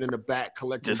 just sitting in the back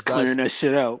collecting just clearing that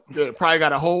shit out. Yeah, probably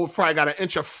got an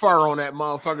inch of fur on that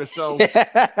motherfucker. So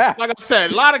like I said,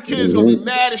 a lot of kids gonna be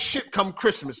mad as shit come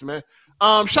Christmas, man.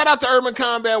 Shout out to Urban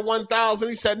Combat 1000.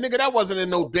 He said, nigga, that wasn't in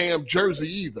no damn Jersey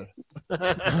either.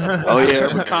 Oh yeah,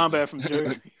 Urban Combat from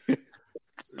Jersey.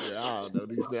 Yeah,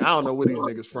 I don't know where these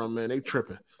niggas from, man. They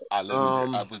tripping. I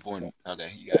was born.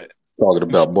 Okay, you got it. Talking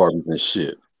about Barbies and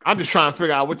shit. I'm just trying to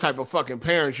figure out what type of fucking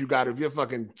parents you got if your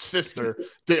fucking sister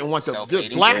didn't want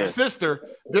the black sister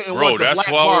didn't want the black Barbie.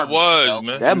 Bro, that's what it was,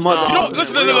 man. That mother. You know,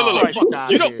 listen,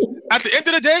 you know, at the end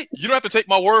of the day, you don't have to take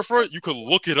my word for it. You can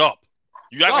look it up.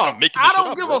 You act like I'm making this I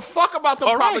don't up, give bro. a fuck about the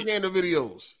propaganda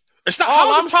videos. It's not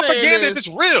all propaganda if it's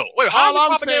real. Wait, how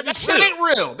is propaganda that shit ain't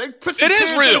real. They put some kids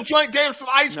in the joint, gave some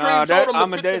ice cream, told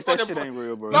them to pick the fucking... That shit ain't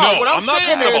real, bro. No, I'm not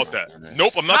talking about that.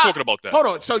 Nope, I'm not talking about that. Hold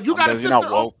on, so you got a sister?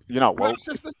 You're not woke.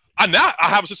 I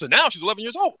have a sister now. She's 11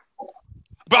 years old.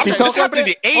 But this happened in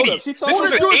the 80s. This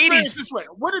was the 80s.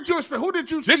 What did you experience? Who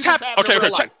did you see this happen? Okay,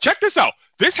 check this out.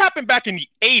 This happened back in the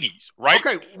 80s, right?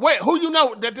 Okay, wait, who you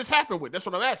know that this happened with? That's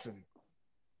what I'm asking you.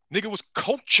 Nigga, it was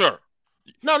culture.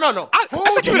 No. It's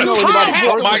like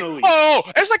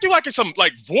it's like you like in some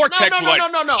like vortex.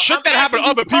 No. Shit that happened to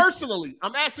other people. Personally,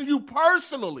 I'm asking you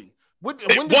personally.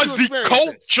 It was the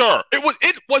culture.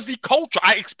 It was the culture.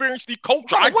 I experienced the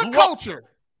culture. What culture?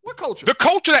 What culture? The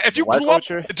culture that if you grew up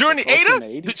during the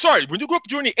 80s, sorry, when you grew up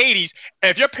during the 80s,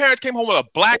 and if your parents came home with a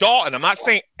black doll, and I'm not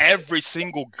saying every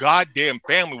single goddamn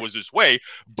family was this way,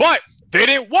 but they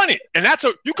didn't want it, and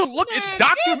you can look. It's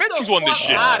documentaries on this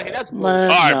shit. All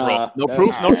right, bro. No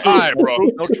proof, no truth. All right, bro.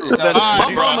 No truth. All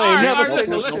right,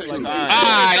 bro. Listen.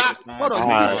 Hold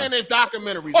on. You saying there's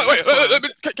documentaries? Wait.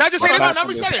 Can I just say this? Let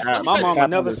me say this. My mama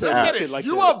never said shit like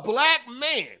that. You a black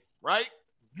man, right?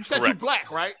 You said you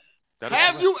black, right?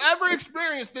 Have you ever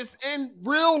experienced this in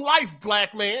real life,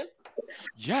 black man?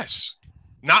 Yes.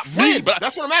 Not me, but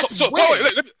that's what I'm asking. So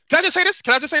wait, can I just say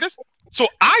this? So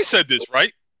I said this,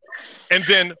 right? And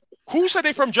then who said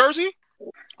they from Jersey?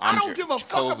 I don't give a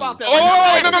fuck about that. Oh,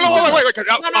 wait.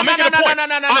 I'm making a point.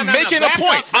 I'm making a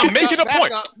point. I'm making a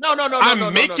point. No.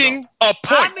 I'm making a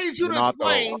point. I need you to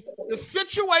explain the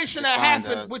situation that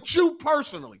happened with you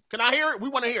personally. Can I hear it? We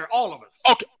want to hear it, all of us.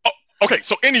 Okay.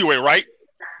 So anyway, right?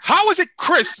 How is it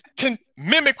Chris can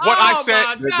mimic what I said?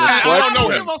 I don't know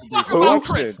him.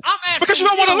 Because you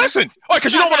don't want to listen.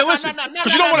 Because you don't want to listen.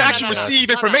 Because you don't want to actually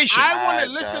receive information. I want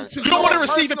to listen to you don't want to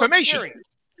receive information.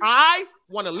 I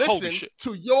want to listen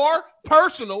to your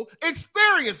personal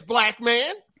experience, black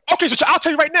man. Okay, so I'll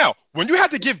tell you right now. When you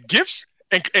have to give gifts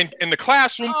in the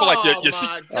classroom for like your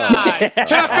God. Can I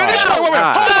finish? Wait.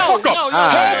 Hold the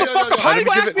fuck up. How you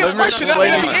ask me a question?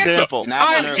 Let me answer.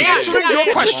 I'm answering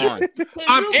your question.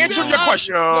 I'm answering your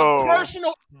question.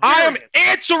 I am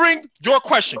answering your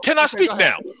question. Can I speak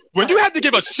now? When you have to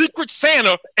give a Secret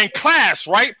Santa in class,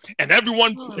 right? And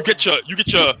everyone, you get your,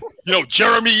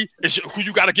 Jeremy is who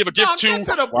you got to give a gift to.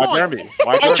 Why Jeremy?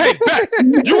 Okay, bet.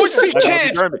 You would see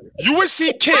kids. You would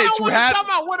see kids who have.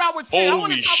 What I would say.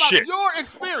 Holy shit! Your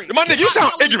experience. My nigga, you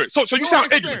sound ignorant. So you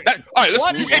sound ignorant. All right,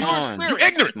 listen. You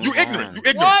ignorant.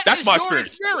 That's my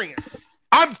experience.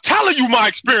 I'm telling you my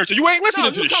experience, and you ain't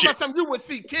listening to this shit. You talking about something you would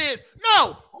see kids?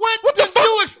 No. What did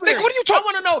you experience? Nigga, what are you talking? I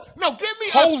want to know. No, give me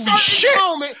Holy a certain shit.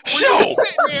 moment where you were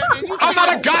sitting there and you I'm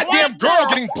not a goddamn girl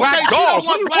getting black dolls.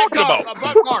 What are you talking about?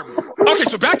 Okay,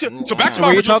 so back to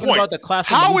my original point. About the class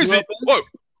how is it? Wait,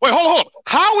 hold on.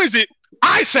 How is it?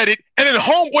 I said it, and then the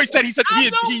homeboy said he I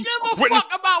don't give a fuck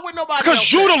about what nobody else said.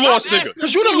 Because you the lost nigga.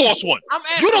 Because you the lost one.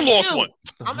 You the lost one.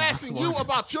 I'm asking you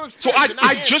about your experience. So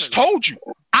I just told you.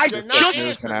 I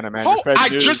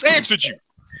just answered you.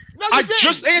 No, you didn't.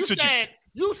 Just answered you.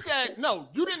 You said no.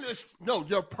 You didn't. No,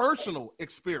 your personal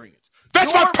experience.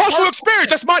 That's my personal experience.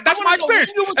 That's my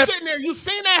experience. You were sitting there. You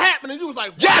seen that happen, and you was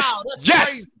like, "Wow, that's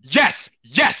crazy." Yes.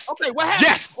 Okay, what happened?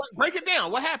 Yes. Break it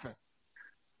down. What happened?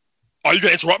 Are you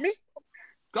gonna interrupt me?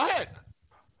 Go ahead.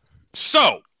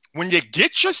 So when you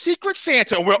get your Secret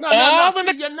Santa, and we're all in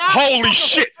the holy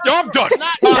shit. Yo, I'm done.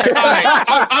 All right.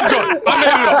 I'm done.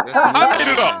 I made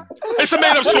it up. It's a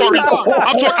made-up story.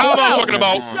 I'm talking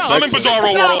about. I'm in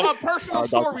Bizarro World. A personal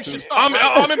story should start.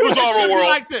 I'm in Bizarro World.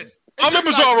 Like this. I'm in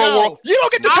Bizarro World. You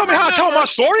don't get to tell me how to tell my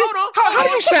story. How do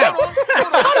you sound?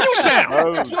 How do you sound?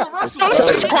 No,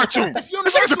 this is a cartoon. This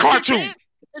is a cartoon.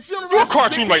 You're a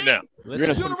cartoon right now. You're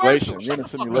in a simulation. You're in a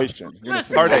simulation.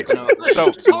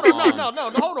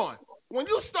 Hold on. When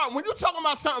you're talking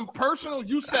about something personal,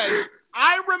 you say,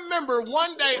 I remember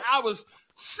one day I was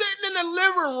sitting in the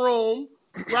living room,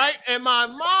 right? And my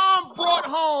mom brought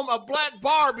home a black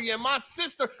Barbie, and my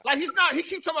sister, he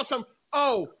keeps talking about some,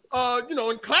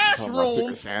 in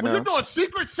classroom, when you're doing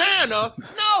Secret Santa,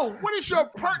 no, what is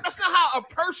that's not how a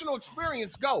personal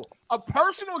experience go. A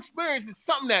personal experience is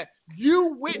something that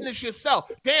you witness yourself.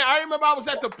 Damn, I remember I was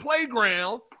at the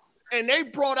playground, and they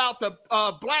brought out the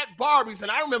black Barbies,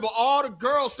 and I remember all the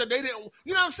girls said they didn't,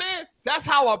 you know what I'm saying? That's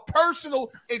how a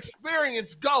personal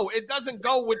experience go. It doesn't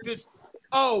go with this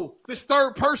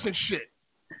third person shit.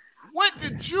 What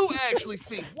did you actually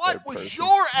see? What was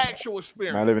your actual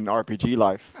experience? I live in RPG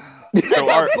life. So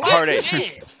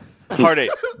Heartache.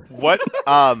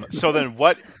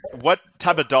 What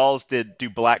type of dolls do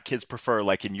black kids prefer,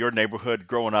 like in your neighborhood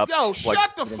growing up? Yo,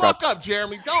 shut the fuck up,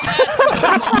 Jeremy. Don't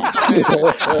ask me.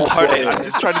 Heartache, I'm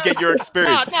just trying to get your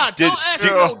experience.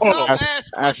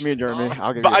 Ask me, Jeremy.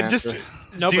 I'll give you an answer.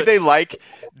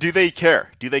 Do they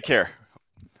care?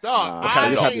 Dog,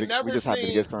 I ain't never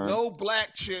seen no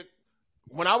black chick.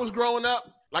 When I was growing up,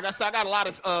 like I said, I got a lot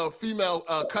of female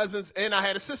cousins, and I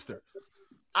had a sister.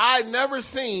 I never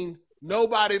seen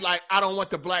nobody like, I don't want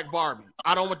the black Barbie.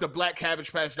 I don't want the black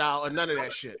Cabbage Patch doll or none of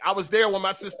that shit. I was there when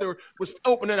my sister was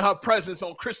opening her presents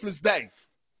on Christmas Day.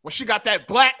 When she got that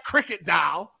black cricket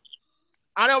doll,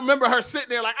 I don't remember her sitting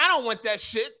there like, I don't want that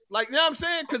shit. Like, you know what I'm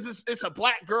saying? Because it's a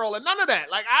black girl and none of that.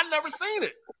 Like, I never seen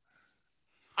it.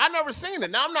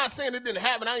 Now, I'm not saying it didn't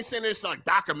happen. I ain't saying there's like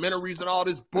documentaries and all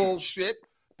this bullshit.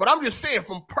 But I'm just saying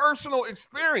from personal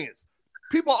experience.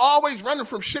 People always running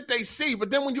from shit they see. But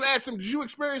then when you ask them, did you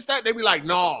experience that? They be like,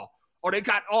 no. Or they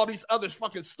got all these other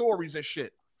fucking stories and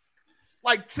shit.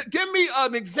 Like, give me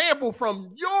an example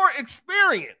from your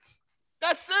experience.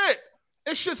 That's it.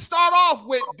 It should start off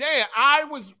with, damn, I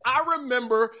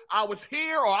remember I was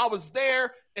here or I was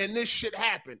there and this shit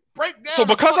happened. Break down. So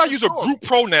because I use a group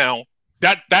pronoun,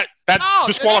 that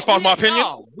disqualifies my opinion?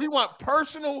 No, we want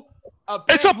personal.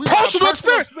 It's a personal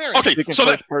experience. Okay, so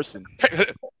that person.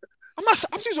 I'm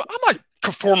not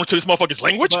conforming to this motherfucker's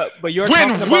language. But you're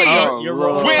talking about your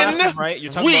role in the classroom, right?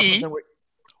 You're talking about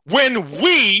when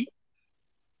we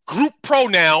group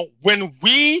pronoun, when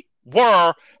we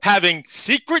were having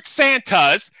Secret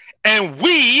Santas and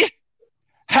we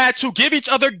had to give each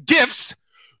other gifts,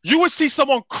 you would see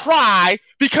someone cry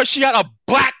because she had a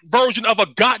black version of a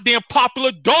goddamn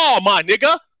popular doll, my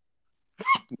nigga.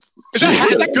 Is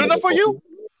that good enough for you?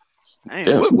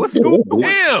 Damn, what's going on?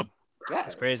 Damn.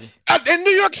 That's crazy. In New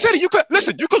York City, you could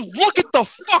look it the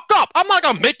fuck up. I'm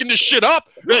not making this shit up.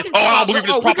 I don't believe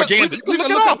in this propaganda. We can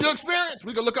look up your experience.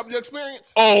 We can look up your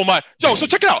experience. Oh my, so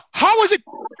check it out. How is it?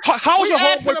 How is your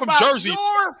homeboy from Jersey?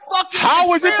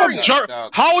 How is it from Jersey?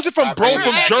 How is it from bro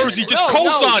from Jersey? Just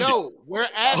co-signed it. We're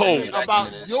asking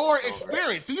about your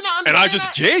experience. Do you not understand? And I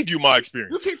just gave you my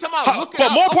experience. You keep talking about.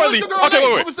 But more importantly,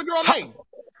 what was the girl name?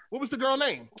 What was the girl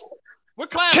name? What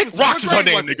class? Kick Rocks is her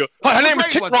name, nigga. Her name is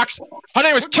Kick Rocks. Her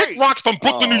name is Kick Rocks from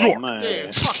Brooklyn, New York.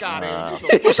 Yeah, fuck out of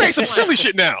here. You're saying some silly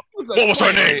shit now. What was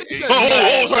her name?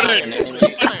 What was her name?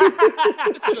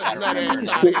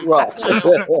 Kick Rocks.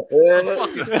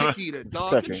 Fucking eater,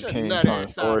 dog. Shout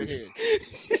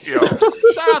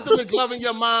out to McLovin,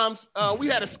 your moms. We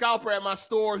had a scalper at my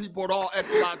store. He bought all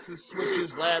Xboxes,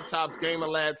 Switches, laptops, gaming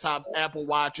laptops, Apple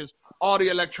Watches, all the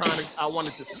electronics. I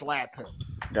wanted to slap him.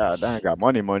 God, I ain't got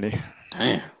money.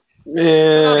 Damn.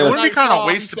 Yeah, it wouldn't be kind of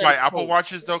wasted by Apple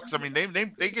Watches though, because I mean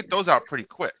they get those out pretty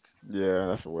quick. Yeah,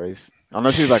 that's a waste.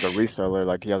 Unless he's like a reseller,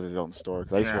 like he has his own store.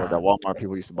 Because I used to work at Walmart,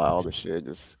 people used to buy all the shit.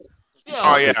 Just this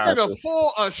nigga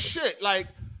full of shit. Like,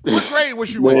 what grade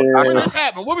was you in? When this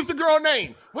happened? What was the girl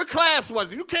name? What class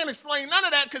was it? You can't explain none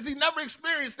of that because he never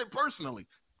experienced it personally.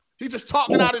 He just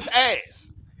talking out his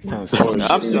ass. I'm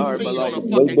sorry, but like,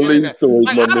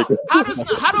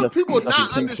 how do people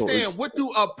not understand what do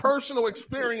a personal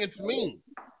experience mean?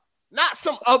 Not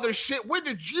some other shit. What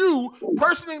did you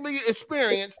personally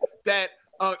experience that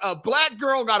a black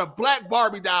girl got a black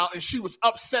Barbie doll and she was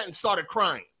upset and started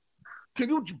crying? Can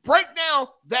you break down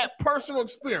that personal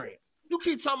experience? You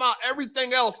keep talking about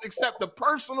everything else except the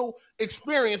personal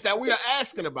experience that we are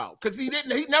asking about. Because he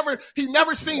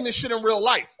never seen this shit in real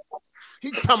life.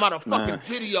 He talking about a fucking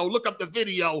video. Look up the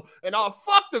video and all.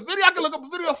 Fuck the video. I can look up a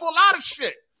video for a lot of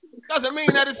shit. Doesn't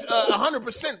mean that it's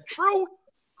 100% true.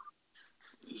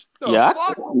 I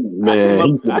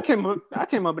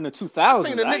came up in the 2000s. I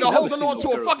seen a nigga holding on to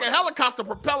a fucking helicopter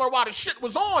propeller while the shit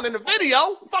was on in the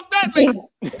video. Fuck that nigga.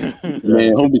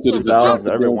 Man, homie said it's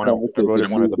everyone of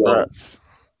the brats.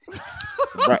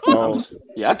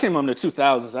 Yeah, I came up in the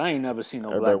 2000s. I ain't never seen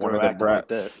no black girl acting like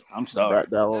that. I'm sorry.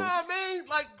 I mean,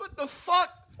 like, what the fuck?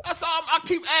 That's all. I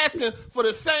keep asking for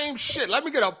the same shit. Let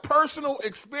me get a personal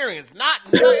experience, not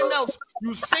nothing else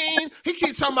you seen. He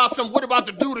keeps talking about what about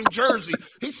the dude in Jersey?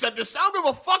 He said this. I don't give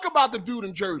a fuck about the dude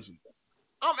in Jersey.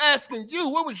 I'm asking you,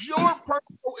 what was your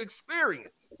personal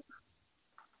experience?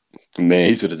 Man,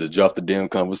 he said it's a drop the damn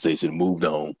conversation and moved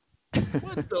on.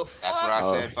 What the fuck? That's what I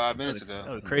said 5 minutes ago.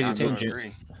 That was crazy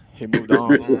tangent. He moved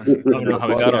on. I don't know how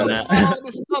we got on that. All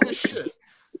this other shit.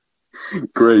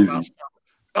 Crazy.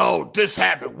 Oh, this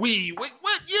happened. What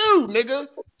you, nigga?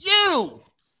 You.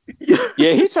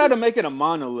 Yeah, he tried to make it a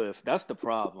monolith. That's the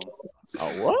problem.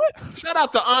 Oh, what? Shout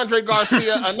out to Andre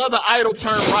Garcia, another idol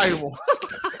turned rival.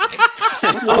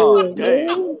 Oh,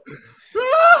 damn.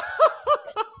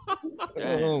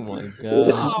 Oh my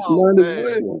god. Oh,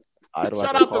 man.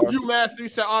 Shout out to Viewmaster. He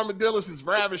said Armadillos is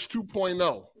Ravish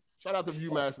 2.0. Shout out to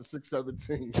Viewmaster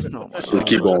 617. So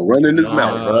keep on running his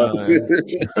mouth,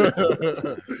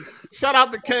 bro. Shout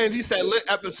out to Ken. He said lit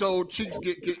episode. Cheeks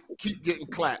keep getting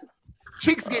clapped.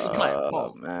 Cheeks getting clapped.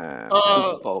 Oh man.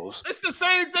 It's the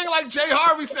same thing like Jay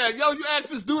Harvey said. Yo, you ask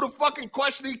this dude a fucking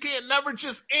question, he can't never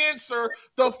just answer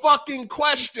the fucking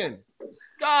question.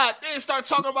 God, they start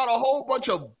talking about a whole bunch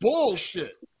of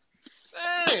bullshit.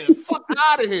 Man, fuck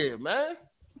out of here, man.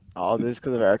 All this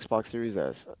because of our Xbox Series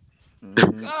S.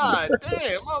 God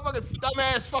damn, motherfucking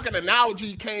dumbass fucking analogy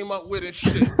he came up with and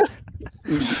shit.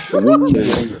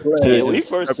 When he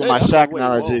first said my Shaq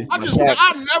analogy.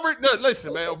 I never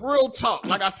listen, man. Real talk.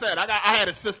 Like I said, I had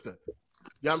a sister. You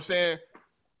know what I'm saying?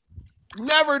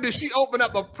 Never did she open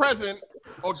up a present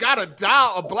or got a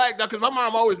doll, a black doll, because my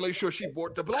mom always made sure she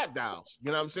bought the black dolls.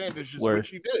 You know what I'm saying? That's just what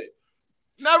she did.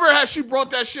 Never has she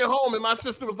brought that shit home, and my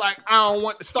sister was like, I don't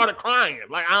want to, started crying.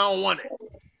 Like, I don't want it.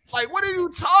 Like, what are you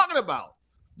talking about?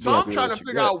 So I'm trying to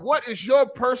figure out what is your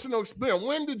personal experience.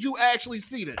 When did you actually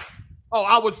see this? Oh,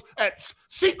 I was at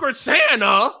Secret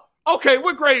Santa. Okay,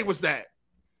 what grade was that?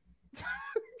 You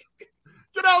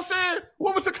know what I'm saying?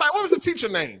 What was the teacher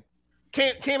name?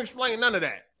 Can't explain none of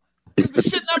that. The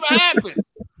shit never happened.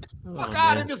 Fuck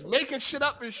out of just making shit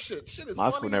up and shit. Shit is my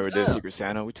school never did Secret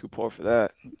Santa. We too poor for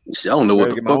that. I don't know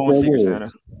what the fuck Secret that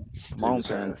Santa. My own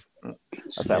Santa.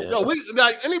 Yo, we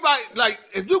like anybody like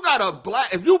if you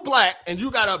black and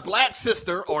you got a black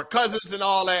sister or cousins and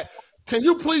all that, can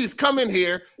you please come in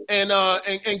here and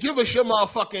give us your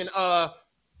motherfucking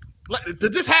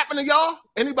did this happen to y'all?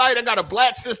 Anybody that got a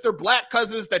black sister, black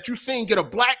cousins that you seen get a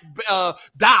black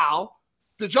doll?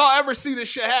 Did y'all ever see this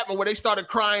shit happen where they started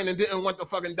crying and didn't want the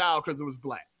fucking doll because it was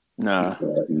black? Nah.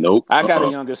 Nope. I got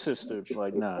a younger sister.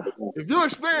 Like, nah. If you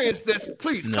experience this,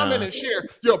 please come in and share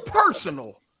your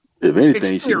personal if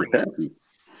anything, experience.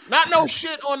 Not no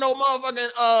shit on no motherfucking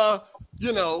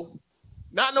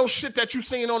not no shit that you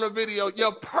seen on the video.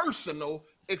 Your personal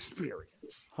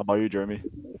experience. How about you, Jeremy?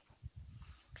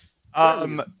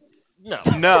 No.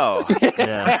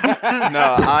 Yeah.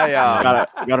 No, I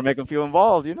gotta make them feel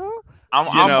involved, you know?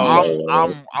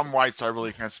 I'm white, so I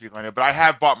really can't speak on it. But I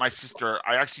have bought my sister.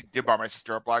 I actually did buy my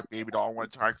sister a black baby doll one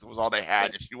time because it was all they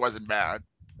had, and she wasn't mad.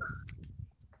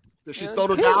 Did she throw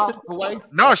the doll away?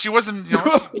 No, she wasn't.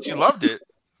 She loved it.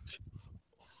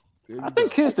 I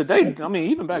think kids today. I mean,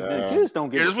 even back then, kids don't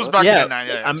get. Yeah, this was back in the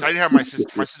 90s. I didn't have my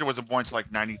sister. My sister wasn't born until like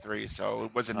 93, so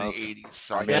it wasn't in the 80s.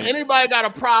 So anybody got a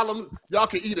problem? Y'all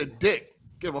can eat a dick.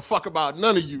 Give a fuck about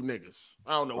none of you niggas.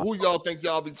 I don't know who y'all think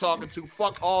y'all be talking to.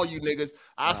 Fuck all you niggas.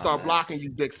 I start blocking you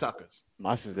dick suckers.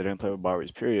 My sister didn't play with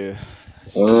Barbies, period.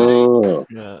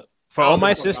 Yeah. For all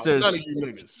my sisters, none of you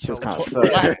niggas. She was kind of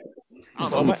I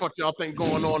don't know what the fuck y'all think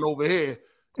going on over here.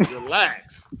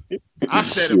 Relax. I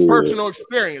said a personal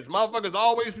experience. Motherfuckers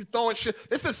always be throwing shit.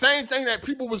 It's the same thing that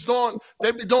people was doing.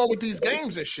 They be doing with these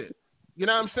games and shit. You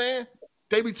know what I'm saying?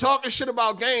 They be talking shit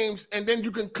about games, and then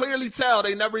you can clearly tell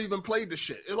they never even played the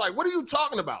shit. It's like, what are you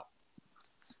talking about?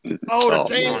 Oh, the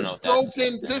game is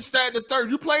broken, this, that, the third.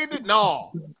 You played it?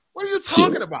 No. What are you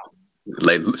talking about?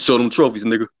 Like, show them trophies,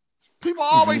 nigga. People are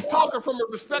always talking from a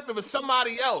perspective of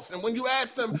somebody else. And when you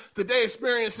ask them, did they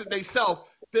experience it themselves,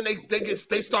 then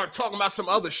they start talking about some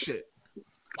other shit.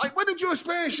 Like, what did you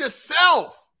experience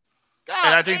yourself? God,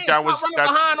 and I think that was running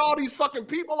behind all these fucking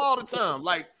people all the time.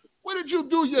 Like, what did you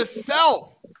do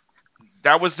yourself?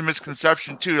 That was the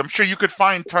misconception too. I'm sure you could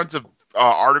find tons of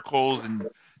articles and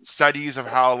studies of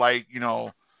how, like, you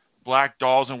know, black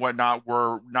dolls and whatnot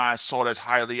were not sold as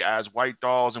highly as white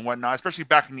dolls and whatnot, especially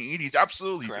back in the 80s.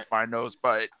 Absolutely, you could find those,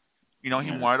 but you know,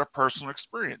 he wanted a personal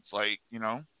experience, like, you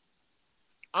know.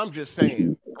 I'm just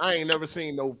saying, I ain't never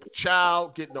seen no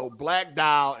child get no black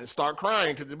doll and start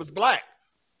crying because it was black.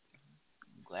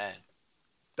 I'm glad.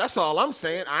 That's all I'm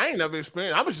saying. I ain't never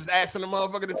experienced. I was just asking the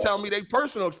motherfucker to tell me their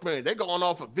personal experience. They going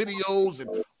off of videos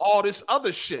and all this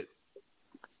other shit.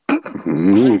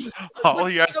 All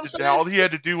he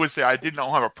had to do was say, "I didn't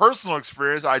have a personal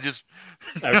experience. I just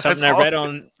that's something I read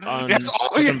on that's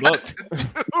all he had book."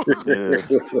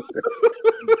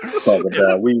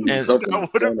 That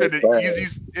would have been an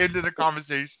easy end of the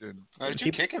conversation. Did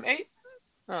you kick him, 8?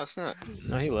 No, it's not.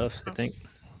 No, he left, I think.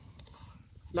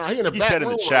 No, he in the he back said in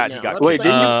the chat right he got. Wait,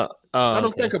 let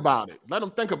him think about it. Let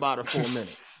him think about it for a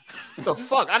minute. What the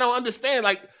fuck? I don't understand.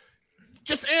 Like,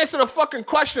 just answer the fucking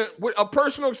question with a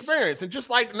personal experience. And just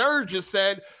like Nerd just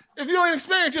said, if you ain't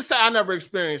experienced, just say, I never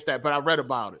experienced that, but I read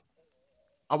about it.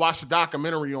 I watched a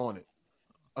documentary on it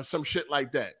or some shit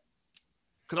like that.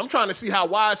 Because I'm trying to see how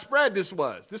widespread this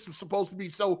was. This was supposed to be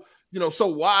so, you know, so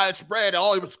widespread.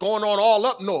 All it was going on all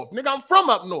up north. Nigga, I'm from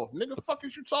up north. Nigga, the fuck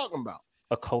is you talking about?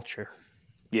 A culture.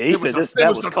 Yeah, he said that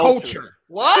was the culture.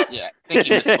 What? Yeah, I think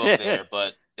he misspoke there,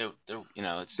 but you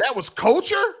know, it's that was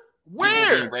culture.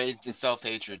 Where? Being raised in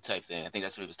self-hatred type thing. I think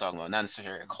that's what he was talking about. Not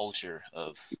necessarily a culture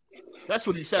of. That's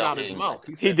what he said out of his mouth.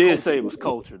 He did say it was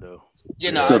culture, though.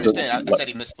 Yeah, no, I understand. I said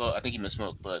he misspoke. I think he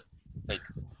misspoke, but like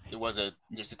it was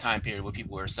there's a time period where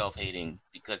people were self-hating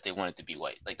because they wanted to be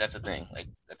white. Like that's a thing. Like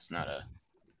that's not a.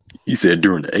 He said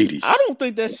during the 80s. I don't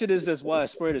think that shit is as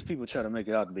widespread as people try to make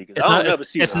it out to be.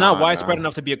 It's not widespread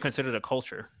enough to be considered a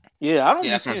culture. Yeah, I don't.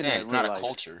 Yeah, that's what I'm saying. It's not a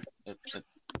culture.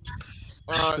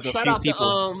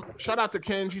 Shout out to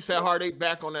Ken. She said Heartache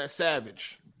back on that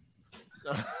Savage.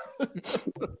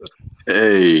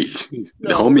 Hey,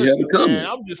 the homie had it coming.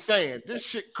 I'm just saying, this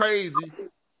shit crazy.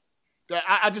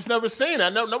 I just never seen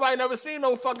it. Nobody never seen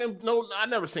I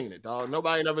never seen it, dog.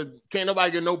 Nobody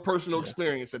get no personal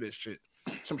experience of this shit.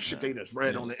 Some shit they just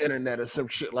read on the internet or some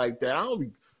shit like that. I don't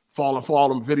be falling for all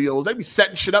them videos. They be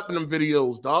setting shit up in them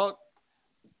videos, dog.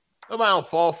 Nobody don't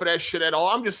fall for that shit at all.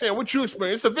 I'm just saying, what you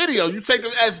experience? It's a video. You take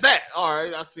it as that. All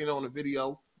right, I seen it on the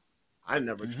video. I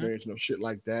never experienced no shit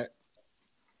like that.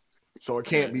 So it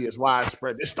can't be as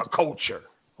widespread. It's the culture.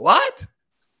 What?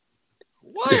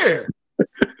 Where?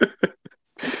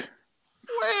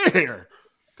 Where?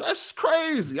 That's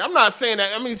crazy. I'm not saying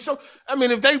that.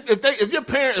 If your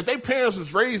parents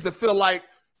was raised to feel like,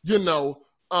 you know,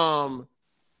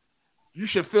 you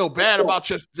should feel bad about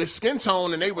your skin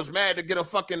tone and they was mad to get a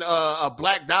fucking a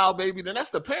black doll baby, then that's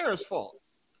the parents' fault.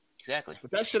 Exactly. But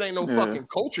that shit ain't no fucking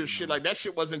culture shit. Like that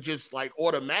shit wasn't just like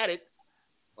automatic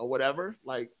or whatever.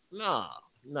 Like, nah,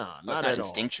 not at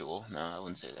instinctual. No, I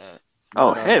wouldn't say that.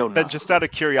 Oh, hell no. Just out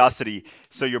of curiosity,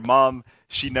 so your mom,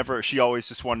 she always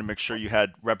just wanted to make sure you had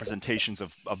representations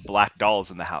of black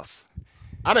dolls in the house.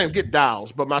 I didn't get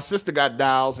dolls, but my sister got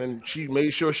dolls, and she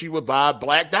made sure she would buy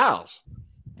black dolls.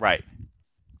 Right.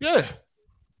 Yeah.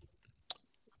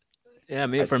 Yeah, I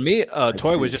mean, for me, a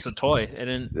toy was just a toy, and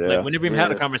then like we never even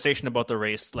had a conversation about the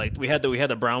race. Like we had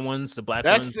the brown ones, the black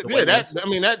ones.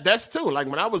 That's too. Like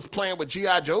when I was playing with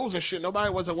GI Joes and shit,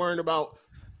 nobody wasn't worrying about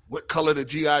what color the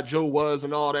GI Joe was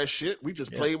and all that shit. We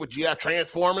just played with GI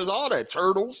Transformers, all that,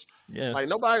 Turtles. Yeah, like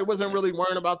nobody wasn't really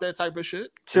worrying about that type of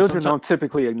shit. Children don't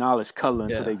typically acknowledge color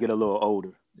until they get a little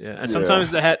older. Yeah, and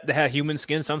sometimes they had human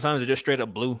skin. Sometimes they're just straight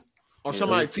up blue. Or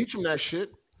somebody teach them that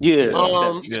shit. Yeah.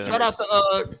 Shout out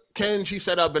to Ken. She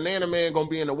said Banana Man gonna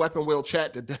be in the Weapon Wheel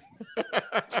chat today.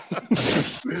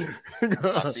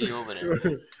 I'll see you over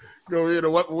there. Go in the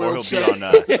Weapon Wheel Or chat.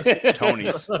 he'll be on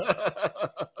Tony's.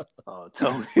 Oh,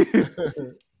 Tony.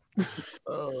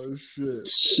 Oh shit.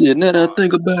 Shit, now that I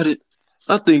think about it,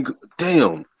 I think,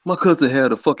 damn, my cousin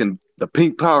had the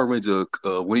pink Power Ranger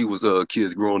when he was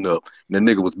kids growing up, and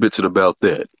that nigga was bitching about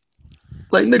that.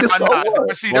 Like, nigga, so what?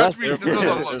 But see, Well, that's that's reason.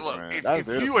 different. Look. That's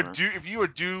If you a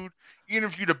dude, even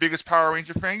if you're the biggest Power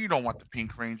Ranger fan, you don't want the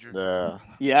Pink Ranger. Yeah.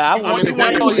 Yeah, You really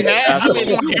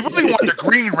want the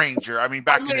Green Ranger. I mean,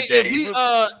 back in the day.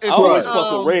 I always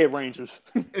fuck with Red Rangers.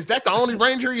 Is that the only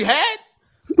Ranger he had?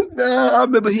 Nah, I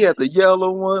remember he had the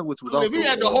yellow one, which was. If he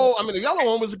had the whole, the yellow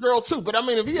one was a girl too. But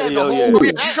if he had the whole, if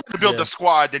you're trying to build the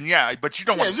squad, then but you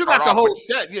don't want. If you got the whole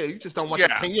set, you just don't want the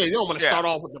pink. Yeah, you don't want to start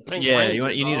off with the pink. Yeah,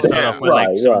 Ranger, you need to start off with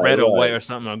like some red or white or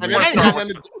something.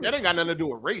 That ain't got nothing to do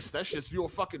with race. That's just you're a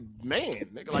fucking man,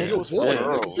 nigga. Like you're a boy. You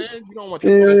know what I'm saying? You don't want the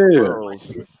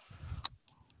girls.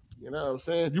 You know what I'm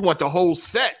saying? You want the whole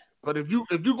set. But if you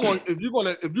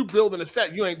building a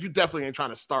set, you definitely ain't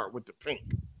trying to start with the pink.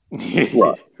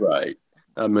 Right.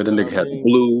 I mean, the nigga had the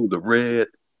blue, the red,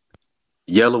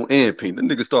 yellow, and pink. The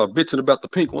nigga started bitching about the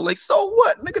pink one. Like, so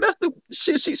what, nigga? That's the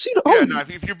shit. She the homie. No, if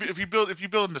you build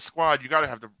in the squad, you gotta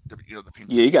have the pink.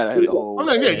 Yeah, you gotta have the whole.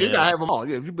 You gotta have them all.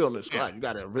 Yeah, if you building a squad, you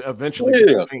gotta eventually get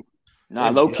the pink. Nah,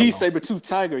 low key, Saber-Tooth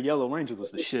Tiger, Yellow Ranger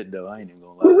was the shit though. I ain't even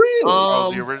gonna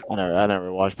lie. I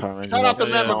never watched Power Rangers. Shout out to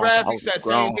Matt McGrath. He said,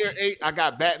 "Same here, 8. I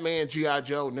got Batman, G.I.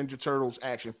 Joe, Ninja Turtles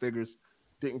action figures.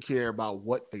 Didn't care about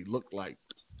what they looked like."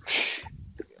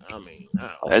 I mean,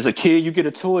 as a kid, you get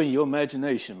a toy in your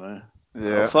imagination, man.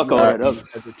 Yeah, fuck all that up.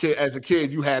 As a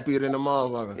kid, you happier than a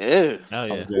motherfucker. Yeah, hell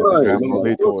yeah.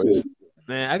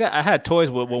 Man, I had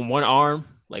toys with one arm,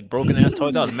 like broken ass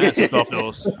toys. I was massive off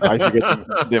those. I used to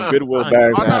get them Goodwill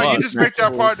bags. No, you just make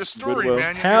that part of the story,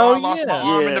 man. Hell I lost my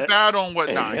arm in the battle and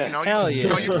whatnot.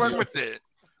 You run with it.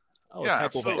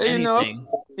 Absolutely.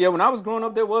 When I was growing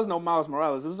up, there was no Miles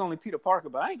Morales. It was only Peter Parker,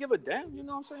 but I ain't give a damn. You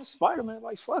know what I'm saying? Spider-Man,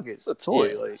 like, fuck it. It's a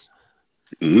toy.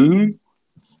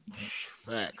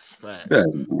 Facts. Yeah,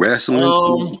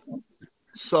 wrestling.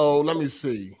 So let me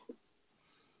see.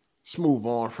 Let's move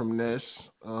on from this.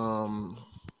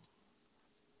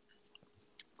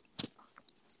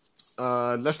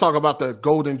 Let's talk about the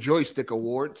Golden Joystick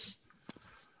Awards.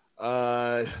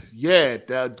 The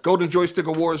Golden Joystick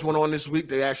Awards went on this week.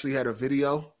 They actually had a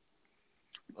video.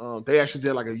 They actually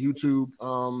did like a YouTube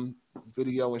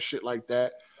video and shit like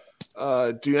that.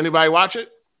 Do anybody watch it?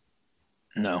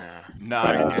 No.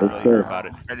 I didn't really hear about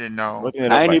it. I didn't know. I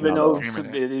didn't even know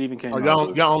it even came out.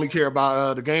 Y'all only care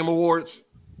about the Game Awards?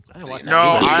 I've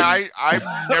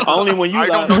never. Only when you. I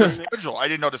don't know the schedule. I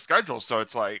didn't know the schedule, so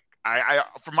it's like I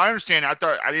from my understanding, I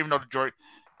didn't even know the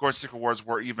Joystick Awards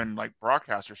were even like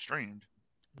broadcast or streamed.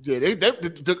 Yeah,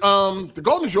 the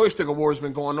Golden Joystick Awards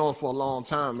been going on for a long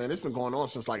time, man. It's been going on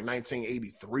since like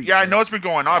 1983. Yeah, man. I know it's been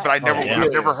going on, but I've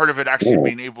never heard of it actually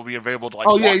being able to be available to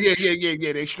like.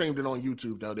 Yeah. They streamed it on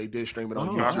YouTube though. They did stream it on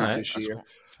YouTube this year.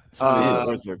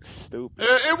 Stupid.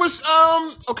 It was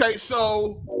okay.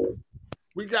 So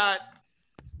we got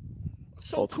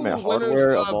some Ultimate cool winners.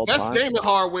 hardware of all Best time. gaming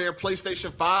hardware.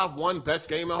 PlayStation 5 won Best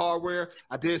Gaming Hardware.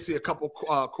 I did see a couple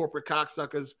corporate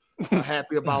cocksuckers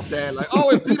happy about that. Like,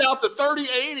 it beat out the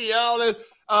 3080.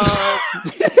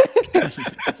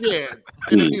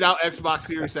 It beat out Xbox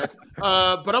Series X.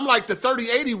 But I'm like, the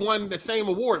 3080 won the same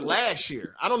award last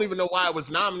year. I don't even know why it was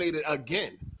nominated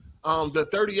again. The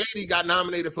 3080 got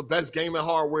nominated for Best Gaming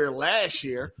Hardware last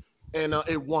year, and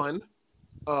it won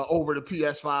over the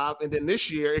PS5. And then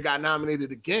this year, it got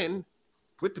nominated again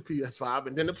with the PS5,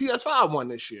 and then the PS5 won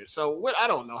this year. So I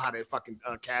don't know how that fucking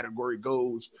category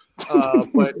goes,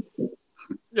 but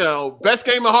best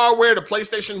gaming hardware, the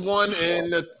PlayStation 1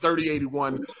 and the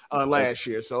 3081 last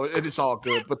year. So it is all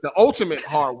good. But the ultimate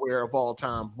hardware of all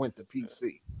time went to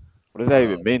PC. What does that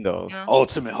even mean, though?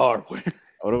 Ultimate hardware.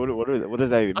 What does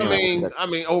that even mean? I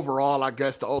mean, overall, I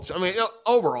guess the ultimate. I mean,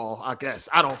 overall, I guess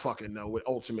I don't fucking know what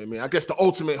ultimate mean. I guess the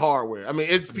ultimate hardware. I mean,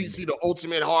 is PC the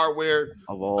ultimate hardware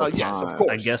of all time? Yes, of course.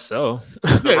 I guess so.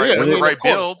 Right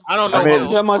build. I don't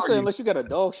know. I might say unless you got a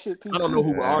dog shit PC. I don't know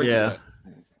who will argue that.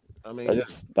 I mean,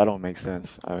 that don't make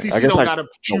sense. PC don't got to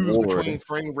choose between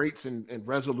frame rates and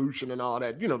resolution and all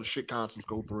that. You know, the shit consoles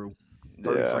go through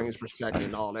 30 frames per second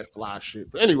and all that fly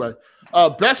shit. But anyway,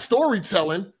 best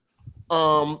storytelling.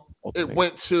 It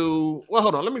went to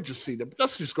hold on, let me just see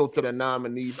let's just go to the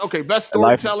nominees. Okay, best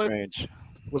storytelling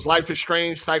was Life is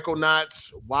Strange,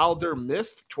 Psychonauts, Wilder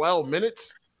Myth, 12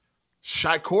 Minutes,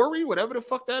 Shikori, whatever the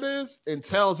fuck that is, and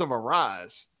Tales of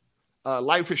Arise.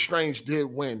 Life is Strange did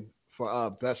win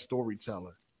for best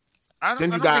storyteller. I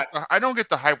don't get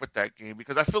the hype with that game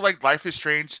because I feel like Life is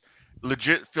Strange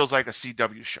legit feels like a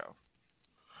CW show.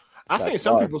 I've seen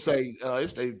some people say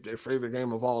it's their favorite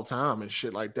game of all time and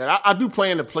shit like that. I do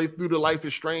plan to play through the Life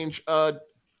is Strange,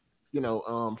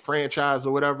 franchise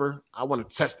or whatever. I want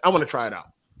to try it out.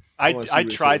 I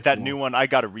tried that new one. I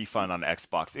got a refund on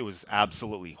Xbox. It was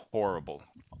absolutely horrible.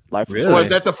 Really? Was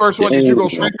that the first one? Did you go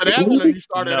straight to that one, or you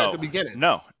started at the beginning?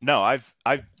 No.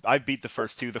 I've beat the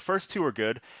first two. The first two are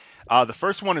good. The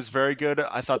first one is very good.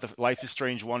 I thought the Life is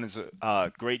Strange one is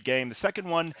a great game. The second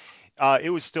one,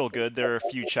 it was still good. There are a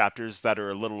few chapters that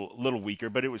are a little weaker,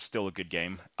 but it was still a good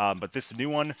game. But this new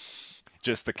one,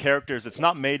 just the characters, it's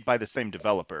not made by the same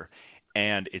developer.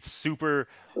 And it's super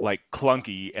like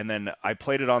clunky. And then I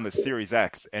played it on the Series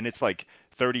X, and it's like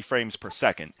 30 frames per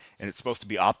second, and it's supposed to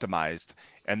be optimized.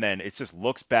 And then it just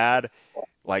looks bad.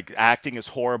 Like acting is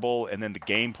horrible, and then the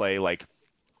gameplay, like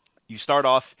you start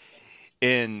off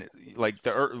in like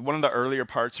one of the earlier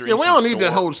parts. We don't need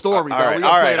the whole story. All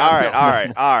right.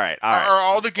 Are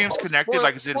all the games connected?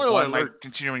 Like is it one like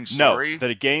continuing story? No,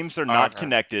 the games are not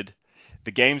connected.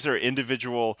 The games are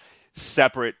individual,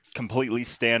 separate, completely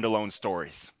standalone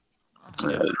stories. That's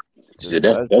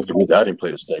the reason I didn't play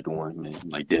the second one, man.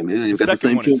 Like, damn, it the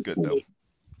second one is good though.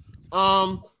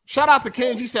 Shout out to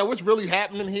Kenji. He said, "What's really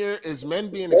happening here is men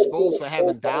being exposed for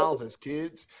having dolls as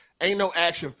kids. Ain't no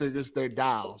action figures; they're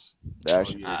dolls." I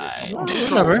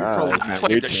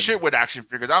played the shit with action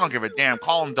figures. I don't give a damn.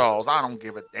 Call them dolls. I don't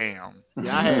give a damn.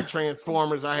 Yeah, I had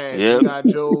Transformers. I had G.I.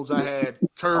 Joes. I had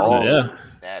Turtles.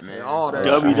 Batman. All that.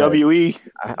 WWE.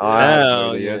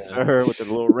 Yes, sir. With the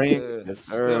little ring. Yes,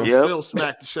 sir. Still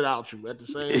smack the shit out you at the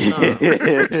same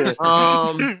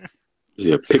time.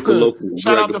 Yeah, Piccolo.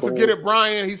 Shout out to Forget It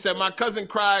Brian. He said, my cousin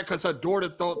cried because her daughter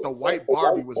thought the white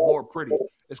Barbie was more pretty.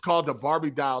 It's called the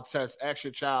Barbie doll test. Ask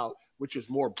your child which is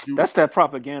more beautiful. That's that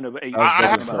propaganda. I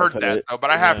haven't heard that though, but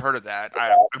I have heard of that.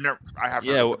 I have.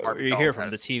 Yeah, you hear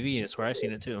from the TV. That's where I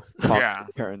seen it too. Yeah.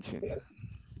 Parenting.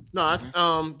 No,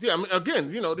 I mean,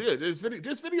 again, there's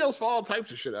videos for all types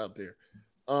of shit out there.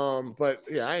 But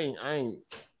yeah, I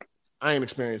ain't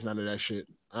experienced none of that shit.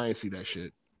 I ain't see that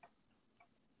shit.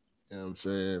 You know what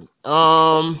I'm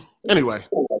saying? Anyway,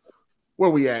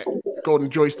 where we at? Golden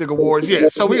Joystick Awards. Yeah,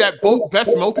 so we got both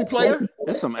best multiplayer.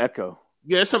 There's some echo.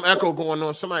 Yeah, there's some echo going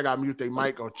on. Somebody got to mute their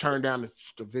mic or turn down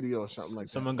the video or something like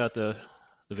that. Someone got the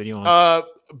video on.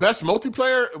 Best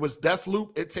multiplayer, it was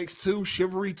Deathloop, It Takes Two,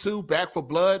 Chivalry 2, Back 4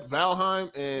 Blood,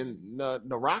 Valheim, and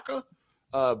Naraka.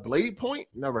 Blade Point,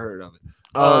 never heard of it.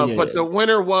 But the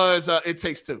winner was It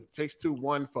Takes Two. It Takes Two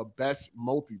won for best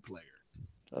multiplayer.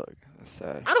 Oh, that's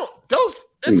sad.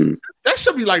 That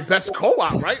should be like best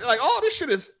co-op, right? Like all this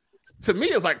shit is, to me,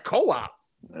 is like co-op.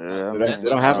 Yeah, they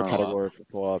don't have a category for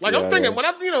co-op. Like I'm thinking when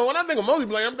I think of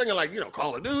multiplayer, I'm thinking like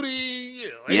Call of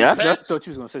Duty. I thought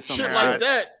you was gonna say something shit like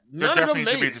that. None there of them definitely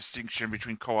should be a made. distinction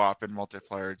between co-op and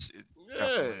multiplayer.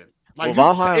 Like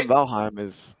Valheim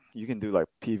is you can do like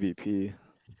PvP.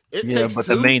 It takes but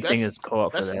two. the main thing is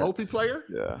co-op for That's that. multiplayer.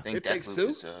 Yeah, It Takes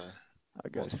Two. I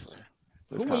guess.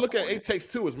 Who would look at It Takes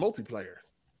Two as multiplayer?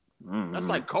 That's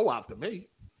like co-op to me.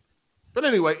 But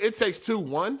anyway, It Takes Two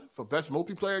won for best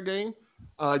multiplayer game.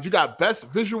 You got best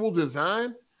visual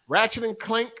design, Ratchet and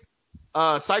Clank,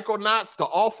 Psychonauts,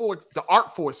 The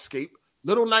Artful Escape,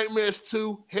 Little Nightmares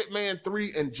 2, Hitman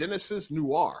 3, and Genesis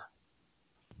Noir.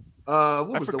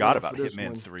 I forgot about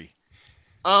Hitman 3.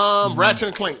 Ratchet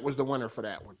and Clank was the winner for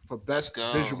that one for best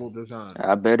visual design.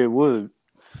 I bet it would.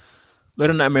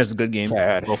 Little Nightmares is a good game.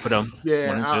 Both of them.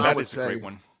 Yeah, that is a great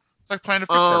one. It's like playing a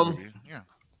Pixar movie. Yeah.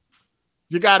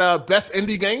 You got best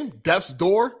indie game, Death's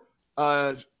Door,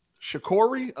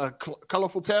 Shikori,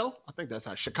 Colorful Tale. I think that's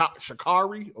how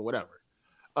Shikari or whatever.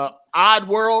 Odd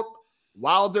World,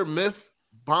 Wilder Myth,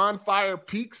 Bonfire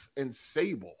Peaks, and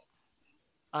Sable.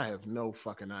 I have no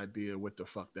fucking idea what the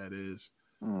fuck that is.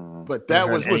 But that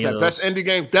was that best indie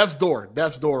game. Death's Door.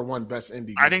 Death's Door won best indie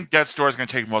game. I think Death's Door is going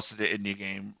to take most of the indie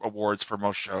game awards for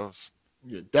most shows.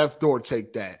 Yeah, Death's Door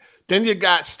take that. Then you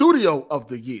got Studio of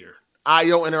the Year.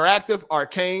 IO Interactive,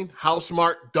 Arcane,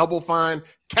 Housemarque, Double Fine,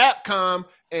 Capcom,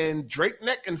 and Drake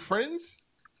Neck and Friends.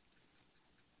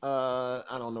 I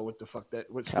don't know what the fuck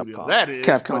studio that is.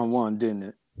 Capcom won, didn't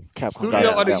it? Capcom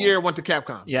Studio of the Year went to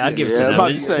Capcom. Yeah, I'd give it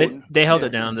to them. They held it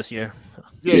down this year.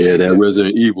 Yeah, that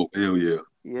Resident Evil. Hell yeah.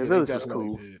 Yeah, that was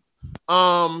cool.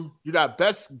 You got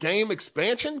best game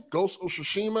expansion, Ghost of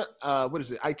Tsushima. What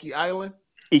is it? Iki Island.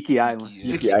 Iki Island.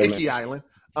 Iki Island.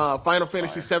 Final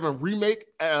Fantasy VII Remake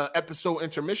episode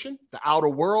intermission. The Outer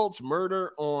Worlds,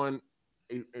 Murder on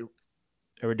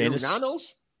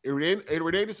Eridanos.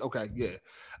 Iridatus? Okay, yeah.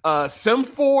 Sim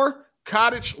 4,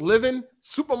 Cottage Living,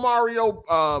 Super Mario,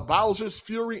 Bowser's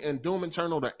Fury, and Doom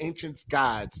Eternal: The Ancient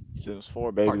Gods. Sims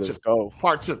 4, baby, let's go.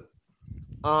 Part 2.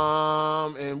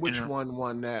 And which one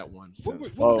won that one? What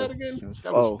was that again?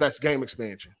 That was best game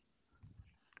expansion.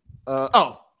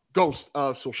 Ghost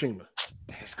of Tsushima.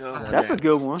 Let's go. That's a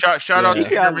good one. Shout out to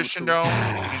Intermission though. You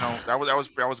know, that was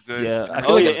good. Yeah, I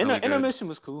feel like Intermission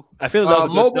was cool. I feel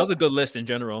that was a good list in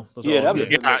general. Yeah,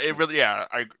 it really.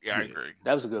 I agree.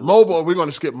 That was a good mobile. List. We're going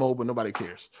to skip mobile. Nobody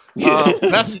cares.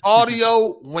 Best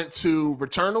audio went to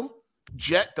Returnal,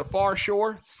 Jet: The Far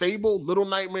Shore, Sable, Little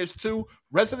Nightmares 2,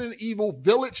 Resident Evil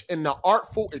Village, and The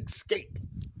Artful Escape.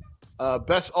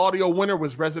 Best audio winner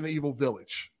was Resident Evil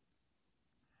Village.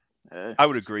 I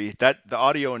would agree that the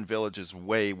audio in Village is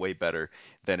way, way better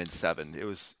than in 7. It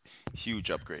was a huge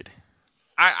upgrade.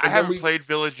 I haven't played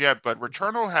Village yet, but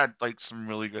Returnal had like some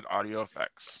really good audio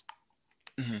effects.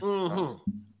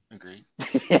 Agreed.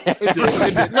 It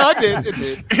did. No, it did.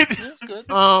 It's good.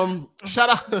 Shout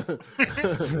out.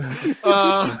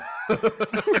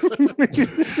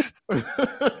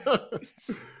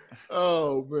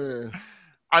 Oh man.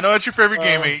 I know that's your favorite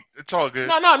game, mate. It's all good.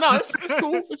 No, it's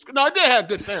cool. It did have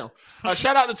good sound.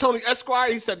 Shout out to Tony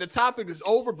Esquire. He said the topic is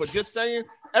over, but just saying,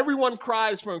 everyone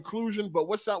cries for inclusion, but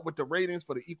what's up with the ratings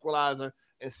for the Equalizer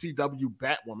and CW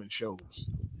Batwoman shows?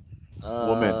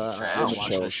 Woman I don't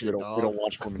watch that shit, we don't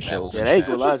watch women shows. Yeah, that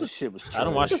Equalizer shit was trash. I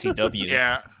don't watch CW.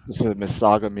 Yeah. This is a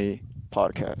Misogamy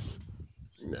podcast.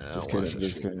 Nah, Just kidding.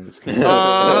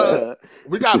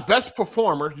 We got best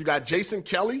performer. You got Jason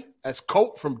Kelly as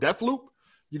Colt from Deathloop.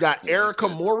 You got Erica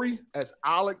Mori as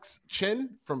Alex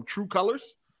Chen from True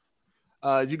Colors.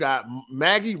 You got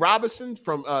Maggie Robinson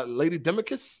from Lady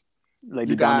Demicus.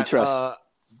 Lady Domitress.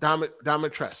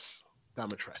 Domitress.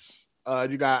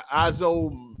 You got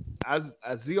Azoma,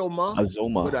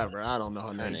 whatever. I don't know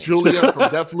her name. Julia from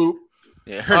Deathloop.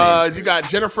 You got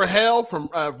Jennifer Hale from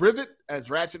Rivet as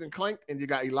Ratchet and Clank, and you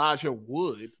got Elijah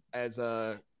Wood as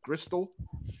Crystal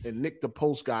and Nick the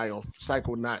Post guy on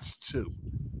Psychonauts 2.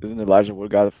 Isn't Elijah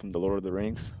Wood guy from The Lord of the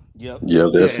Rings? Yep. Yeah,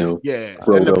 that's him. Yeah.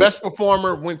 Frodo. And the best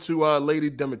performer went to Lady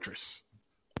Demetrius,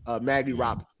 Maggie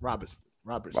Robertson.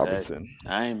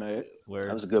 I ain't mad.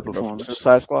 That was a good performance.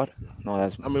 Suicide Squad? No,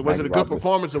 that's. I mean, was it a good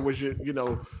performance, or was your turn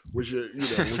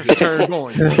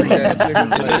going? Was it a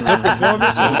good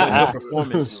performance, or was it a good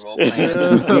performance?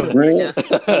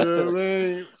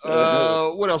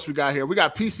 What else we got here? We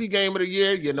got PC Game of the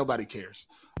Year. Yeah, nobody cares.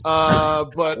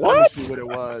 But let me see what it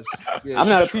was. Yeah, I'm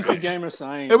not a PC gamer, so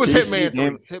I ain't. It was Hitman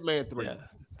 3. Hitman 3. Yeah.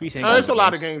 There's a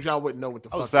lot of games y'all wouldn't know what the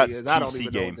fuck it is. I don't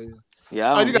even know what it is.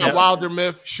 Yeah, you got Wilder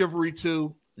Myth, Chivalry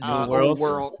 2, New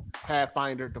World,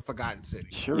 Pathfinder, The Forgotten City.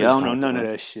 Sure, I don't know none of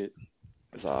that shit.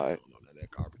 It's all right. That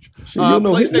garbage.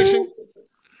 PlayStation.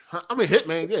 I mean,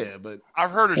 Hitman, yeah, but I've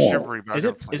heard of Chivalry. But is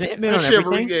it Hitman on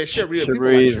everything? Yeah, Chivalry.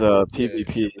 Chivalry is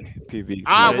PvP.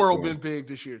 iWorld been big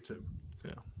this year too.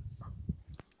 Yeah.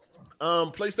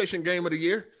 PlayStation Game of the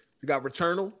Year. You got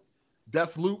Returnal,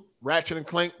 Deathloop, Ratchet and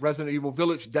Clank, Resident Evil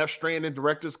Village, Death Stranding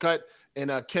Director's Cut, and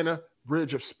Kenna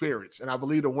Bridge of Spirits. And I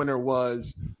believe the winner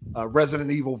was Resident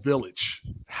Evil Village.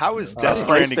 How is Death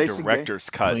Stranding Director's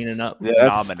Cut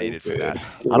nominated for that?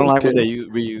 I don't like when they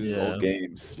reuse old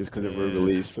games just because they were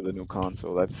released for the new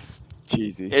console. That's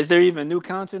cheesy. Is there even new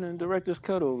content in Director's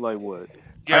Cut or like what?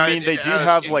 Yeah, I mean, they do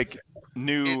have like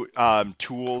new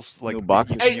tools, like new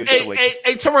boxes. Hey,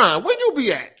 Teron, where you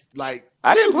be at? Like,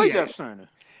 I didn't play Death Stranding.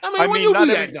 I mean, where you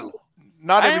be at though?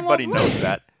 Not everybody knows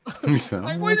that.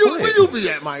 Like, where you be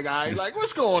at, my guy? Like,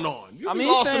 what's going on? You be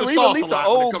lost in the sauce a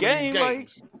lot when it comes to these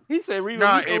games. He said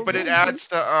but it adds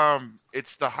the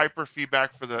it's the hyper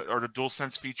feedback for the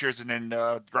DualSense features, and then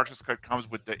Director's Cut comes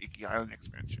with the Iki Island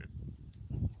expansion.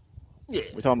 Yeah,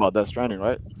 we're talking about Death Stranding,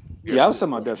 right? Yeah, I was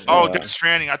talking about Death Stranding. Oh, Death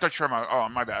Stranding. I thought you were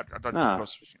my bad. I thought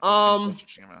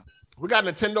we got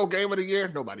Nintendo Game of the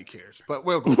Year. Nobody cares, but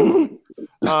we'll go.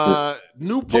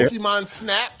 New Pokemon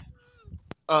Snap.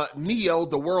 Neo,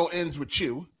 The World Ends With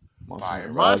You.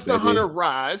 Monster Hunter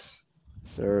Rise.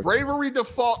 Sir. Bravery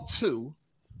Default 2.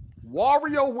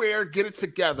 WarioWare Get It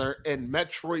Together, and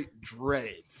Metroid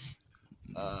Dread.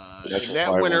 And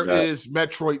that winner is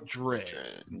Metroid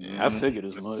Dread. I figured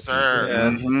as much.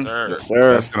 Sir. Yes,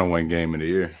 sir. That's gonna win Game of the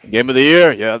Year. Game of the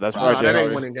Year, yeah, that's right. That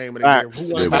ain't winning Game of the Year.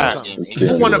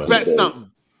 Who want to bet something?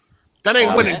 That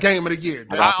ain't winning Game of the Year.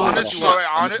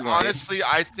 Honestly,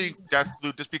 I think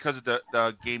Deathloop, just because of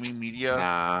the gaming media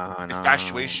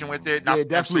infatuation with it, not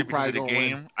necessarily because of the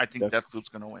game. I think Deathloop's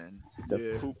gonna win.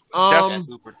 Deathloop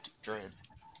or Dread.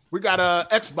 We got a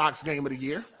Xbox Game of the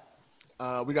Year.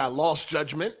 We got Lost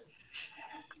Judgment,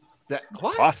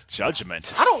 What? Lost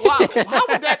Judgment. I don't. Why? How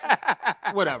would that?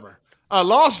 Whatever.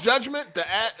 Lost Judgment, the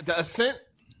Ascent,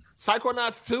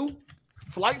 Psychonauts 2,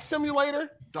 Flight Simulator,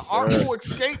 The Artful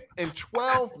Escape in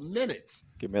 12 minutes.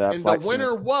 Give me that. And the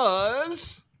winner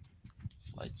was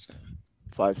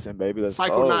Flight Sim, baby. Let's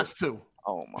Psychonauts 2.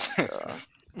 Oh my god.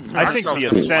 I think the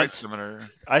Ascent.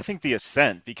 I think the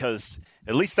Ascent, because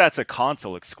at least that's a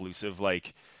console exclusive.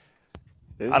 Like,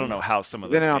 I don't know how some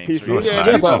of those games are. Yeah,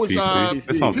 it's on PC.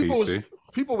 It's on PC.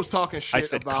 People was talking shit. I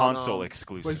said about console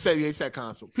exclusive. He said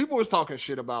console. People was talking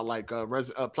shit about like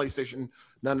PlayStation.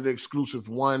 None of the exclusives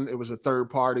won. It was a third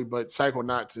party, but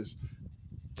Psychonauts is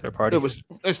third party.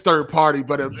 It's third party,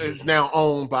 but it's now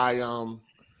owned by of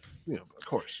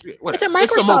course. Yeah, it's a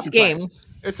Microsoft game.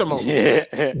 It's a multiplayer.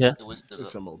 Yeah. It was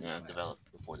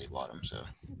developed before they bought them. So.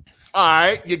 All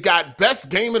right, you got best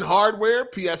gaming hardware: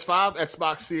 PS5,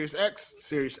 Xbox Series X,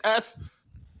 Series S,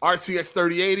 RTX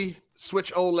 3080.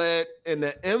 Switch OLED and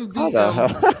the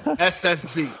MVM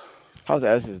SSD. How's the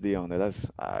SSD on there? That's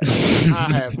I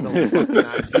have no fucking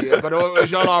idea. But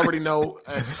as y'all already know,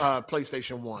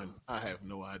 PlayStation 1. I have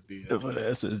no idea. For the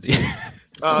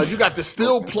SSD. You got the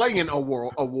Still Playing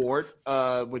Award,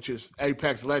 which is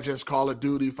Apex Legends, Call of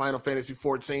Duty, Final Fantasy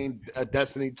 14,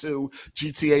 Destiny 2,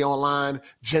 GTA Online,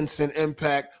 Genshin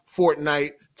Impact,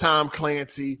 Fortnite, Tom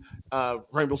Clancy,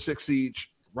 Rainbow Six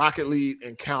Siege, Rocket League,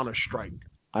 and Counter-Strike.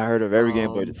 I heard of every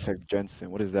game but except Jensen.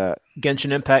 What is that?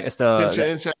 Genshin Impact. It's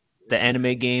the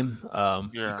anime game.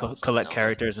 Collect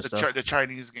characters and stuff. The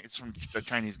Chinese game. It's from the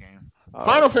Chinese game.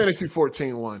 Final Fantasy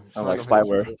 14 won. Like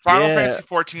Spyware. Final Fantasy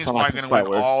 14 is probably going to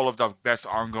win all of the best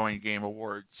ongoing game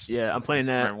awards. Yeah, I'm playing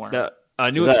that. The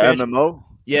new expansion. MMO?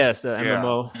 Yes, the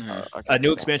MMO. A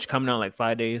new expansion coming out in like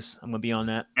 5 days. I'm gonna be on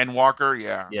that. And Walker,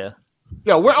 yeah.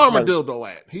 Yo, where Armadillo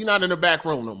at? He not in the back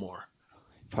room no more.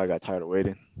 Probably got tired of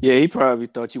waiting. Yeah, he probably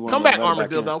thought you wanted come back,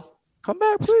 Armadillo. Come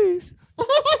back, please. We'll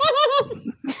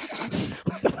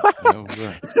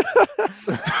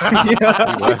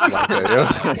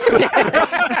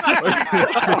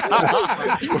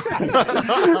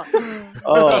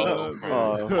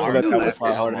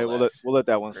let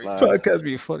that one slide. Podcast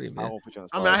be funny, man.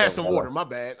 I had some water. My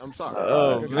bad. I'm sorry.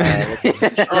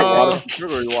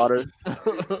 Water.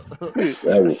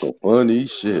 That was some funny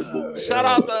shit, boy. Shout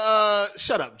out to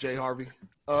shut up, Jay Harvey.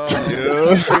 That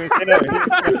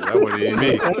wasn't even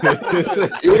me.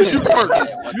 It was you first.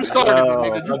 You started it,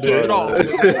 nigga. You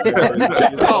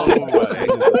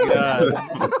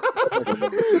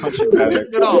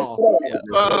kicked it off.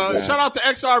 Shout out to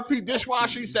XRP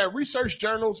Dishwasher. He said research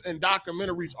journals and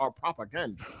documentaries are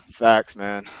propaganda. Facts,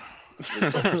 man.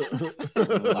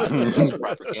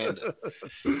 Propaganda.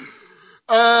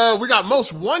 We got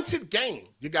most wanted game.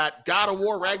 You got God of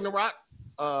War Ragnarok,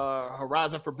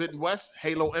 Horizon Forbidden West,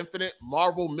 Halo Infinite,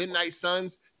 Marvel Midnight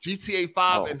Suns, GTA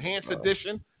 5 Enhanced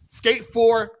Edition, Skate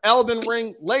 4, Elden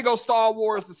Ring, Lego Star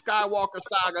Wars, The Skywalker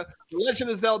Saga, The Legend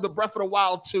of Zelda Breath of the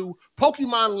Wild 2,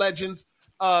 Pokemon Legends,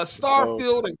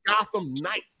 Starfield, and Gotham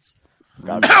Knights.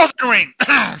 Elden Ring!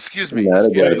 Excuse me.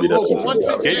 Did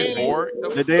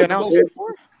they announce it?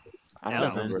 I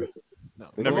don't know.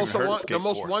 The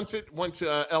most wanted went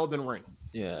to Elden Ring.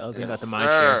 Yeah, Elden got the mind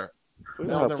share. We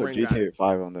have to GTA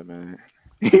 5 on that, man.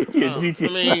 I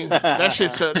mean, that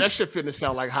shit finna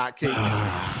sound like hotcakes.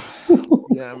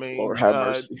 Yeah, I mean,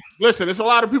 listen, there's a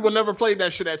lot of people never played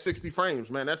that shit at 60 frames,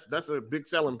 man. That's a big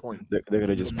selling point. They could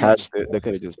have just patched it. They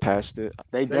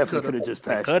definitely could have just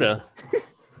patched it.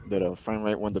 The frame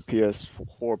rate when the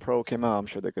PS4 Pro came out, I'm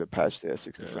sure they could have patched it at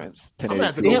 60 frames. So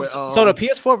the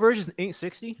PS4 version ain't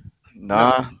 60?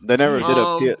 Nah, they never did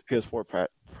a PS4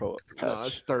 Pro patch. No,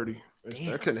 it's 30.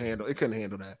 It couldn't handle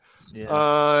that.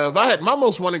 Yeah. If I had my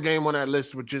most wanted game on that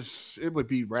list, it would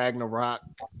be Ragnarok.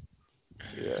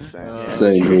 Yeah,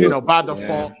 same. By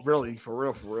default, really, for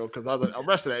real, because the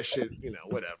rest of that shit,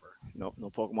 whatever. No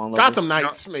Pokemon. Gotham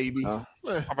Knights, maybe. I'm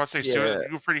about to say,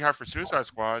 you were pretty high for Suicide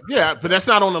Squad. Yeah, but that's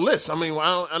not on the list. I mean,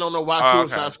 I don't know why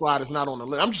Suicide Squad is not on the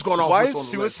list. I'm just going off. Why is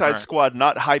Suicide Squad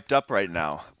not hyped up right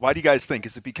now? Why do you guys think?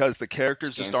 Is it because the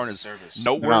characters just aren't as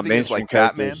noteworthy as like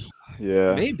Batman?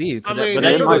 Yeah, maybe. I mean,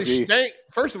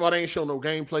 first of all, they ain't show no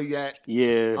gameplay yet.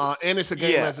 Yeah, and it's a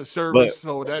game as a service,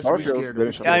 so that's what we're scared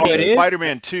of.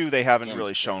 Spider-Man 2, they haven't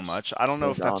really shown much. I don't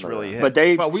know if that's really it.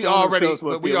 But we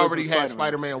already had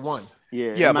Spider-Man 1.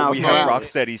 Yeah, but we have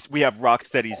Rocksteady's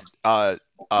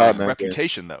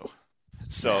reputation though.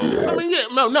 So I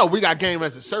mean, we got game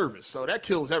as a service, so that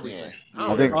kills everything.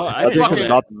 I think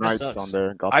Gotham Knights on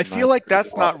there. I feel like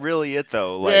that's not really it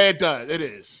though. Like, yeah, it does. It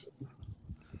is.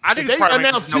 I think they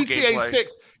announced GTA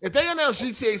 6. If they announce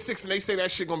GTA 6 and they say that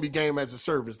shit gonna be game as a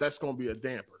service, that's gonna be a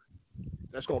damper.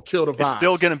 That's gonna kill the vibe. It's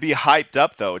still gonna be hyped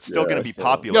up though. It's still gonna be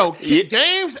popular. Yo,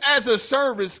 games as a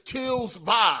service kills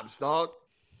vibes, dog.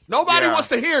 Nobody wants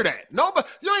to hear that. Nobody.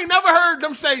 You ain't never heard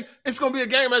them say it's gonna be a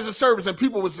game as a service and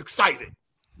people was excited.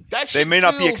 They may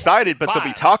not be excited, but they'll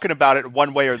be talking about it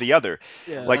one way or the other.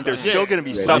 Yeah. Like there's still going to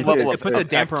be some level of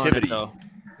activity.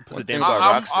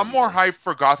 I'm more hyped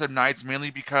for Gotham Knights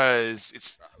mainly because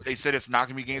they said it's not going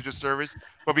to be games with service,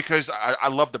 but because I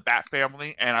love the Bat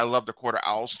family and I love the Quarter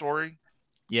Owl story.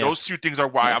 Yeah. Those two things are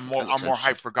why I'm more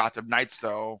hyped for Gotham Knights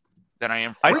though than I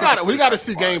am. We got to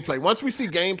see gameplay. Once we see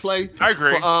gameplay, I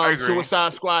agree. For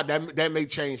Suicide Squad, that may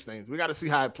change things. We got to see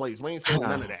how it plays. We ain't seen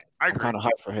none of that. I'm kind of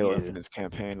hyped for Halo Infinite's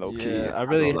campaign, low key. Yeah, I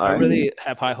really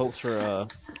have high hopes for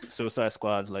Suicide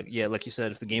Squad. Like you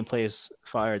said, if the gameplay is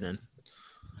fire, then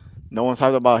no one's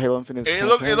hyped about Halo Infinite's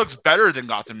campaign. It looks better than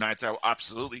Gotham Knights,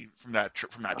 absolutely from that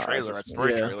trailer, that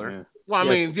story trailer. Yeah. Well, I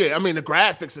mean, the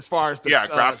graphics as far as the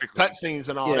cutscenes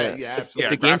and all that. Yeah,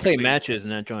 absolutely. If the gameplay matches in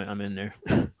that joint, I'm in there.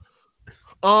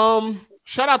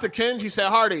 Shout out to Ken. He said,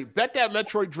 Hardy, bet that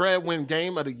Metroid Dread win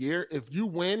game of the year. If you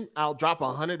win, I'll drop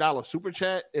 $100 super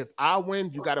chat. If I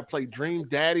win, you got to play Dream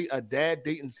Daddy, a dad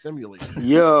dating simulator.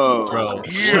 Yo, bro.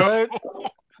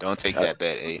 Don't take that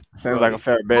bet, A. Sounds like a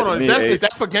fair bet. Hold on, is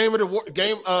that for Game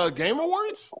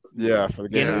Awards? Yeah, for the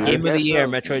game of the year,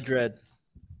 Metroid Dread.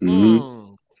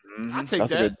 I'll take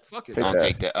that. Fuck it. Don't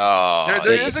take that. Oh,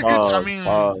 there is a good. I mean,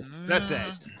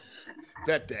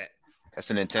 bet that. That's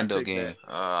a Nintendo game.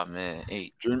 Oh man,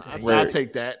 8. I'll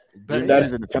take that. That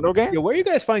is a Nintendo game. Yeah, where you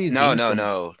guys find these? No. I don't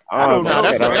know.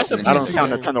 That's I don't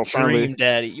sound Nintendo friendly. Dream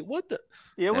Daddy. What the?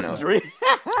 Yeah, what Dream?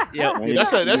 Yeah,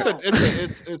 it's a.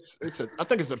 I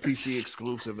think it's a PC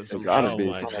exclusive. It's gotta be.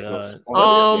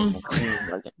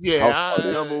 Yeah,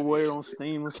 Doubleware on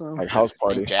Steam or something. Like House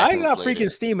Party. I got freaking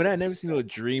Steam, and I never seen no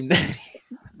Dream Daddy.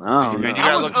 Man, you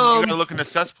gotta look in the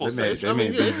cesspool. They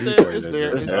made BG play that.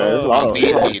 There's a lot of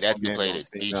BG. That's who played it.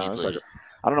 BG played it.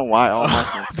 I don't know why all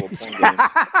my games.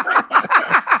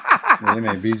 They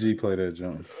made BG play that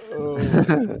jump. Oh,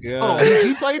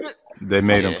 BG played it. They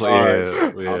made him play.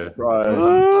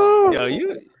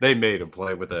 Yeah. They made him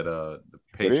play with that the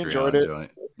Patreon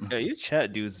joint. Yeah, you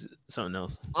chat dudes something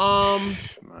else.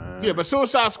 Yeah, but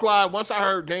Suicide Squad. Once I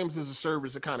heard games as a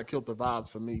service, it kind of killed the vibes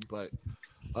for me. But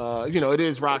it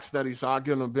is Rocksteady, so I'll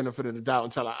give them the benefit of the doubt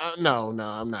until no,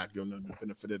 I'm not giving them the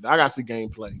benefit of the doubt. I got to see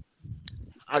gameplay.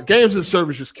 Games as a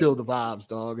service just kill the vibes,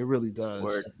 dog. It really does.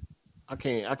 Word. I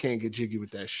can't get jiggy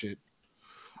with that shit.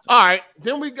 All right,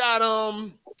 then we got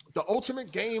the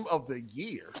ultimate game of the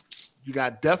year. You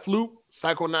got Deathloop,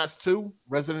 Psychonauts 2,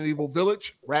 Resident Evil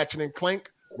Village, Ratchet and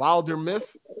Clank, Wilder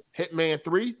Myth, Hitman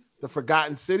 3, The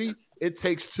Forgotten City, It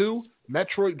Takes Two,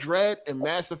 Metroid Dread, and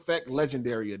Mass Effect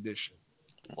Legendary Edition.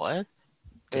 What?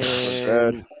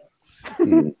 And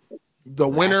the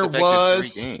winner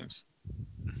was 3 games.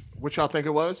 Which y'all think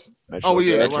it was?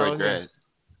 Metroid Dread.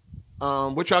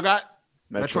 What y'all got?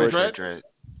 Metroid Dread.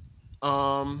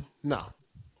 No.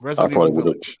 Resident Evil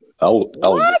Village.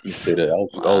 Say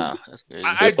that.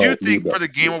 I do think for the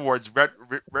Game Awards, Red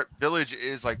Village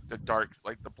is like the dark,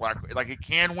 like the black. Like it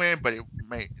can win, but it's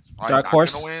probably Dark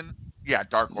Horse. Not gonna win. Yeah,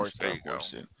 Dark Horse. There you go.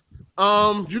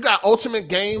 You got Ultimate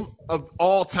Game of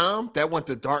all time that went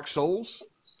to Dark Souls.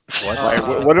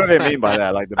 What do they mean by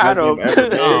that? Like the best game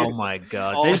ever? Oh my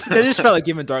god, they just felt like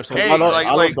giving Dark Souls. Hey,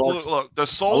 look, the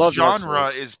Souls genre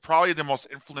is probably the most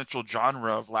influential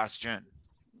genre of last gen.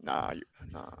 Nah.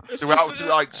 Throughout,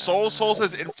 like Souls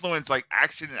has influenced like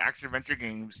action and action adventure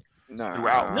games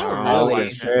throughout. I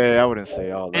wouldn't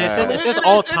say all that. And it says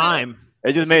all time.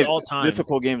 It just made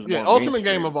difficult games. Yeah, ultimate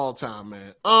game of all time,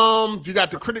 man. You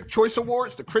got the Critics' Choice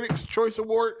Awards. The Critics' Choice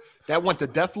Award that went to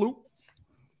Deathloop.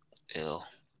 Ew.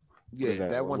 Yeah,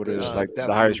 that went to like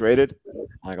the highest rated,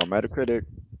 like on Metacritic.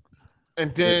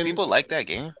 And then people like that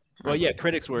game. Well, yeah,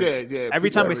 critics were. Yeah. Every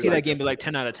time we see that game, be like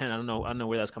 10 out of 10. I don't know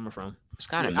where that's coming from. It's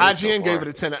kind of IGN gave it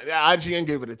a 10. IGN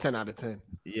gave it a 10 out of 10.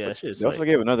 Yeah, they also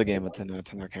gave another game a 10 out of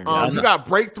 10. I can't remember. You got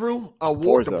Breakthrough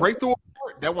Award. The Breakthrough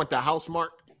Award that went to Housemarque.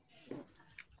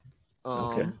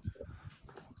 Okay.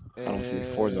 I don't see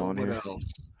Forza on here. Else?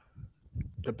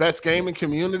 The best gaming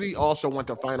community also went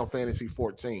to Final Fantasy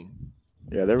 14.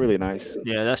 Yeah, they're really nice.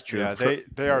 Yeah, that's true. Yeah,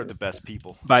 they are the best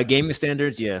people. By gaming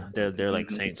standards, yeah, they're like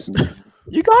saints.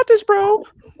 You got this, bro.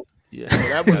 Yeah, so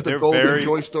that was the Golden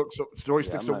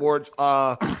Joysticks Awards.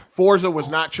 Forza was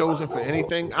not chosen for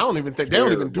anything. I don't even think they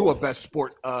don't even do a best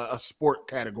sport sport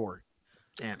category.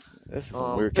 Damn, this is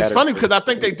a weird it's funny because I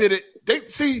think they did it.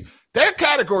 their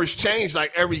categories change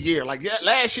like every year. Like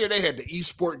last year they had the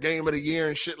esport game of the year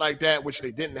and shit like that, which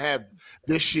they didn't have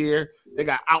this year. They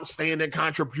got outstanding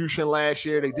contribution last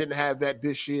year. They didn't have that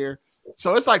this year.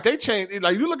 So it's like they change.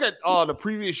 Like you look at all the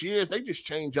previous years, they just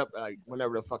change up like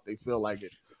whenever the fuck they feel like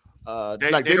it. They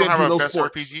don't have a best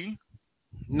RPG?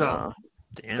 No.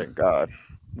 Damn. Thank God.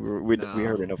 We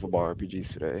heard enough about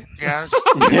RPGs today. Yeah.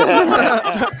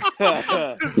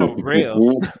 For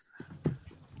real.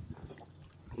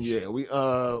 Yeah,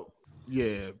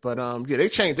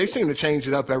 they seem to change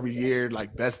it up every year,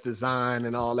 like best design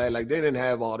and all that. Like they didn't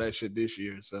have all that shit this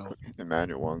year. So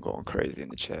Emmanuel one going crazy in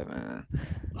the chat, man.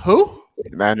 Who?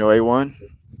 Emmanuel A1.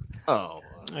 Oh,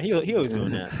 he always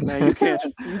doing that. Man, you can't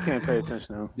pay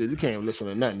attention to him. Yeah, you can't listen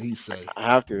to nothing he say. I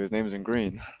have to. His name is in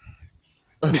green.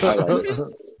 What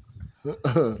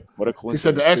a coincidence. He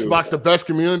said the Xbox the best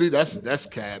community. That's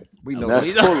cap. We know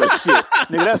that's full of shit.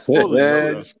 Nigga, that's full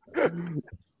of shit.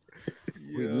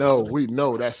 We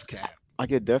know that's cap. I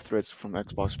get death threats from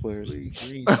Xbox players.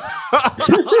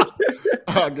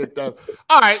 I get that.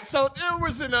 All right, so there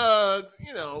was an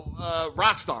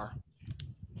Rockstar.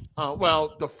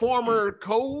 Well, the former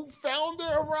co-founder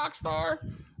of Rockstar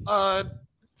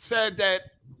said that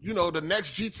the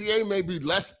next GTA may be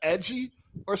less edgy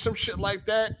or some shit like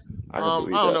that. I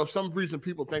don't know. For some reason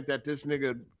people think that this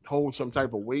nigga holds some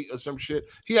type of weight or some shit.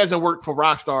 He hasn't worked for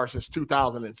Rockstar since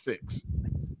 2006.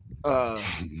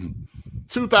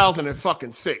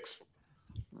 2006.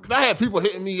 Because I had people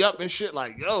hitting me up and shit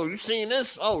like, yo, you seen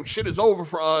this? Oh, shit is over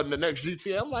for the next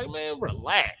GTA. I'm like, man,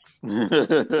 relax.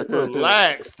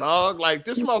 Relax, dog. Like,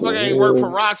 this motherfucker ain't worked for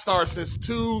Rockstar since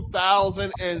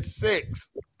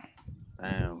 2006.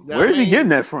 Damn. Where's he getting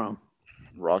that from?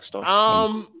 Rockstar. I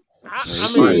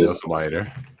mean, know somebody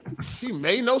there. He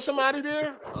may know somebody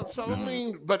there. So I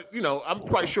mean, but I'm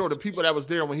quite sure the people that was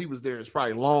there when he was there is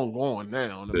probably long gone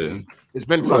now. I mean, it's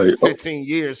been fucking 15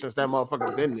 years since that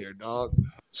motherfucker been there, dog.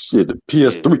 Shit, the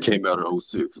PS3 came out in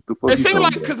 06. What the fuck? It seemed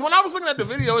like, because when I was looking at the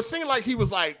video, it seemed like he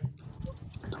was like,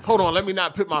 hold on, let me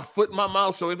not put my foot in my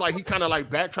mouth. So it's like he kind of like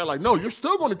backtracked, like, no, you're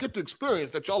still going to get the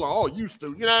experience that y'all are all used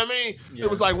to. You know what I mean? Yeah.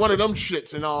 It was like one of them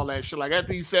shits and all that shit. Like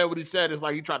after he said what he said, it's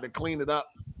like he tried to clean it up.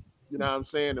 You know what I'm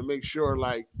saying? To make sure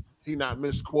like he not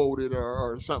misquoted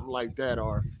or something like that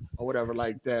or whatever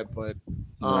like that. But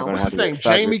what's his name?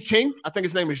 Jamie King. I think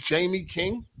his name is Jamie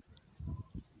King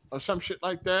or some shit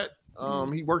like that.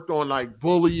 He worked on like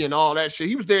Bully and all that shit.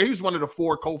 He was there. He was one of the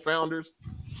 4 co-founders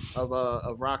of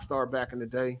Rockstar back in the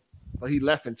day, but he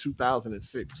left in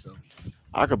 2006. So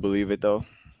I could believe it though.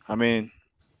 I mean,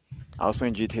 I was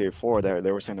playing GTA 4.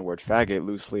 They were saying the word faggot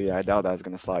loosely. I doubt that's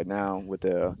gonna slide now with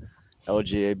the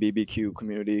LGA BBQ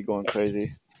community going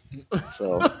crazy.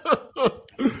 So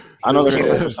I know they're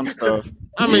gonna say some stuff.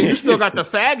 I mean, you still got the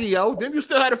faggio. Didn't you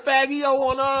still have a faggio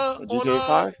on GTA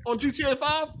 5? On GTA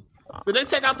 5? Did they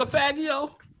take out the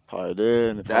faggio? Probably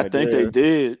did. I think they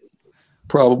did.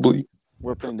 Probably.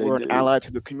 We're an ally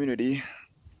to the community.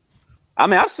 I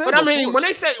mean, I said. But I mean, when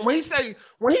he say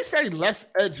less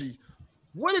edgy,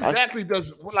 what exactly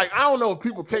does like? I don't know if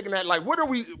people taking that like. What are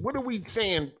we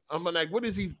saying? I'm like, what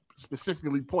is he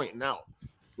specifically pointing out?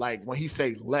 Like when he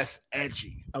say less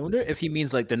edgy. I wonder if he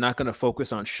means like they're not going to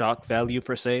focus on shock value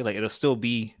per se. Like it'll still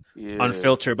be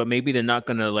unfiltered, but maybe they're not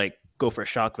going to like go for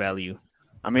shock value.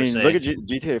 I mean, look at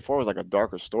GTA 4 was like a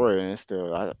darker story, and it's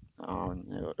still, it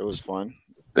was fun.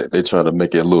 They trying to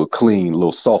make it a little clean, a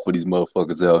little soft for these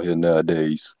motherfuckers out here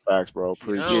nowadays. Facts, bro. I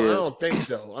don't think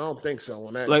so.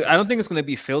 On that. Like, I don't think it's gonna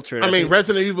be filtered. I mean,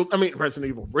 Resident Evil.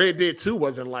 Red Dead 2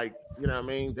 wasn't like, you know what I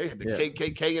mean? They had the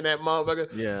KKK in that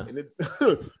motherfucker. Yeah. And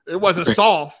it wasn't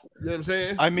soft. You know what I'm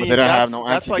saying? I mean, they don't have no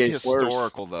that's like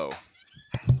historical though.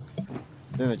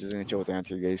 Then they're just gonna chill with the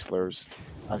anti-gay slurs.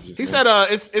 He said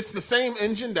it's the same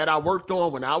engine that I worked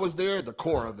on when I was there, the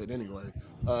core of it anyway.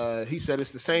 He said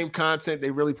it's the same content.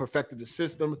 They really perfected the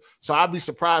system. So I'd be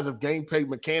surprised if gameplay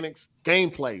mechanics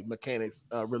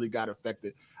really got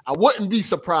affected. I wouldn't be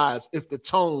surprised if the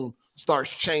tone starts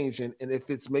changing and if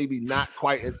it's maybe not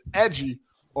quite as edgy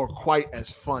or quite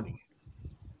as funny.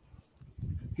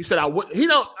 He said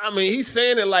he's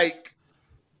saying it like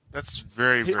that's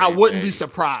very, very I wouldn't vague. be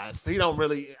surprised. He don't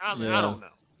really I don't know.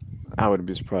 I wouldn't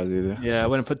be surprised either. Yeah, I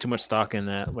wouldn't put too much stock in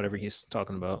that, whatever he's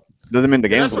talking about. Doesn't mean the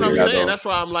game's That's what I'm saying. That's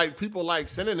why I'm like, people like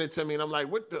sending it to me, and I'm like,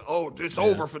 it's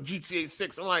over for GTA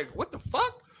 6. I'm like, what the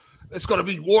fuck? It's going to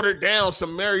be watered down,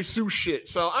 some Mary Sue shit.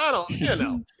 So I don't,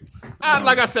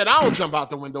 like I said, I don't jump out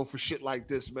the window for shit like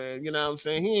this, man. You know what I'm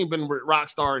saying? He ain't been with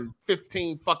Rockstar in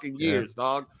 15 fucking years,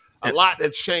 dog. A lot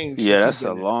that's changed. Yeah, that's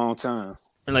a long time.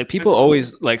 And like people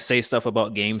always like say stuff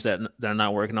about games that they're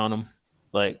not working on them.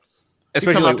 Like,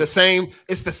 Especially like the same.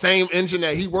 It's the same engine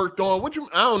that he worked on.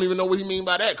 I don't even know what he mean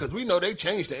by that because we know they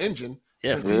changed the engine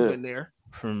since he's been there.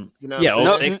 From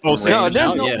 06 no,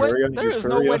 there's no way. There is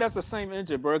no way that's the same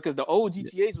engine, bro. Because the old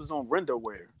GTAs was on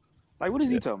renderware. Like, what is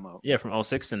he talking about? Yeah, from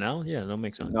 06 to now. Yeah, that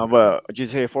makes sense. No, but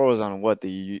GTA 4 was on what,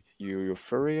 the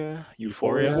Euphoria?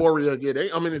 Euphoria. Yeah,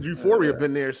 the Euphoria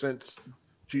been there since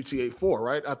GTA 4,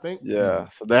 right? I think. Yeah,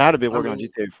 so they had to be working on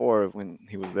GTA 4 when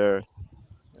he was there.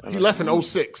 He left in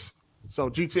 06. So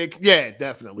GTA, yeah,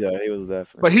 definitely. Yeah, he was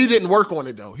definitely. But he didn't work on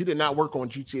it though. He did not work on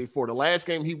GTA 4. The last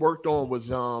game he worked on was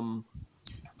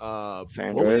or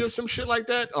some shit like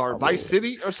that, or Vice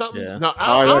City or something. Yeah. No,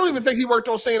 I don't even think he worked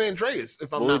on San Andreas.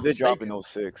 If I'm not mistaken. He did drop in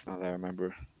 06. Now that I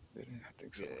remember. I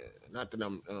think so. Yeah, not that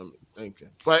I'm thinking,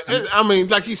 but I mean,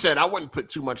 like you said, I wouldn't put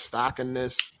too much stock in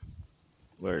this.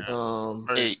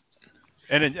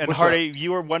 And Hardy,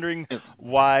 you were wondering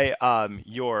why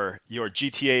your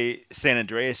GTA San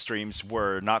Andreas streams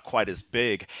were not quite as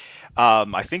big.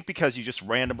 I think because you just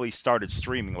randomly started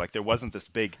streaming, like there wasn't this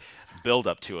big build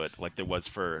up to it like there was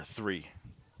for 3.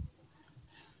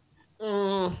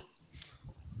 I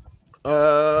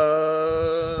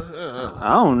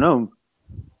don't know.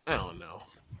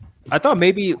 I thought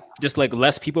maybe just like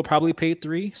less people probably paid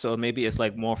 3, so maybe it's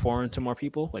like more foreign to more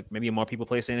people. Like maybe more people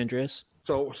play San Andreas.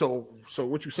 So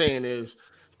what you're saying is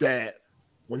that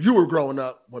when you were growing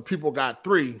up, when people got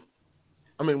 3,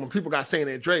 when people got San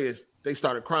Andreas, they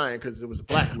started crying because it was a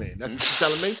black man. That's what you're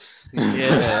telling me?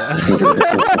 Yeah.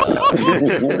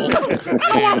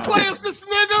 I want to play as this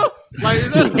nigga.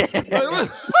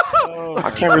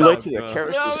 I can't relate to the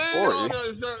character story.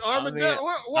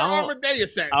 Where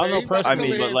Armadeus at? I don't know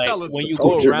personally, but like when you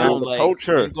go around, like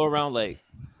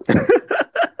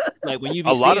when you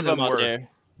be seeing them out there.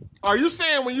 Are you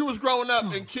saying when you was growing up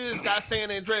and kids got San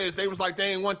Andreas, they was like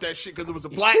they ain't want that shit because it was a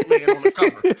black man on the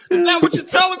cover? Is that what you're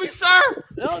telling me, sir?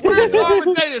 Where's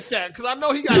Armadeus at? Because I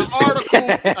know he got an article,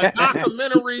 a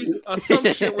documentary, or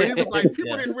some shit where he was like,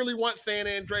 people didn't really want San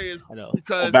Andreas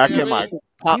because back in my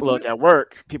potluck at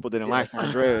work, people didn't like San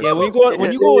Andreas. Yeah,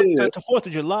 when you go to 4th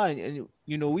of July and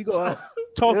we go out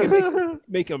talking,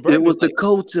 making burgers. It was the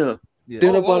culture.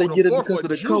 Didn't nobody get it because of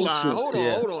the July.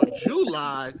 culture. Hold on.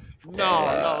 July.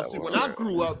 No. See, when I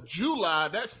grew up, July,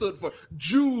 that stood for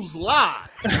Jews lie.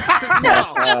 You did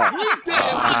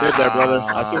there, brother.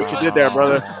 I see what you did there,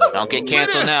 brother. Don't get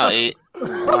canceled now, That's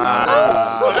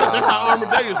how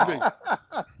Armadeus be.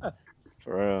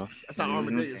 For real. That's how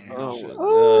Armadeus be.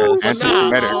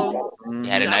 You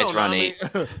had a nice run, 8.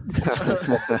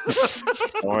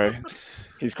 Boy.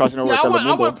 He's crossing over.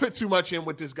 I wouldn't put too much in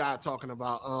with this guy talking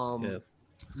about.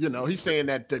 He's saying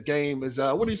that the game is.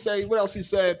 What did he say? What else he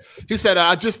said? He said,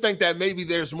 "I just think that maybe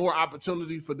there's more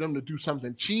opportunity for them to do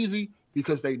something cheesy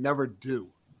because they never do."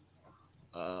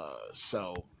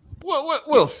 So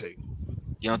we'll see.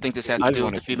 You don't think this has to do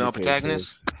with the female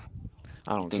protagonist?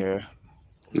 I don't care.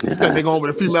 You think they're going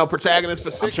with a female protagonist for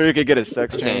 6? I'm sure you could get a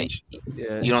sex change.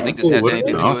 Yeah. You don't think this has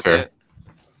anything to do with that?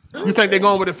 You think they're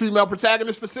going with a female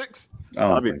protagonist for 6?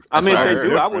 If they do,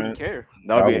 I wouldn't care.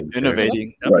 That would be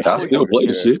innovating. I still play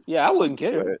the shit. Yeah, I wouldn't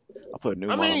care. I'll put a new.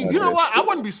 You know what? I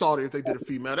wouldn't be salty if they did a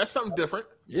female. That's something different.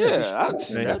 Yeah,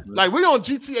 like we're on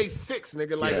GTA 6,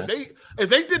 nigga. Like if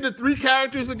they did the 3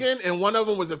 characters again and one of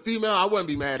them was a female, I wouldn't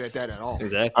be mad at that at all.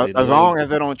 Exactly. As long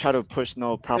as they don't try to push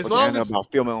no propaganda about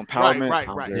female empowerment.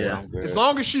 Right. As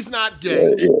long as she's not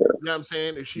gay. You know what I'm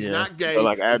saying? If she's not gay,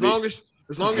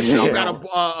 as long as she don't got a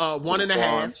 1.5, you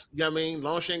know what I mean? As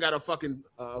long as she ain't got a fucking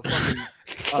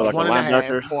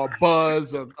 1.5 or a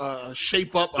buzz or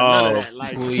shape up or none of that.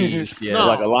 Like, please,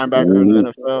 like a linebacker in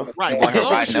the NFL. Right. As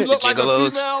long as she look like a female,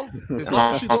 listen, as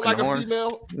long as she look like a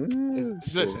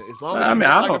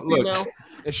female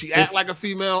and she act like a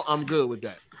female, I'm good with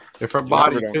that. If her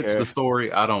body fits the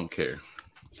story, I don't care.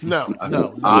 No. I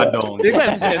don't. They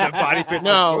let him say that body fits.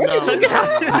 No. You don't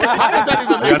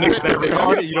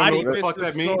know what the fuck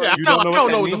that means. I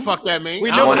don't know what the fuck that means.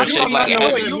 We know what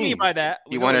you mean by that.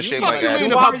 You want to shape like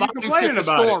that? Why are you complaining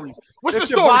about it? What's the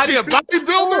story? She a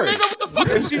bodybuilder, nigga? What the fuck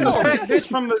is she's a fat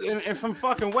bitch from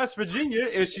fucking West Virginia,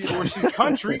 or she's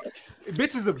country.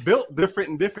 Bitches are built different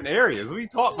in different areas. What are you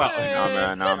talking about?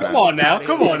 No, man.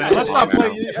 Come on now. Let's stop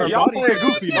playing. Y'all playing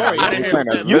goofy.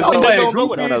 You playing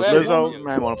goofy as Lizzo?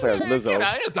 Man, want to play as Lizzo?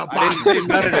 I didn't say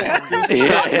none of that.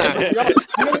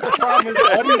 You know what the problem is?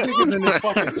 All these niggas in this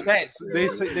fucking chats, they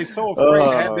so afraid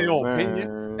to have their own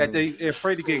opinion that they're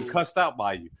afraid of getting cussed out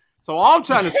by you. So all I'm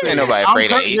trying to say, ain't nobody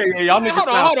afraid of 8. Yeah, y'all niggas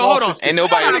sound hold on. Ain't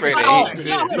nobody afraid of 8.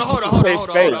 Hold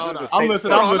on. I'm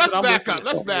listening.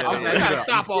 Let's back up. I gotta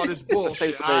stop all this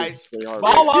bullshit. All right.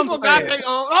 All I'm People got saying. their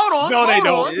own. Hold on. No, they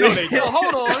don't.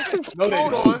 Hold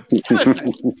on.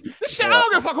 Listen. This shit, I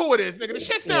don't give a fuck who it is, nigga. This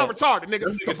shit sound retarded,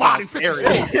 nigga. The body fixer.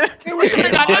 This shit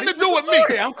ain't got nothing to do with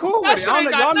me. I'm cool with it. That shit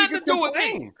ain't got nothing to do with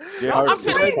me. I'm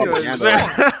saying,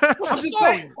 I'm just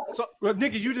saying. So,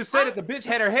 nigga, you just said it. The bitch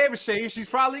had her hair shaved. She's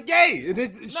probably gay.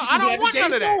 I don't want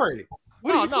none of that.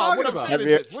 What are you talking about?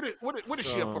 What is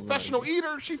she, a professional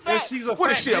eater? She fat? She's a what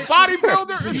is she, a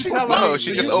bodybuilder? Is she No,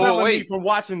 she's just overweight. From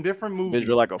watching different movies.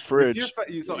 You're like a fridge.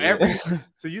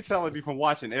 So you telling me from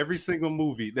watching every single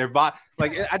movie,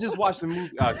 like I just watched a movie,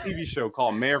 TV show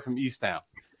called Mayor from Easttown.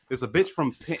 It's a bitch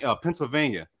from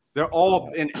Pennsylvania. They're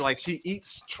all in, like, she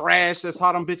eats trash. That's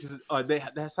how them bitches.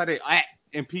 That's how they act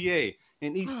in PA.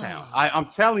 In Easttown, I'm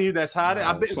telling you, that's how they.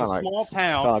 I bet it's a small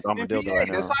town. In PA,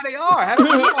 that's how they are. How do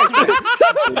you look like that?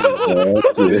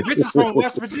 Bitches from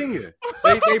West Virginia.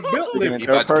 They built different.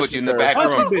 About to put you in the back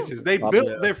room. Bitches, they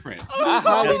built different.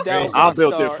 I'm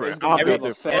built different.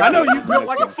 I know you built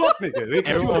like a fuck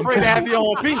nigga. You afraid to have your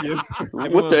own opinion.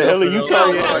 What the hell are you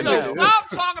talking about? Stop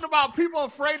talking about people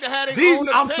afraid to have their own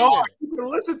opinion. I'm sorry. You can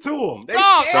listen to them.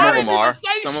 Some of them are.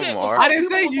 Some of them are. I didn't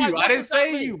say you. I didn't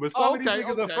say you. But some of these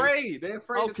niggas afraid. They're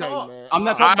afraid to talk. Man. I'm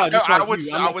not talking about just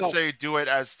I would say do it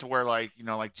as to where, like, you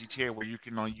know, like GTA, where you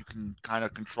can kind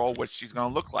of control what she's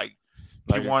gonna look like.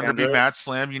 If you want her to be Mad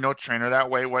Slim, you know, train her that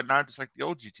way, whatnot, just like the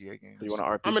old GTA games. You want an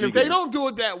RPG I mean, if they don't do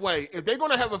it that way, if they're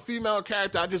gonna have a female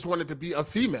character, I just want it to be a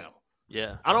female.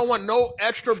 Yeah. I don't want no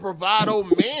extra bravado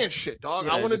man shit, dog.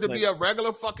 Yeah, I want it to be a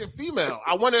regular fucking female.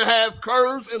 I want it to have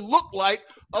curves and look like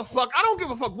a fuck. I don't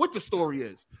give a fuck what the story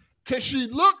is. Can she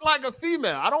look like a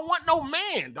female? I don't want no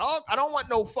man, dog. I don't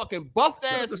want no fucking buffed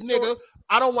ass nigga.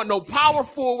 I don't want no power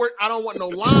forward. I don't want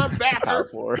no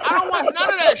linebacker. I don't want none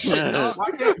of that shit, dog.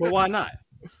 But why not?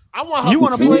 I want her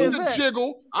to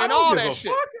jiggle and all that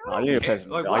shit. I mean,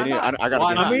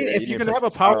 if you're gonna have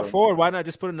a power forward, why not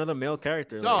just put another male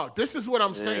character? Dog, this is what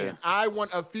I'm saying. I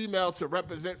want a female to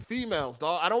represent females,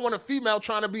 dog. I don't want a female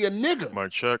trying to be a nigga.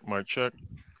 Mic check.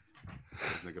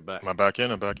 This nigga back. Am I back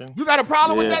in? I'm back in. You got a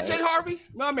problem with that, Jay Harvey?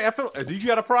 No, I mean, I feel. Do you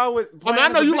got a problem with? I mean, I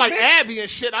know you like Abby and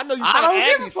shit. I know you. I don't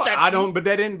Abby give a fuck. I don't, but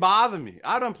that didn't bother me.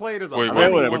 I done played as a. Wait, I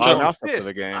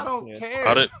don't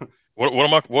care. What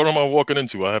am I walking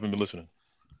into? I haven't been listening.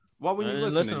 Why were you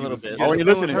listening? Listen a little bit. Oh, when you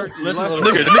listening? Listen a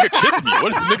little bit. The nigga kicked me.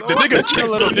 What is the nigga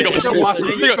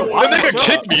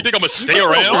kicked me? You think I'm gonna stay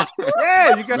around?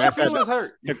 Yeah, you got your feelings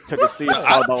hurt. Took a seat.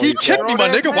 He kicked me, my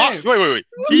nigga. Wait.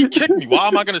 He kicked me. Why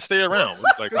am I gonna stay around?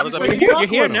 Like, how does that make sense? You're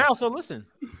here now, so listen.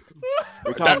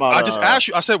 I just asked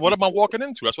you. I said, what am I walking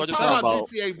into? That's what I just asked.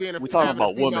 We're talking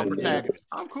about women.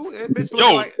 I'm cool. Bitch,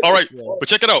 yo, all right, but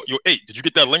check it out. Yo, 8, did you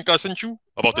get that link I sent you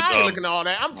about the? I ain't looking at all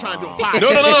that. I'm trying to do a podcast. No.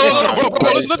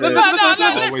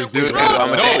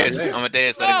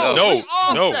 Amadeus, let it go.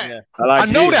 No. I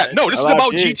know that. No, this is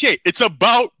about GTA. It's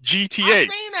about GTA. I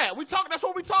seen that. That's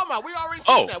what we talking about. We already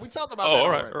seen that. We talked about that.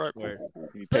 All right.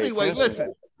 Anyway,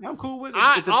 listen. I'm cool with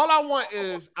it. All I want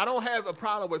is, I don't have a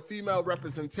problem with female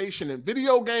representation in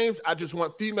video games. I just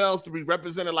want females to be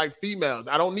represented like females.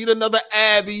 I don't need another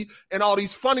Abby and all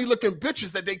these funny looking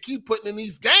bitches that they keep putting in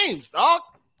these games, dog.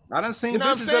 I done seen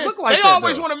bitches that look like they that.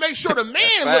 Always want to make sure the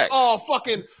man look all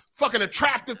fucking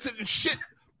attractive to the shit.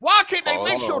 Why can't they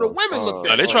make sure the women look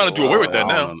that? They're trying to do away with that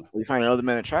now. You find another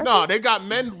man attractive? No, they got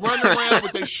men running around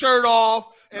with their shirt off,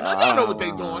 and I don't know what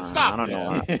they doing. Stop. I don't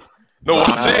know. No, what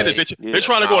I'm saying is they're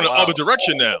trying to go in the other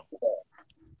direction now.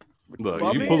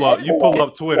 Look, you pull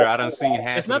up Twitter. I done seen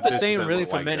half. It's not the same really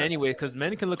for men anyway, because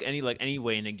men can look any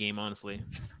way in the game. Honestly,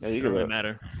 yeah, you don't really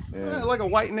matter. Yeah, like a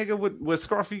white nigga with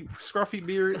scruffy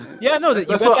beard. Yeah, no,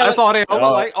 that's all they look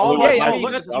like. You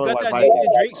got that Nathan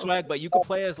Drake swag, but you could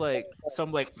play as like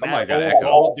some like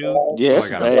old dude. Yes,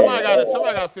 somebody got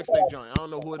to fix that joint. I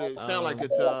don't know who it is. Sound like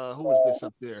it's who is this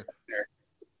up there?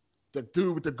 The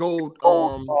dude with the gold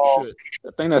shit. I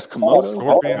think that's Komodo.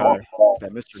 Scorpion.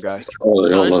 That Mr. guy. It's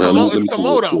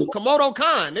Komodo. Komodo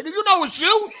Khan. Nigga, you know it's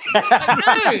you.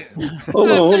 Like,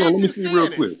 hold on. Let me see real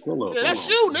quick. Hold on. Yeah, that's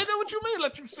you, nigga. What you mean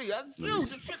let you see? That's you.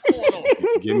 This shit's going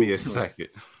on. Give me a second.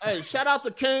 Hey, shout out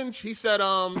to Kenj. He said,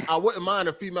 I wouldn't mind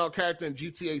a female character in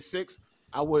GTA 6.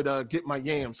 I would get my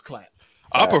yams clapped.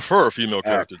 I prefer a female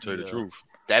character, to tell you the truth.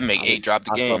 That make 8 drop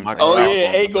the game. Oh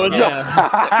yeah, 8 gonna drop.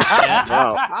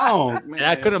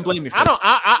 I couldn't blame you.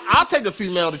 I'll take a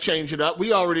female to change it up.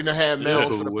 We already have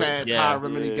males for the past however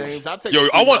many games. I'll take.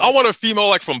 I want a female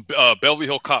like from Beverly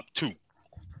Hill Cop 2.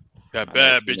 That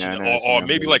bad bitch, or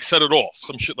maybe like Set It Off,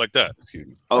 some shit like that.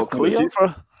 Oh, Cleo.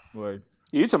 Word.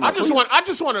 You talking about I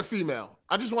just want a female.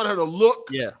 I just want her to look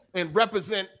and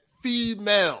represent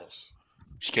females.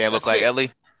 She can't look like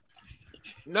Ellie.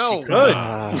 No. Good.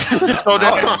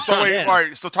 So wait, all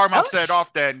right. So talking about set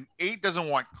off, then 8 doesn't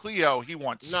want Cleo. He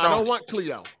wants Stoney. I don't want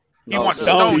Cleo. He wants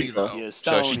Stoney though. Yeah,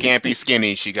 So she can't be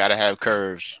skinny. She gotta have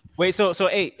curves. Wait, so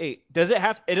 8. Does it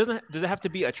have to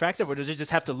be attractive, or does it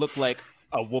just have to look like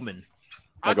a woman?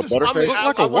 Like a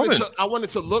butterface? A woman. I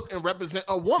wanted to look and represent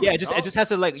a woman. Yeah, it just has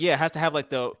to it has to have like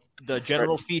the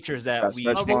general features that we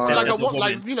like we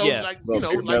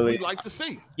like to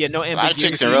see. Yeah, no ambiguity. A lot of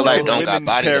chicks in real life don't got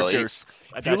body characters.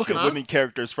 If you look at women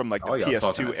characters from like the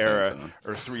PS2 era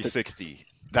or 360,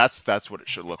 that's what it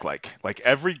should look like. Like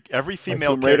every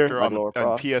female character on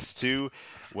PS2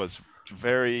 was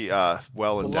very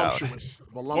well endowed.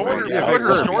 What would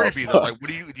her story be though? Like,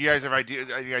 do you guys have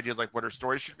any ideas like what her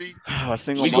story should be? A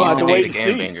single She mom. needs to date a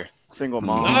gangbanger. Single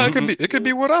mom. No, it could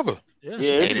be whatever. Yeah,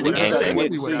 dated a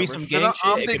gangbanger. Be some gang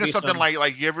I'm shit. thinking something like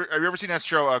have you ever seen that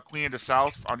show Queen of the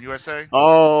South on USA?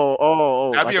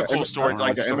 Oh. That'd be a cool story,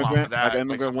 like an something immigrant, like that, like an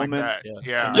immigrant woman. Like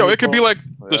yeah. Yo, it could be like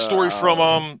the story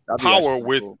from Power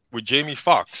cool. with Jamie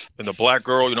Foxx and the black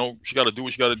girl. You know, she got to do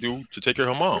what she got to do to take care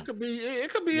of her mom. It could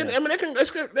be. I mean, they can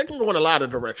go in a lot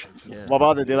of directions. Yeah. What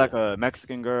about they did like a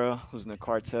Mexican girl who's in the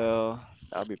cartel?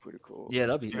 That'd be pretty cool. Yeah,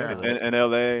 that'd be in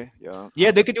LA. Yeah.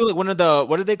 Yeah, they could do like one of the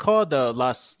what are they called?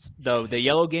 The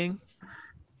Yellow Gang?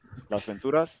 Las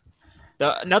Venturas?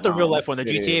 Not the real life one, the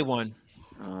GTA one.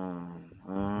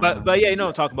 But yeah, you know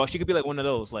what I'm talking about. She could be like one of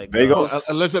those. Like there you go.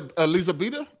 Elizabeth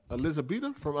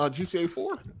from GTA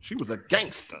 4. She was a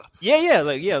gangster. Yeah,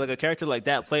 like a character like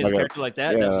that plays a character like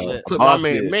that. Put my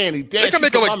man Manny Dash. They can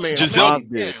make it like Giselle.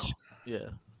 Yeah.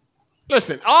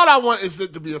 Listen, all I want is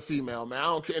it to be a female, man. I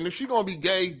don't care. And if she's gonna be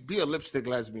gay, be a lipstick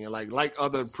lesbian, like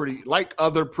other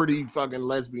pretty fucking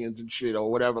lesbians and shit or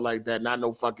whatever like that. Not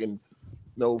no fucking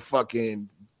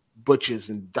butches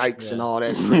and dykes and all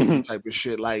that crazy type of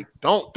shit. Like, don't